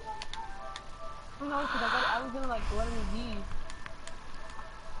 No, because I was gonna like let him be.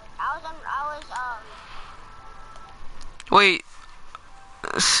 Wait.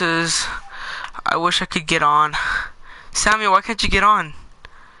 This is... I wish I could get on. Samuel, why can't you get on?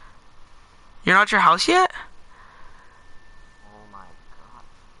 You're not at your house yet? Oh my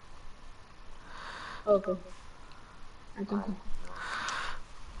god. Okay.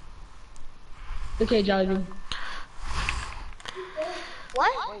 Okay, Jolly.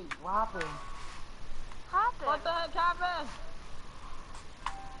 What? Wait, what happened? What the heck happened?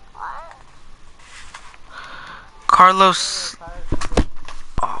 What? Carlos...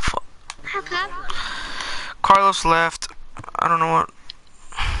 Oh, fuck. How come? Carlos left. I don't know what.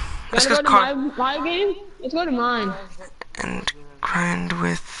 It's Wanna because go to my game? Let's go to mine. and grind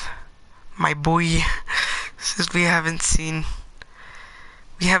with my boy. Since we haven't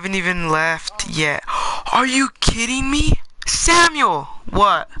even left yet. Are you kidding me? Samuel!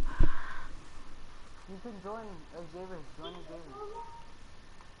 What? You can join Xavier. Join Xavier.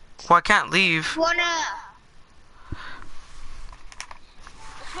 Well, I can't leave. Wanna?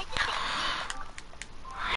 Let's make the